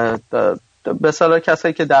به اصطلاح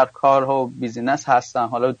کسایی که در کار و بیزینس هستن،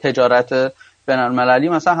 حالا تجارت بین‌المللی،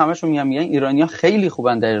 مثلا همشون میگن ایرانی‌ها خیلی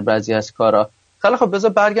خوبن در بعضی از کارا. خیلی خب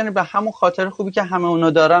بذار برگردیم به همون خاطر خوبی که همه اونا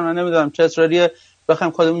دارن. من نمیدونم چه اصراریه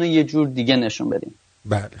بخوایم خودمون رو یه جور دیگه نشون بدیم.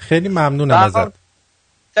 بله خیلی ممنونم ازت.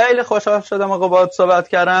 خیلی خوشحال شدم آقا باهات صحبت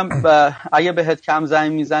کردم و اگه بهت کم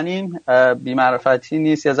زنگ میزنیم بی معرفتی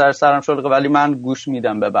نیست، یه ذره سرم شلوغه ولی من گوش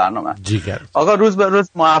میدم به برنامه. جیگر آقا روز به روز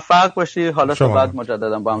موفق باشی. حالا بعد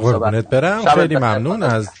مجددا با هم صحبت برم. خیلی ممنون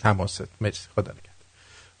از تماست. مرسی. خدا نگهدار.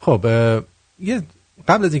 خب یه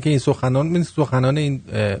قبل از اینکه این سخنان این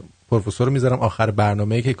پروفسور رو میذارم آخر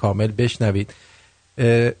برنامه که کامل بشنوید.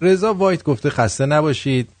 رضا وایت گفته خسته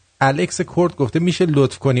نباشید. الکس کورد گفته میشه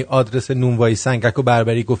لطف کنی آدرس نونوایی سنگک و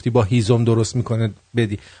بربری گفتی با هیزم درست میکنه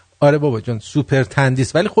بدی. آره بابا جان سوپر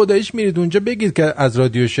تندیس، ولی خداییش میرید اونجا بگید که از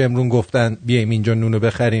رادیو شمرون گفتن بیایم اینجا نونو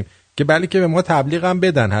بخریم، که بله که به ما تبلیغم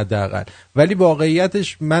بدن حداقل، ولی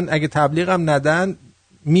واقعیتش من اگه تبلیغم ندن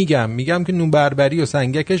میگم که نون بربری و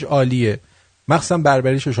سنگکش عالیه، مخصوصا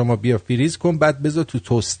بربریشو شما بیا فریز کن بعد بذار تو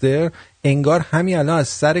توستر، انگار همین الان از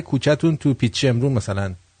سر کوچه‌تون تو پیچ شمرون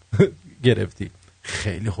مثلا گرفتی.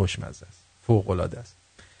 خیلی خوشمزه است، فوق العاده است.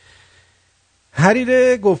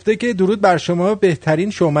 حریره گفته که درود بر شما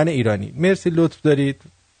بهترین شومن ایرانی. مرسی لطف دارید.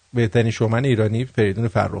 بهترین شومن ایرانی فریدون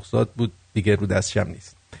فرخزاد بود دیگه، رو دستشم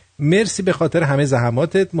نیست. مرسی به خاطر همه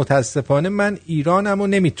زحماتت. متاسفانه من ایرانم و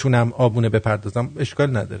نمیتونم آبونه بپردازم،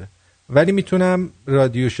 اشکال نداره، ولی میتونم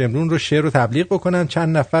رادیو شمرون رو شیر رو تبلیغ بکنم.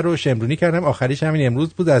 چند نفر رو شمرونی کردم، آخریش همین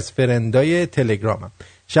امروز بود از فرندای تلگرامم.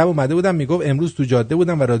 شب اومده بودم میگفت امروز تو جاده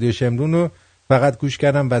بودم و رادیو شمرون رو فقط گوش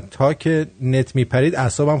کردم و تا که نت میپرید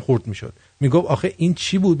اعصابم خورد میشد. میگفت آخه این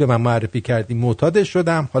چی بود به من معرفی کردی، معتادش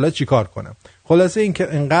شدم، حالا چیکار کنم؟ خلاصه این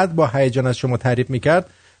که انقدر با هیجان از شما تعریف میکرد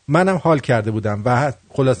منم حال کرده بودم و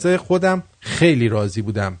خلاصه خودم خیلی راضی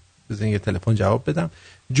بودم. بزن یه تلفن جواب بدم.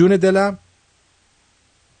 جون دلم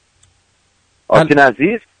آرتین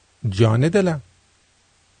عزیز، جان دلم،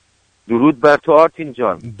 درود بر تو آرتین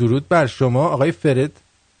جان. درود بر شما آقای فرد.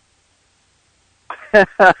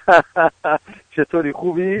 چطوری،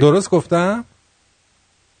 خوبی؟ درست گفتم؟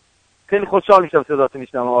 خیلی خوشحال میشم صداتو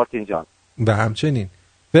میشنم آرتین جان. و همچنین.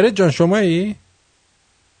 فرد جان شمایی؟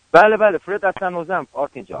 بله بله فرد از سنوزم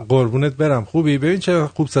آرتین جان. قربونت برم. خوبی؟ ببین چه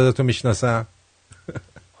خوب صداتو میشناسم.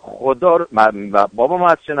 خدا بابا ما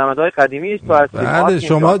از شنونده‌های قدیمی تو هستیم. بله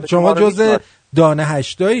شما جزء دانه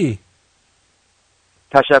هشتایی.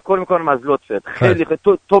 تشکر میکنم از لطفت. خیلی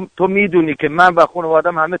تو میدونی که من و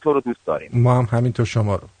خانواده‌ام همه تو رو دوست داریم. ما هم همینطور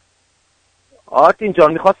شما رو. آرتین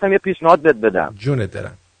جان میخواستم یه پیشنهاد بهت بدم. جون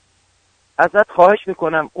دلم. ازت خواهش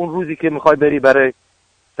میکنم اون روزی که میخوای بری برای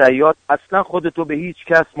صیاد اصلا خودتو به هیچ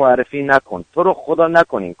کس معرفی نکن. تو رو خدا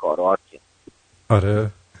نکن این کار آرتین.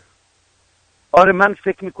 آره من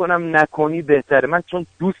فکر میکنم نکنی بهتره. من چون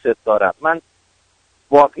دوستت دارم، من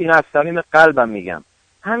با این از صمیم قلبم میگم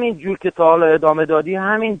همین جور که تا حالا ادامه دادی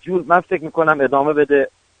همین جور من فکر میکنم ادامه بده.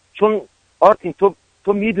 چون آرتین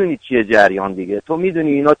تو میدونی چیه جریان دیگه، تو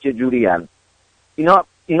میدونی اینا چه جوری هن.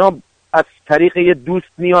 اینا از طریق یه دوست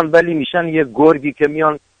میان ولی میشن یه گرگی که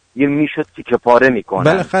میان یه میشد تیکه پاره میکنن.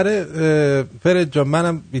 بالاخره فرد جان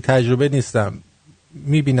منم بی تجربه نیستم،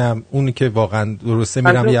 میبینم اونی که واقعا درسته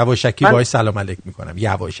میرم یواشکی باهاش سلام علیک میکنم.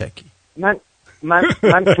 یواشکی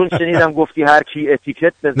من چون شنیدم گفتی هر کی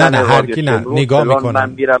اتیکت بزنه، نه هر کی نه، نگاه میکنم، من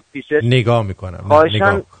میرم پیشش نگاه میکنم.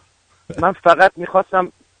 من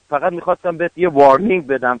فقط میخواستم بهت یه وارنینگ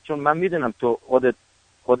بدم، چون من میدونم تو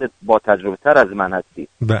خودت با تجربه تر از من هستی.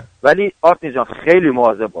 ولی آرتین جان خیلی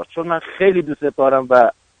مواظب باش، چون من خیلی دوست دارم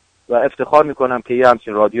و افتخار میکنم که یه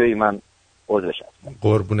همچین رادیویی من عضوش هستم.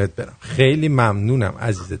 قربونت برم. خیلی ممنونم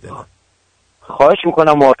عزیز دلم. خواهش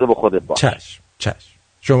میکنم مواظب خودت باش. چشم.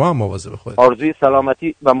 شما هم مواظب خودت. آرزوی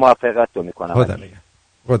سلامتی و موفقیت رو میکنم.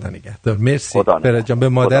 خدا نگهدار. مرسی فرد جان. به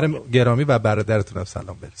مادر گرامی و برادرتونم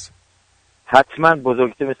سلام برسون. حتما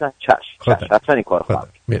بزرگتر مثلا. چشم. حتما این کار خواهم.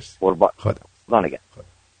 مرسی. خدا نگهدار.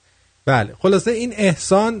 بله خلاصه این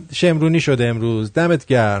احسان شمرونی شده امروز. دمت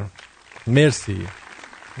گرم.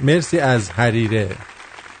 مرسی از حریره.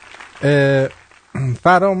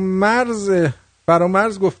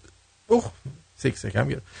 فرامرز گفت سکم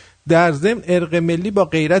گرفت. در ضمن ارق ملی با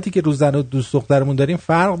غیرتی که رو زن و دوست دخترمون داریم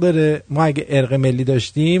فرق داره. ما اگه ارق ملی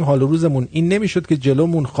داشتیم حال و روزمون این نمیشد که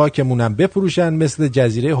جلومون خاکمونم بفروشن، مثل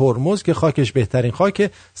جزیره هرمز که خاکش بهترین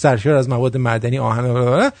خاک، سرشار از مواد معدنی،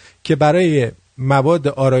 آهن که برای مواد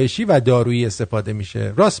آرایشی و دارویی استفاده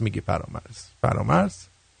میشه. راست میگی فرامرز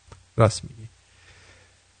راست میگی.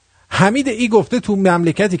 حمید ای گفته تو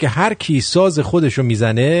مملکتی که هر کی ساز خودشو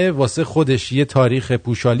میزنه واسه خودش یه تاریخ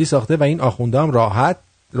پوشالی ساخته و این آخونده هم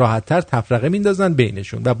راحت‌تر تفرقه میندازن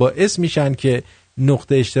بینشون و باعث میشن که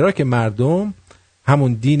نقطه اشتراک مردم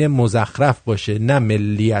همون دین مزخرف باشه، نه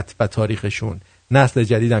ملیت و تاریخشون. نسل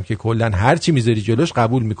جدیدم که کلن هر چی میذاری جلوش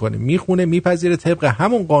قبول میکنه، میخونه، میپذیره طبق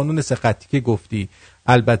همون قانون سقطی که گفتی.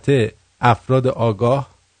 البته افراد آگاه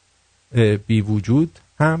بی وجود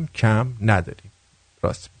هم کم نداریم.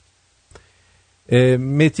 راست.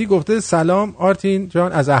 متی گفته سلام آرتین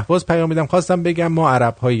جان، از اهواز پیام میدم. خواستم بگم ما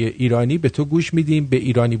عرب‌های ایرانی به تو گوش میدیم، به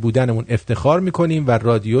ایرانی بودنمون افتخار میکنیم و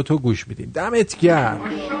رادیو تو گوش میدیم. دمت گرم.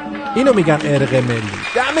 اینو میگن ارق ملی.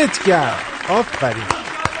 دمت گرم.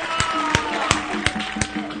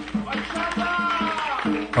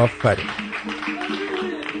 آفرین.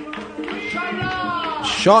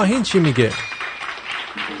 شاهین چی میگه؟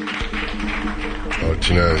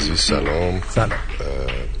 آرتین عزیز سلام.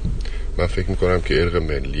 من فکر میکنم که ارق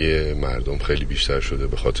ملی مردم خیلی بیشتر شده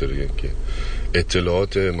به خاطر اینکه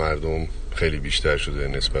اطلاعات مردم خیلی بیشتر شده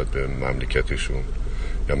نسبت به مملکتشون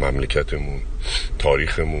یا مملکتمون،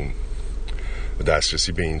 تاریخمون.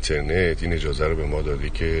 دسترسی به اینترنت این اجازه رو به ما داده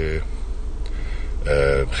که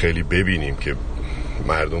خیلی ببینیم که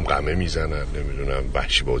مردم قمه میزنن، نمیدونم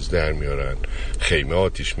وحشی بازی در میارن، خیمه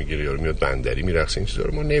آتیش میگیره، یارو میاد بندری میرقصه. این چیزا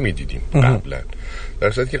رو ما نمیدیدیم قبلا،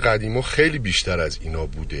 در صورتی که قدیما خیلی بیشتر از اینا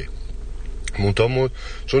بوده. منتها ما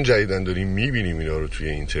چون جدیدن داریم میبینیم اینا رو توی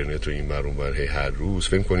اینترنت و این ور اون ور هر روز،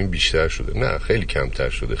 فکر کنیم بیشتر شده. نه، خیلی کمتر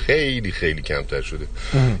شده، خیلی خیلی کمتر شده.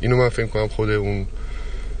 اینو من فکر کنم خود اون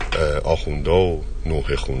آخوندا و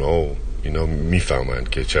نوحه خونا و اینا میفهمند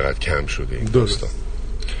که چقدر کم شده این داستان.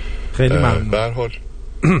 خیلی ممنون. به هر حال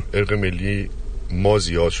ارق ملی ما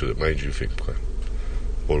زیاد شده، من اینجوری فکر میکنم.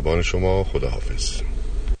 قربان شما، خداحافظ.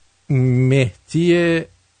 مهدی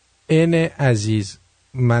ان عزیز،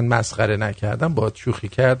 من مسخره نکردم، باهات شوخی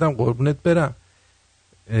کردم، قربونت برم.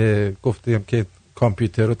 گفتم که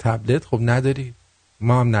کامپیوتر و تبلت خب نداری،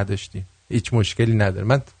 ما هم نداشتیم، هیچ مشکلی نداره.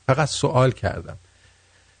 من فقط سوال کردم.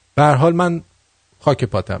 به هر حال من خاک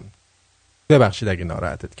پاتم، ببخشید اگه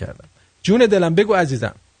ناراحتت کردم. جون دلم بگو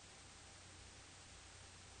عزیزم.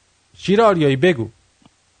 شیر آریایی بگو.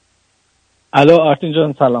 الو آرتین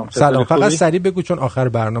جان سلام. سلام. فقط سریع بگو چون آخر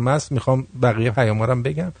برنامه است، میخوام بقیه پیامارم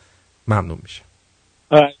بگم، ممنون میشه.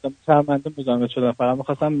 شرمنده مزاحمت شدم. فقط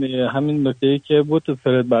می‌خواستم همین نکته‌ای که بود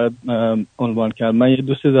فرد برات عنوان کرد. من یه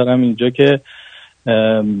دوستی دارم اینجا که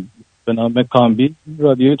به نام کامبی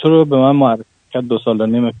رادیویی تو رو به من معرفی کرد 2 سال و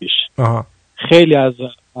نیم پیش. خیلی از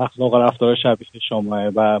اخلاق و رفتار شبیه شماه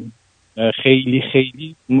و خیلی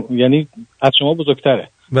خیلی یعنی از شما بزرگتره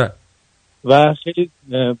و خیلی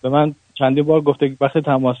به من چندی بار گفته که وقتی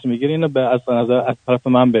تماس میگیری اینو به از نظر از طرف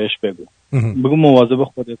من بهش بگو مواظب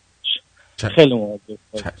خودت باش. خیلی مواظب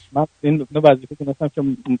باش. من این وظیفه دونستم که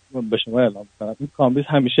به شما اعلام کنم. این کامبیز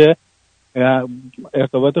همیشه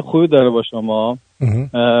ارتباط خوبی داره با شما،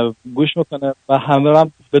 گوش میکنه و همه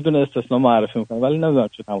هم بدون استثنا معرفی میکنه، ولی نمیدونم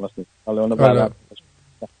چه تماس میگیره. حالا اون بعد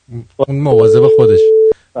اون مواظب خودش.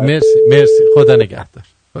 مرسی. خدا نگهدار.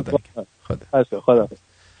 خدا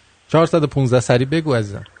 415 سری بگو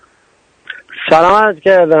عزیزم. سلام عرض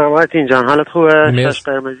کردم آرتین جان، حالت خوبه؟ شاش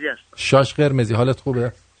قرمزی است. شاش قرمزی، حالت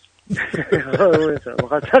خوبه؟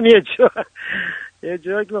 میخواستم یه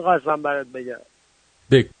جوک میخواستم برات بگم.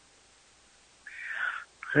 بگو.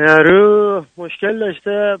 رو مشکل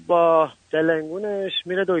داشته با دلنگونش،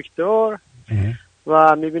 میره دکتر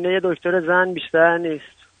و میبینه یه دکتر زن بیشتر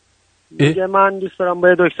نیست. میگه من دوست دارم با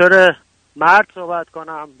یه دکتر مرد صحبت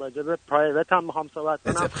کنم، راجع به پرایوت هم میخوام صحبت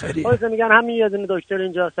کنم. خلاصه میگن همین یه دونه دکتر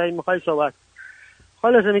اینجا سعی میخوای صحبت.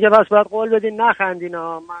 خلاصه میگه بس باید قول بدین نخندین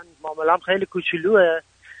ها، من معامله‌ام خیلی کوچولوئه.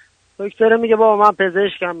 دکتر میگه بابا من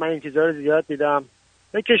پزشکم، من این چیزا رو زیاد دیدم،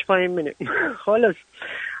 بکش پایین ببینیم. خلاص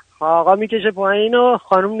آقا میکشه پایین و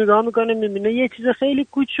خانم نگاه میکنه، میبینه یه چیز خیلی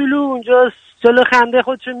کوچولو اونجا جلو خنده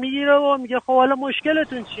خودشو میگیره و میگه خب حالا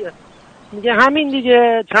مشکلتون چیه؟ میگه همین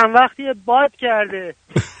دیگه، چند وقتی باد کرده.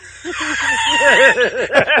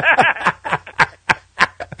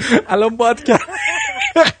 الان باد کرد.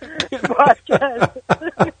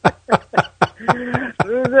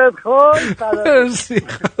 روزت خوش. مرسی.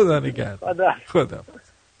 خدا نگهدار. خدا.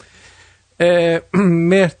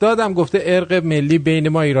 مهردادم گفته ارق ملی بین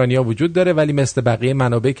ما ایرانی‌ها وجود داره، ولی مثل بقیه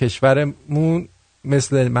منابع کشورمون،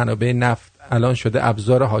 مثل منابع نفت الان شده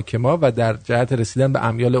ابزار حاکما و در جهت رسیدن به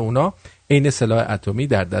امیال اونا عین سلاح اتمی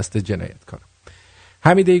در دست جنایتکارا.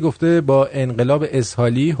 حمیده‌ای گفته با انقلاب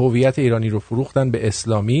اسحالی هویت ایرانی رو فروختن به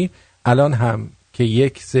اسلامی. الان هم که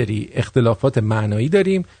یک سری اختلافات معنایی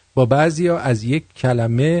داریم با بعضیا از یک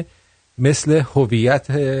کلمه مثل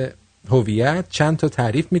هویت چند تا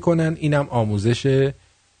تعریف میکنن، اینم آموزش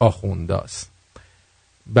آخونداست.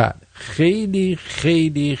 بعد خیلی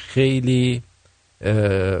خیلی خیلی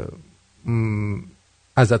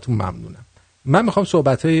ازتون ممنونم. من میخوام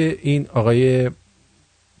صحبت‌های این آقای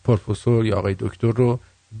پروفسور یا آقای دکتر رو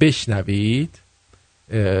بشنوید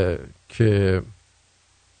که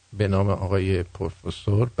به نام آقای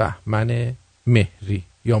پروفسور بهمن مهری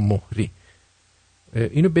یا مهری.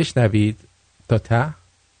 اینو بشنوید تا ته،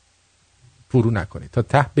 فرو نکنید، تا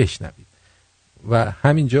ته بشنوید و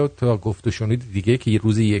همینجا تا گفت و شنود دیگه که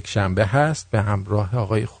روز یک شنبه هست به همراه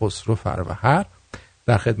آقای خسرو فروهر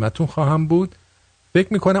در خدمتون خواهم بود.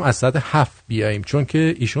 فکر میکنم از ساعت 7 بیاییم، چون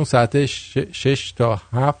که ایشون ساعت 6 تا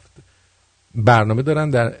 7 برنامه دارن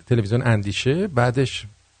در تلویزیون اندیشه، بعدش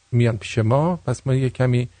میان پیش ما، پس ما یه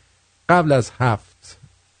کمی قبل از 7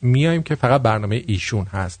 میایم که فقط برنامه ایشون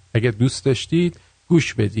هست. اگر دوست داشتید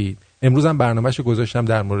گوش بدید. امروز هم برنامه‌شو گذاشتم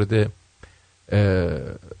در مورد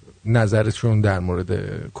نظرشون در مورد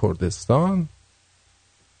کردستان.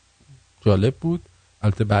 جالب بود.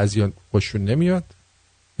 البته بعضیان خوششون نمیاد،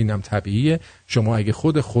 اینم طبیعیه. شما اگه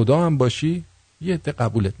خود خدا هم باشی یه عده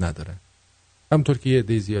قبولت ندارن، همونطور که یه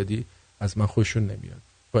عده زیادی از من خوششون نمیاد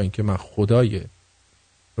با اینکه من خدای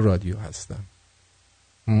رادیو هستم.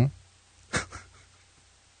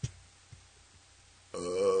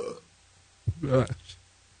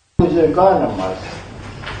 بزرگان ماست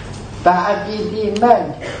و عقیده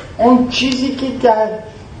من اون چیزی که در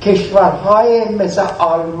کشورهای مثل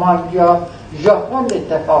آلمان یا ژاپن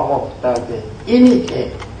اتفاق افتاده اینی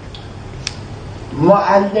که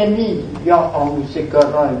معلمین یا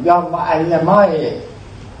آموزگاران یا معلمای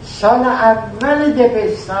سال اول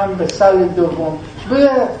دبستان به سال دوم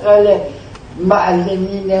به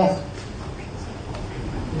معلمین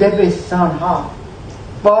دبستان ها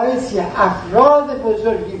باعث افراد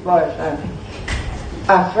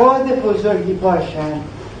بزرگی باشن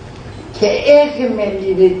که عشق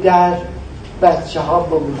ملی در بچه ها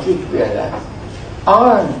به وجود بیارن.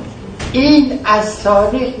 این از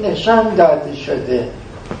تاریخ نشان داده شده.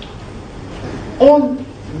 اون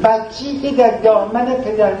بچه‌ای که در دامن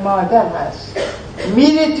پدر مادر هست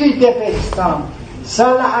میره توی دبستان،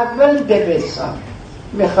 سال اول دبستان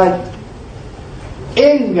میخواد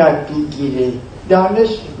علم یاد بگیره، دانش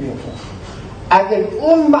بگیره. اگر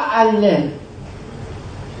اون معلم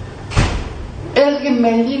علم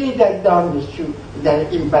ملی در دانشجو در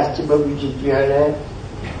این بچه به وجود بیاره،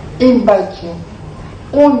 این بچه،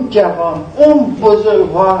 اون جوان، اون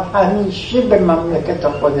بزرگوار همیشه به مملکت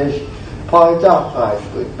خودش پایدار خواهد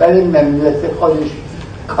بود، برای مملکت خودش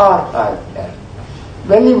کار خواهد کرد.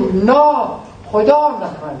 ولی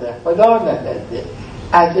خدا نداده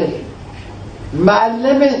اگر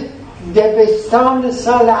معلم دبستان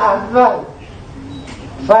سال اول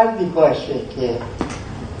فردی باشه که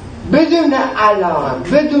بدون علاقه،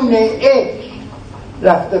 بدون عشق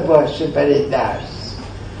رفته باشه برای درس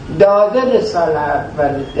دادن سال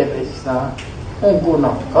اول دبستان، اون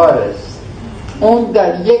گناهکار است. اون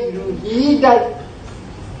در یک روحی در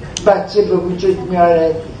بچه به وجود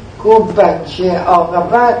میاره که اون بچه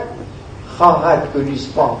عاقبت خواهد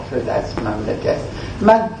گریزپان شد از مملکت.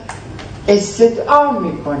 من استدعا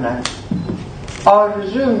میکنم،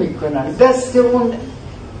 آرزو میکنم دست اون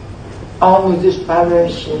آموزش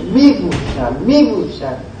پرورش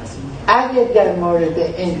میبوسم اگه در مورد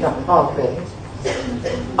انتخاب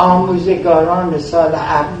آموزگاران سال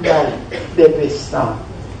اول دبستان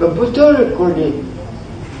و بطور کلی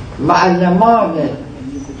معلمان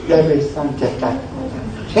دبستان دقت کنم،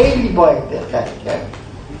 خیلی باید دقت کرد.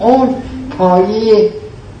 اون پایه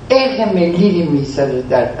عشق ملی رو میسازه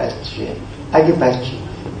در بچه. اگه بچه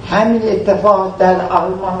همین اتفاق در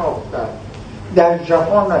آلمان افتاد، در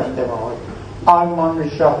ژاپن اتفاق، آلمان و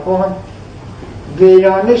ژاپن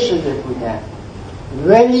ویرانه شده بودن،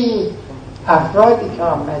 ولی افرادی که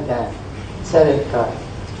آمدن سر کار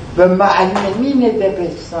و معلمین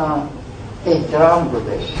دبستان احترام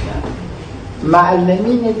گذاشتن.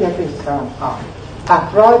 معلمین دبستان ها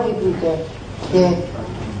افرادی بوده که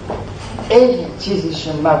این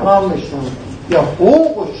چیزشون، مقامشون یا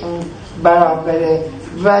حقوقشون برابر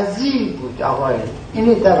وزیر بود. آقای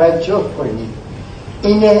اینو توجه کنید،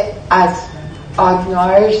 اینه از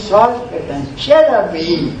آدنایش سوال کردن چرا به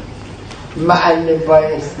این معلم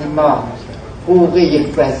بایستی ما حقوق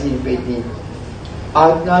یک وزیر بدیم.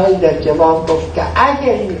 آدنایی در جواب گفت که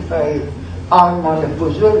اگر میخواهید آرمان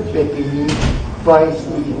بزرگ ببینید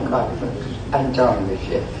بایستی این کار انجام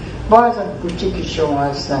بشه. بازم کوچیک شما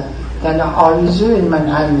هستن، تنها آرزوی من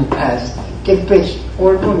همین هست که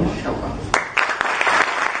قربون شما.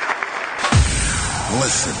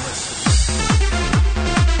 Listen.